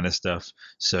analytical kind of stuff.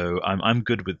 So I'm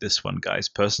good with this one, guys.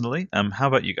 Personally, how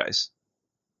about you guys?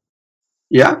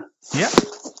 Yeah.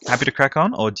 Happy to crack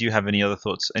on, or do you have any other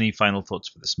thoughts? Any final thoughts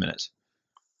for this minute?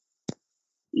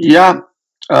 Yeah.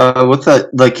 With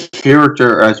the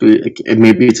character,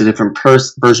 maybe it's a different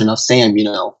version of Sam.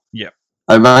 Yeah.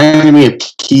 It reminded me of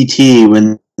PT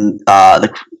when in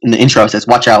the intro it says,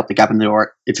 "Watch out, the gap in the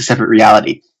door. It's a separate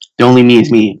reality. The only me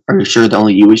is me. Are you sure the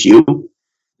only you is you?"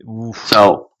 Oof,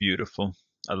 so beautiful.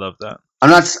 I love that. I'm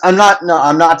not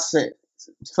saying,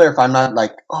 to clarify, I'm not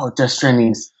like, oh, Death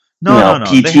Stranding's no.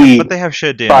 PT, they have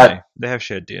shared DNA. They have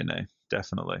shared DNA,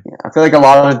 definitely. Yeah, I feel like a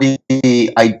lot of the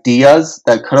ideas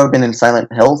that could have been in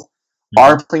Silent Hills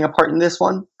are playing a part in this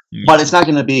one, but it's not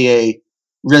going to be a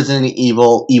Resident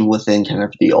Evil Within kind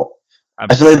of deal. Absolutely.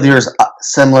 I feel like there's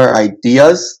similar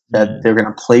ideas that they're going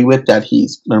to play with, that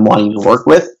he's been wanting to work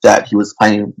with, that he was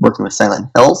planning working with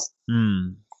Silent Hills,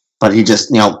 but he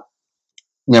just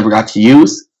never got to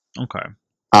use. Okay.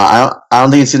 I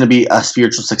don't think it's going to be a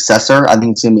spiritual successor. I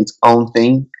think it's going to be its own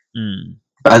thing.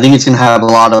 But I think it's going to have a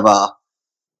lot of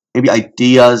maybe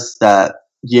ideas that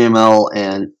Guillermo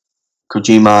and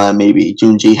Kojima and maybe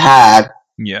Junji had.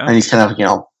 Yeah. And he's kind of,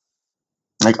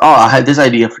 like, oh, I had this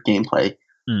idea for gameplay.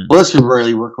 Well, this could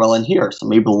really work well in here. So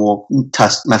maybe we'll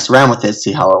mess around with it,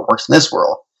 see how it works in this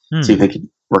world. See if it could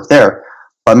work there.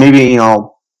 But maybe,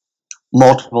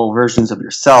 multiple versions of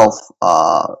yourself,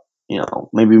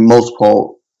 maybe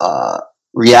multiple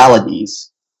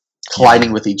realities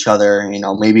colliding with each other.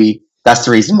 Maybe that's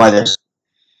the reason why there's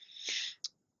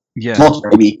multiple.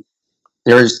 Maybe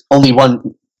there's only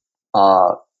one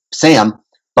Sam,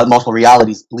 but multiple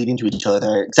realities bleed into each other.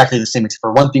 They're exactly the same, except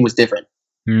for one thing was different.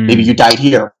 Maybe you died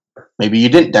here. Maybe you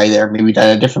didn't die there. Maybe you died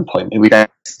at a different point. Maybe you died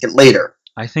a second later.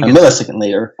 I think a millisecond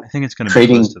later. I think it's going to be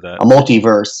creating close to that. A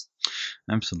multiverse.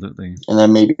 Absolutely. And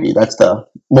then maybe that's the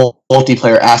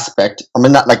multiplayer aspect. I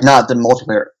mean, not the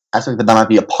multiplayer aspect, but that might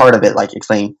be a part of it, like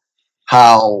explain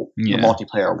how the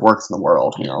multiplayer works in the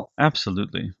world.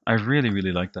 Absolutely. I really,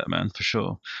 really like that, man, for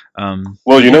sure.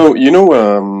 Well, the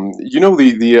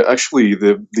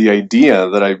idea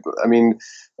that I mean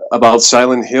about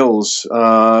Silent Hills.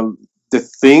 The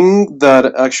thing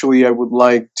that actually I would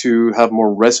like to have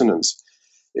more resonance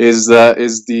is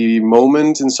the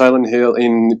moment in Silent Hill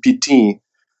in PT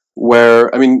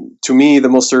where, I mean, to me the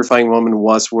most terrifying moment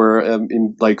was where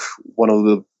in like one of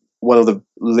the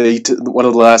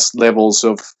last levels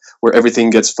of where everything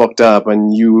gets fucked up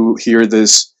and you hear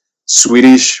this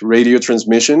Swedish radio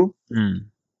transmission.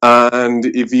 And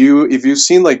if you've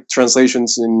seen like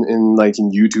translations in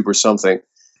YouTube or something,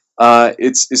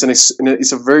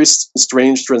 it's a very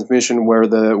strange transmission where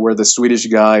the Swedish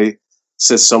guy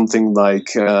says something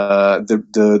like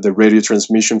the radio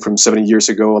transmission from 70 years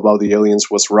ago about the aliens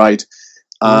was right,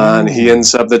 and he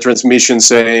ends up the transmission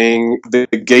saying the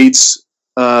gates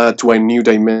to a new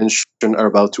dimension are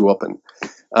about to open,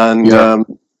 and I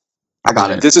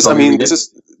got it. This is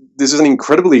an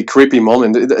incredibly creepy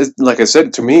moment. Like I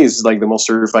said, to me, it's like the most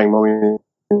terrifying moment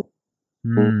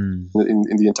in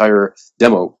the entire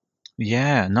demo.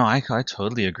 Yeah, no, I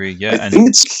totally agree. Yeah, I think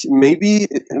it's maybe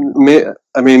that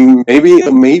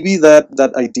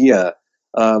idea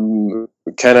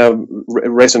kind of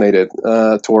resonated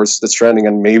towards the Stranding,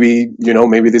 and maybe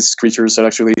these creatures are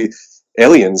actually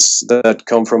aliens that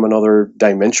come from another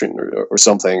dimension or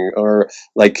something, or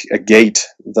like a gate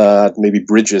that maybe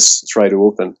bridges try to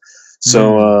open.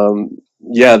 So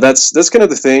yeah, that's kind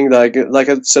of the thing. Like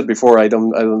I said before, I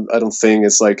don't think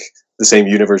it's like the same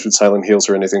universe with Silent Hills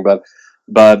or anything, but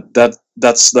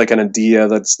that's like an idea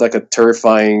that's like a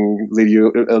terrifying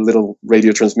little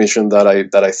radio transmission that I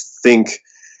think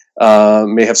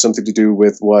may have something to do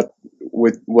with what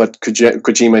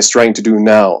Kojima is trying to do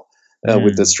now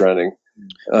with Death Stranding.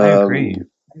 I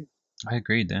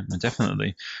agree, Dan,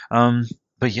 definitely.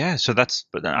 but yeah, so that's.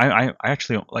 But I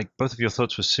actually like both of your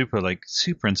thoughts were super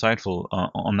insightful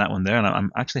on that one there, and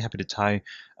I'm actually happy to tie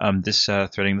this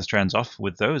threading the strands off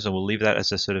with those. I will leave that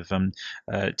as a sort of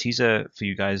teaser for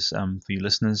you guys, for you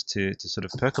listeners to sort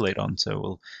of percolate on. So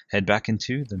we'll head back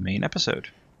into the main episode.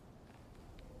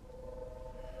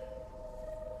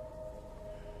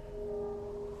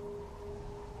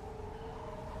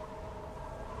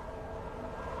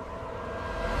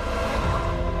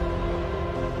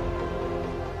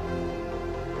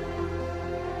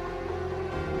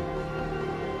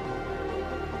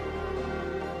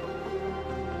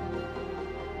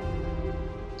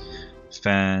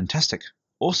 Fantastic.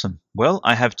 Awesome. Well,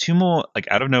 I have two more, like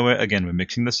out of nowhere, again, we're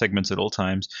mixing the segments at all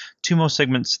times. Two more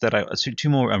segments two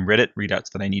more Reddit readouts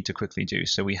that I need to quickly do.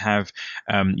 So we have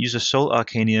user Soul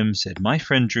Arcanium said, my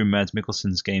friend drew Mads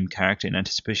Mikkelsen's game character in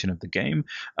anticipation of the game.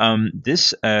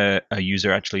 This a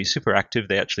user actually super active.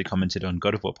 They actually commented on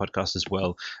God of War podcast as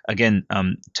well. Again,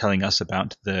 telling us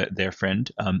about their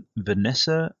friend,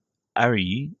 Vanessa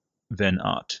Ari Van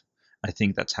Art. I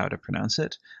think that's how to pronounce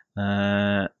it.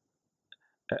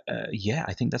 Yeah,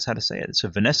 I think that's how to say it. So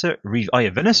Vanessa Reeve. Oh yeah,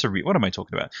 Vanessa Reeve. What am I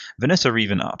talking about? Vanessa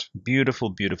Reeve art. Beautiful,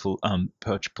 beautiful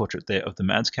portrait there of the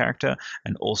Mads character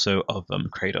and also of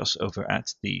Kratos over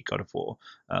at the God of War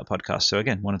podcast. So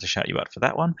again, wanted to shout you out for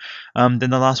that one. Then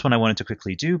the last one I wanted to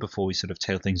quickly do before we sort of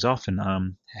tail things off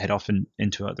and head off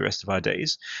into the rest of our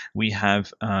days. We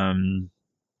have. I'm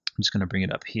just going to bring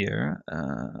it up here.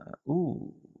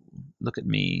 Ooh, look at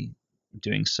me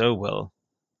doing so well.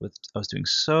 I was doing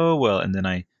so well, and then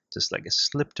I just like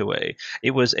slipped away. It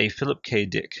was a Philip K.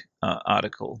 Dick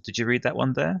article. Did you read that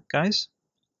one there, guys?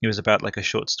 It was about like a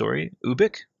short story.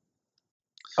 Ubik?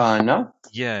 No.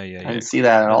 Yeah. I didn't see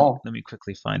that at all. Let me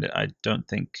quickly find it. I don't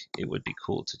think it would be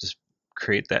cool to just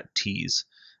create that tease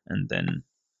and then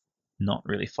not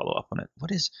really follow up on it.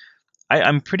 What is...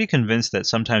 I'm pretty convinced that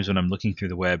sometimes when I'm looking through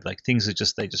the web, like things are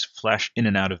just, they just flash in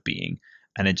and out of being,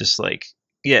 and it just like...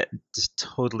 Yeah, just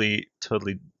totally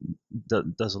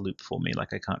does a loop for me.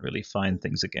 Like I can't really find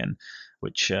things again,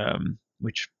 which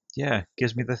yeah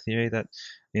gives me the theory that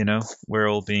we're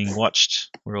all being watched.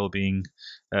 We're all being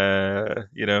having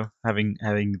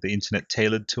the internet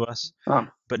tailored to us.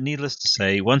 But needless to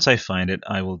say, once I find it,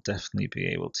 I will definitely be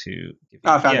able to give you...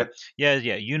 I found it. Yeah.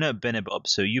 Una Benebob.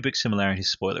 So Ubik similarity,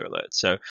 spoiler alert. So